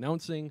is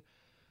announcing,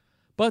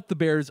 but the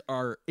Bears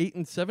are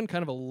 8-7,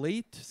 kind of a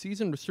late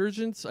season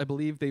resurgence. I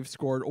believe they've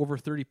scored over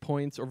 30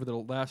 points over the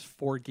last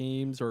 4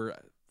 games, or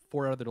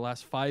 4 out of their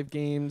last 5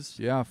 games.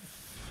 Yeah,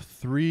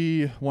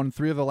 3 of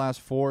the last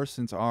 4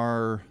 since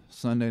our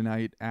Sunday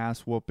night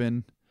ass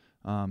whooping.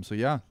 So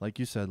yeah, like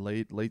you said,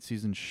 late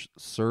season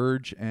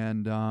surge,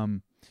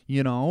 and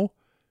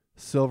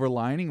silver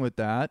lining with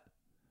that,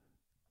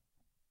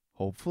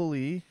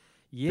 hopefully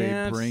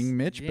they bring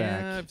Mitch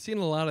back. Yeah, I've seen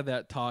a lot of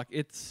that talk.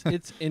 It's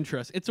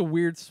interesting. It's a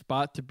weird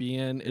spot to be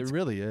in. It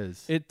really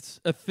is. It's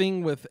a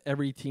thing with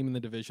every team in the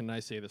division. I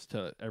say this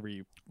to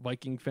every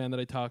Viking fan that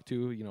I talk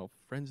to,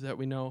 friends that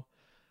we know.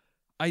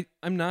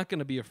 I'm not going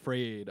to be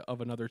afraid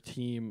of another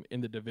team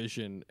in the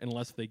division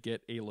unless they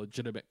get a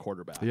legitimate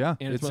quarterback. Yeah,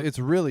 and it's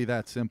really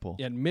that simple.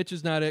 And Mitch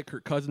is not it.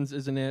 Kirk Cousins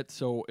isn't it.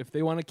 So if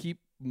they want to keep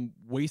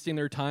wasting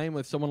their time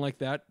with someone like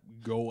that,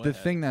 go ahead. The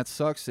thing that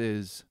sucks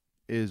is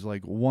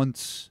like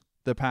once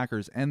the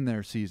Packers end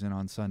their season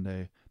on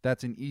Sunday,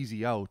 that's an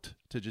easy out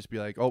to just be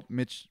like, oh,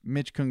 Mitch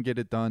couldn't get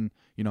it done.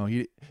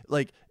 He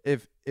like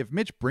if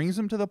Mitch brings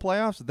them to the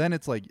playoffs, then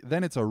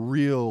it's a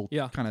real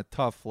kind of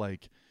tough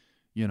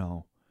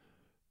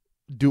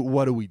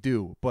what do we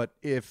do? But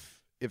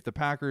if the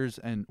Packers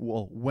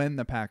when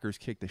the Packers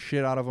kick the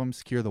shit out of them,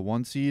 secure the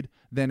 1 seed,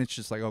 then it's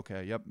just like,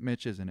 okay, yep,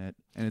 Mitch isn't it,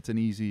 and it's an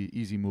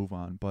easy move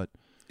on. But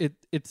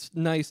it's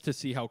nice to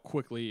see how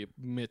quickly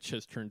Mitch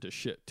has turned to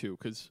shit too,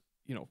 because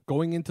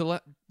going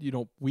into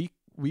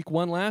week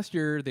 1 last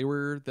year, they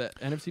were the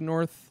NFC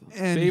North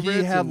and favorites.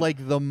 He had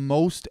like the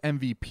most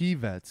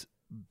MVP bets.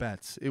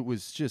 It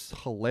was just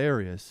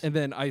hilarious. And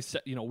then I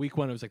said, week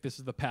 1, I was like, this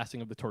is the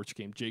passing of the torch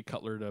game. Jay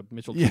Cutler to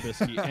Mitchell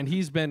Trubisky, and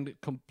he's been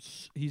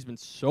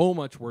so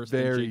much worse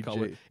than Jay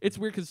Cutler. It's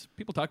weird because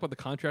people talk about the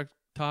contract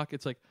talk.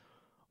 It's like,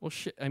 well,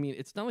 shit. I mean,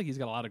 it's not like he's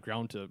got a lot of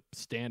ground to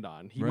stand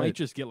on. He might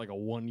just get like a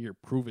 1-year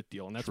prove-it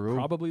deal, and that's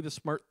probably the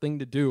smart thing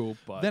to do.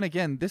 But then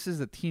again, this is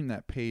a team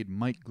that paid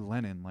Mike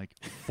Glennon like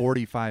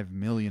 $45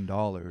 million.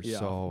 Yeah,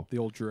 so the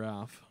old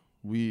giraffe.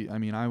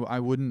 I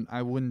wouldn't.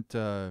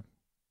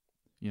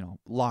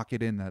 Lock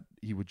it in that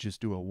he would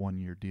just do a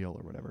 1-year deal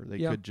or whatever. They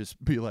could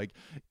just be like,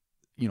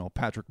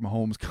 Patrick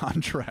Mahomes'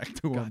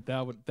 contract to him.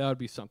 That would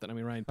be something. I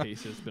mean, Ryan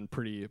Pace has been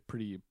pretty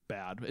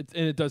bad,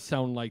 and it does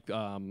sound like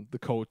the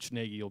coach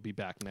Nagy will be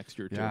back next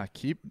year too. Yeah,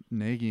 keep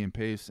Nagy and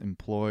Pace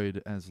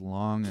employed as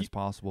long as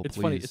possible. It's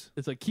please. funny.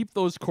 It's like keep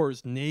those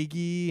cores,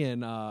 Nagy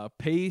and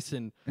Pace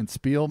and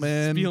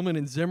Spielman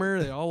and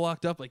Zimmer. They all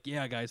locked up. Like,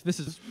 yeah, guys, this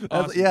is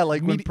awesome. Yeah.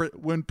 Like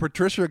when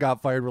Patricia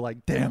got fired, we're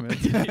like, damn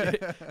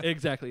it.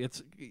 Exactly.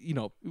 It's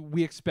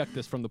we expect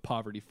this from the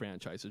poverty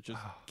franchises.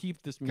 Just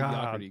keep this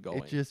mediocrity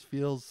going. It just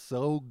feels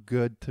so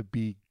good to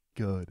be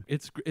good.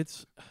 It's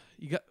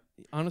you got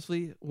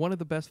honestly one of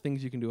the best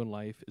things you can do in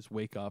life is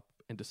wake up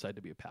and decide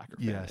to be a Packer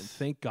fan. Yes. And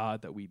thank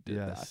God that we did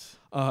that.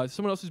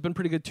 Someone else who's been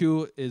pretty good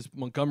too is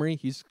Montgomery.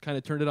 He's kind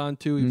of turned it on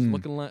too. He was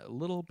looking a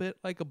little bit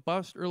like a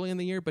bust early in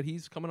the year, but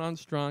he's coming on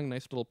strong.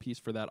 Nice little piece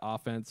for that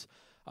offense.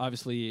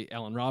 Obviously,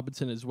 Allen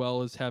Robinson as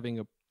well is having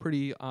a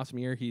pretty awesome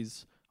year.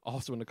 He's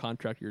also in a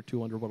contract year 2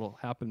 wonder what will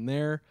happen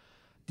there.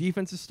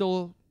 Defense is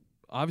still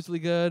obviously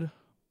good.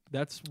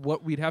 That's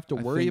what we'd have to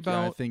worry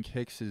about. I think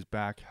Hicks is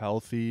back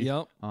healthy.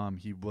 Yep.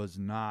 He was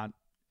not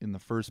in the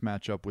first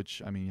matchup,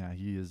 which, I mean, yeah,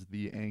 he is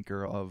the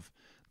anchor of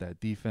that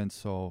defense,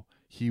 so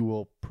he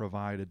will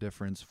provide a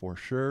difference for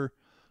sure.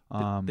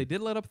 They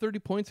did let up 30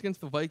 points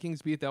against the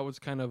Vikings, beat. That was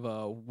kind of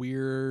a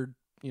weird,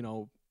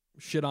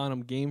 shit on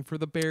them game for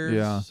the Bears.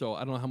 Yeah. So I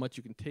don't know how much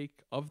you can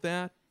take of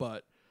that,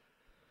 but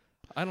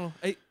I don't know.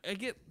 I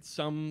get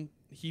some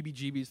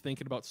heebie-jeebies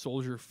thinking about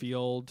Soldier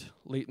Field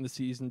late in the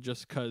season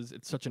just because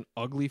it's such an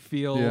ugly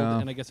field. Yeah.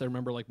 And I guess I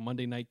remember like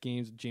Monday night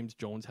games, James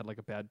Jones had like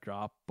a bad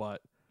drop,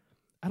 but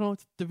I don't know.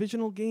 It's a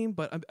divisional game,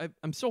 but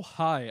I'm so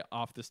high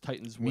off this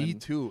Titans win. Me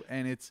too,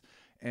 and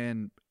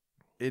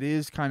it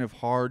is kind of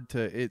hard to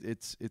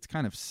it's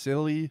kind of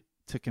silly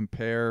to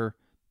compare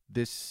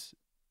this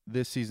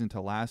season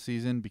to last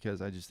season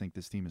because I just think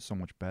this team is so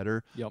much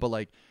better. Yep. But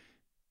like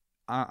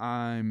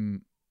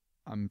I'm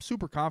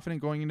super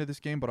confident going into this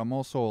game, but I'm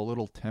also a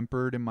little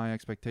tempered in my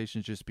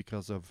expectations just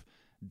because of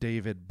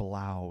David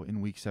Blau in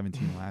Week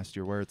 17 last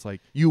year, where it's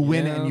like you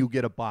win and you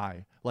get a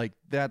bye. Like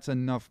that's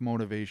enough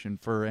motivation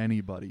for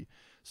anybody.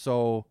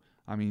 So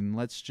I mean,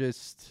 let's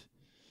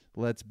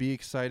be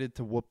excited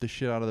to whoop the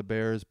shit out of the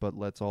Bears, but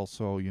let's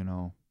also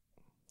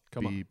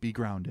be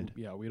grounded.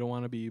 Yeah, we don't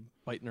want to be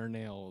biting our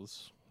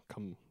nails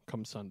come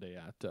Sunday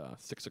at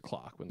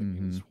 6:00 when the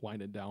game's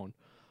winding down.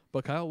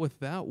 But Kyle, with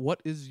that, what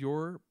is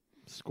your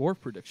score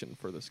prediction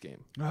for this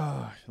game?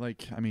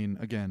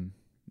 Again,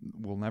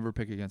 we'll never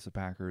pick against the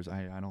Packers.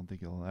 I don't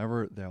think they'll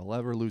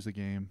ever lose a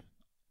game.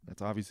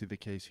 That's obviously the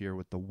case here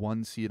with the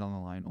 1 seed on the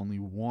line. Only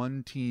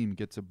one team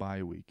gets a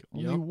bye week.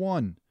 Only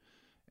one.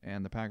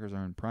 And the Packers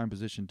are in prime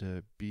position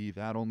to be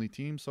that only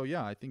team. So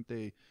yeah, I think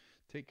they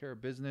take care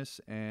of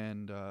business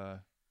and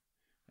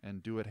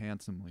do it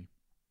handsomely.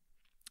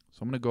 So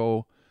I'm going to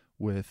go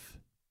with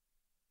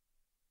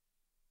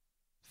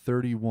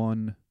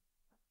 31-13.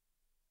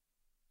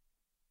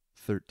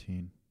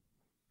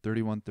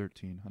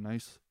 31-13. A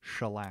nice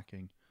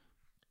shellacking.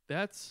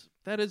 That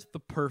is the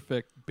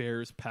perfect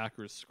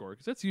Bears-Packers score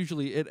because that's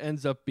usually it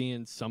ends up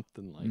being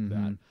something like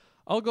that.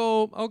 I'll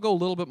go a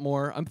little bit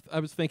more. I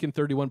was thinking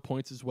 31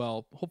 points as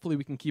well. Hopefully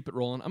we can keep it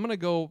rolling. I'm going to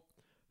go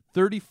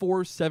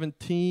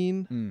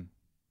 34-17.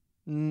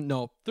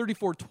 No,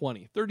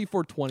 34-20.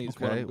 34-20 is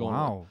what I'm going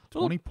wow. with.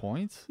 20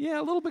 points? Yeah,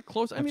 a little bit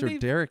close. After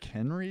Derrick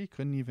Henry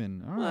couldn't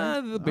even. All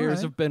right. The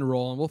Bears have been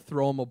rolling. We'll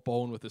throw them a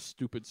bone with a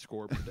stupid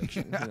score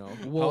prediction.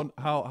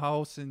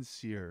 How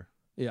sincere?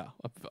 Yeah,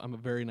 I'm a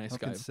very nice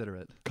guy.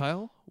 Considerate.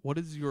 Kyle, what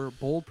is your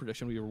bold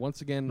prediction? We were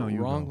once again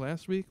wrong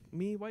last week.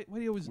 Me? Why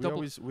do you always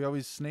double? We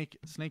always snake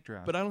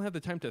draft. But I don't have the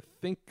time to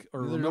think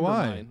or Neither remember do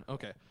I. mine.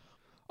 Okay.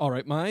 All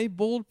right, my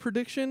bold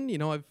prediction.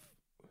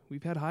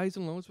 We've had highs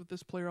and lows with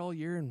this player all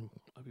year, and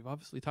we've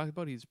obviously talked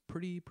about he's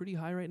pretty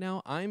high right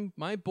now.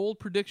 My bold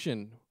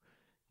prediction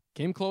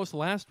came close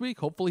last week.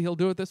 Hopefully he'll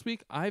do it this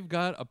week. I've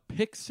got a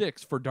pick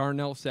 6 for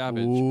Darnell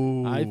Savage.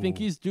 Ooh. I think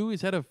he's due.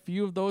 He's had a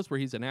few of those where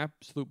he's an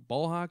absolute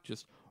ball hawk,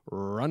 just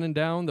running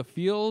down the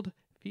field.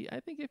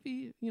 I think if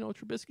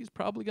Trubisky's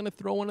probably going to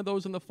throw one of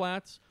those in the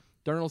flats.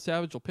 Darnell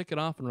Savage will pick it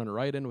off and run it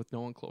right in with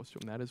no one close to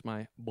him. That is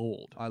my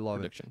bold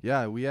prediction.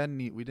 Yeah, we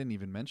didn't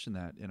even mention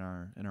that in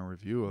our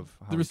review of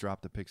how we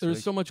dropped the pick 6.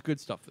 There's so much good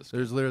stuff this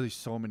There's game. literally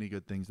so many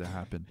good things that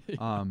happen.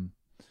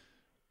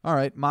 All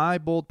right, my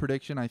bold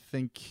prediction, I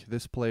think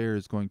this player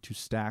is going to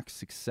stack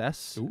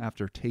success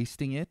after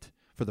tasting it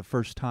for the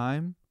first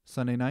time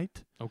Sunday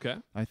night. Okay.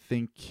 I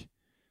think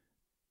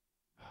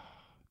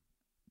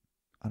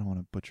I don't want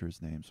to butcher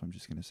his name, so I'm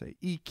just going to say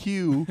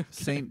EQ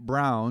St.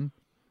 Brown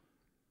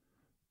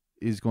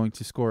is going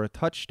to score a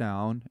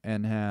touchdown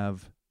and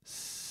have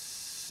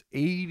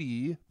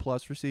 80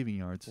 plus receiving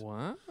yards.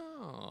 Wow.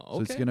 So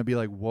it's going to be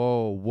like,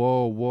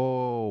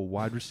 whoa,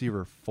 wide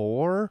receiver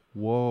 4?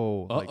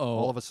 Whoa. Like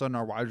all of a sudden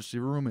our wide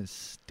receiver room is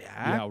stacked.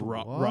 Yeah,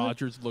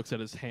 Rodgers looks at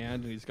his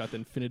hand and he's got the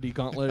Infinity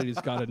Gauntlet. And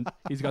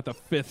he's got the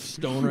 5th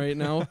stone right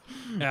now.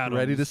 Adams.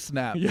 Ready to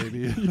snap,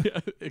 baby.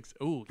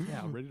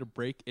 Ready to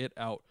break it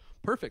out.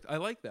 Perfect. I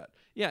like that.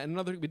 Yeah, and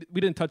we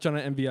didn't touch on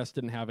it. MVS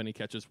didn't have any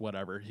catches,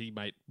 whatever. He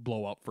might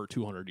blow up for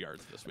 200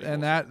 yards this week.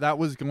 And that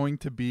was going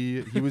to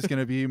be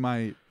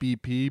my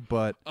BP,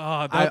 but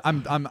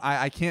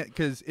I can't,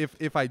 because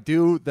if I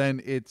do,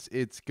 then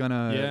it's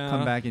gonna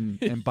come back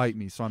and bite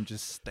me. So I'm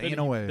just staying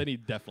away. Then he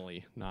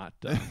definitely not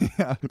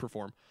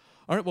perform.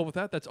 All right, well, with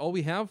that, that's all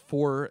we have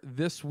for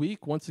this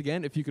week. Once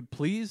again, if you could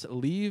please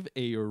leave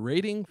a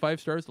rating,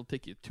 5 stars. It'll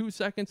take you 2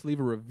 seconds. Leave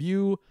a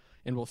review,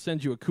 and we'll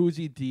send you a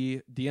koozie.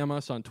 DM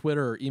us on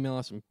Twitter or email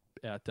us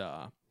at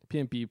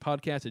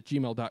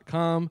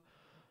pmpodcast@gmail.com.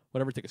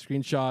 Whatever, take a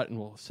screenshot, and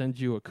we'll send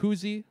you a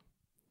koozie.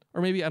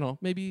 Or maybe, I don't know,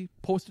 maybe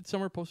post it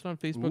somewhere, post it on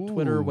Facebook,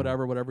 Twitter,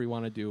 whatever you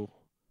want to do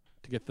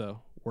to get the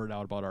word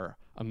out about our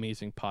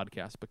amazing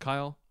podcast. But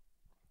Kyle,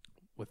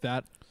 with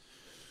that,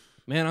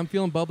 man, I'm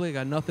feeling bubbly. I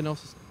got nothing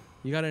else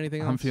You got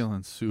anything else? I'm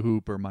feeling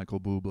super Michael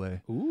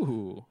Bublé.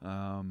 Ooh.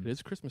 It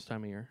is Christmas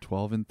time of year.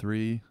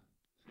 12-3.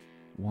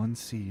 1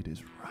 seed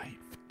is right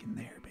fucking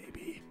there,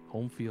 baby.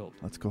 Home field.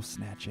 Let's go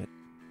snatch it.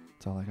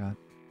 That's all I got.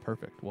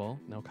 Perfect. Well,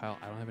 no, Kyle,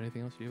 I don't have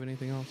anything else. Do you have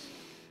anything else?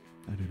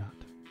 I do not.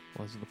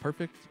 Well, this is the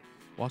perfect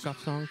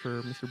walk-off song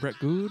for Mr. Brett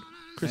Goode.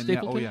 Chris And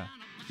Stapleton. Yeah.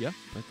 Yeah.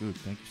 Brett Goode,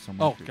 thank you so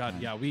much. Oh for your God,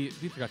 time. yeah. We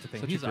forgot to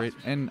thank. Such He's a great.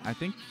 awesome. And I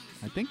think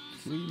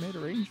we made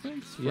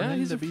arrangements for Yeah, him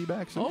he's to be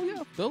back soon. Oh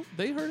yeah,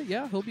 they heard it.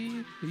 Yeah,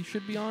 he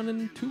should be on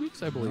in 2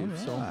 weeks, I believe.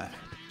 Alright.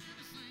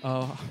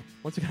 So,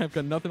 once again, I've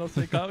got nothing else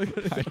to say, Kyle.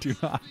 I do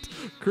not.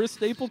 Chris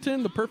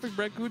Stapleton, the perfect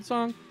Brett Goode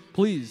song.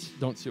 Please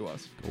don't sue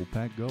us. Go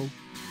Pack, go.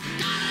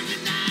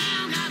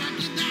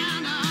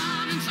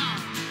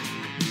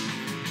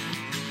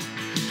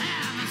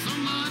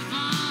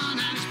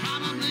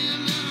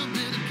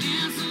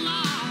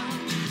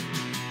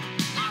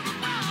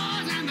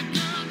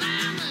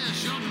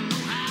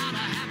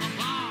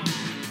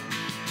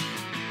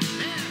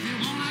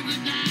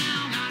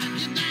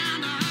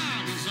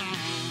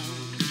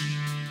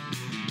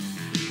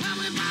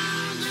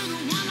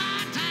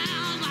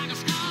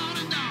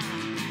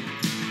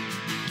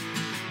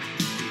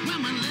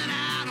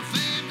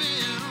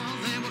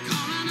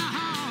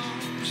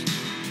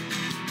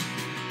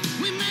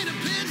 We made a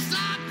pit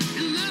stop.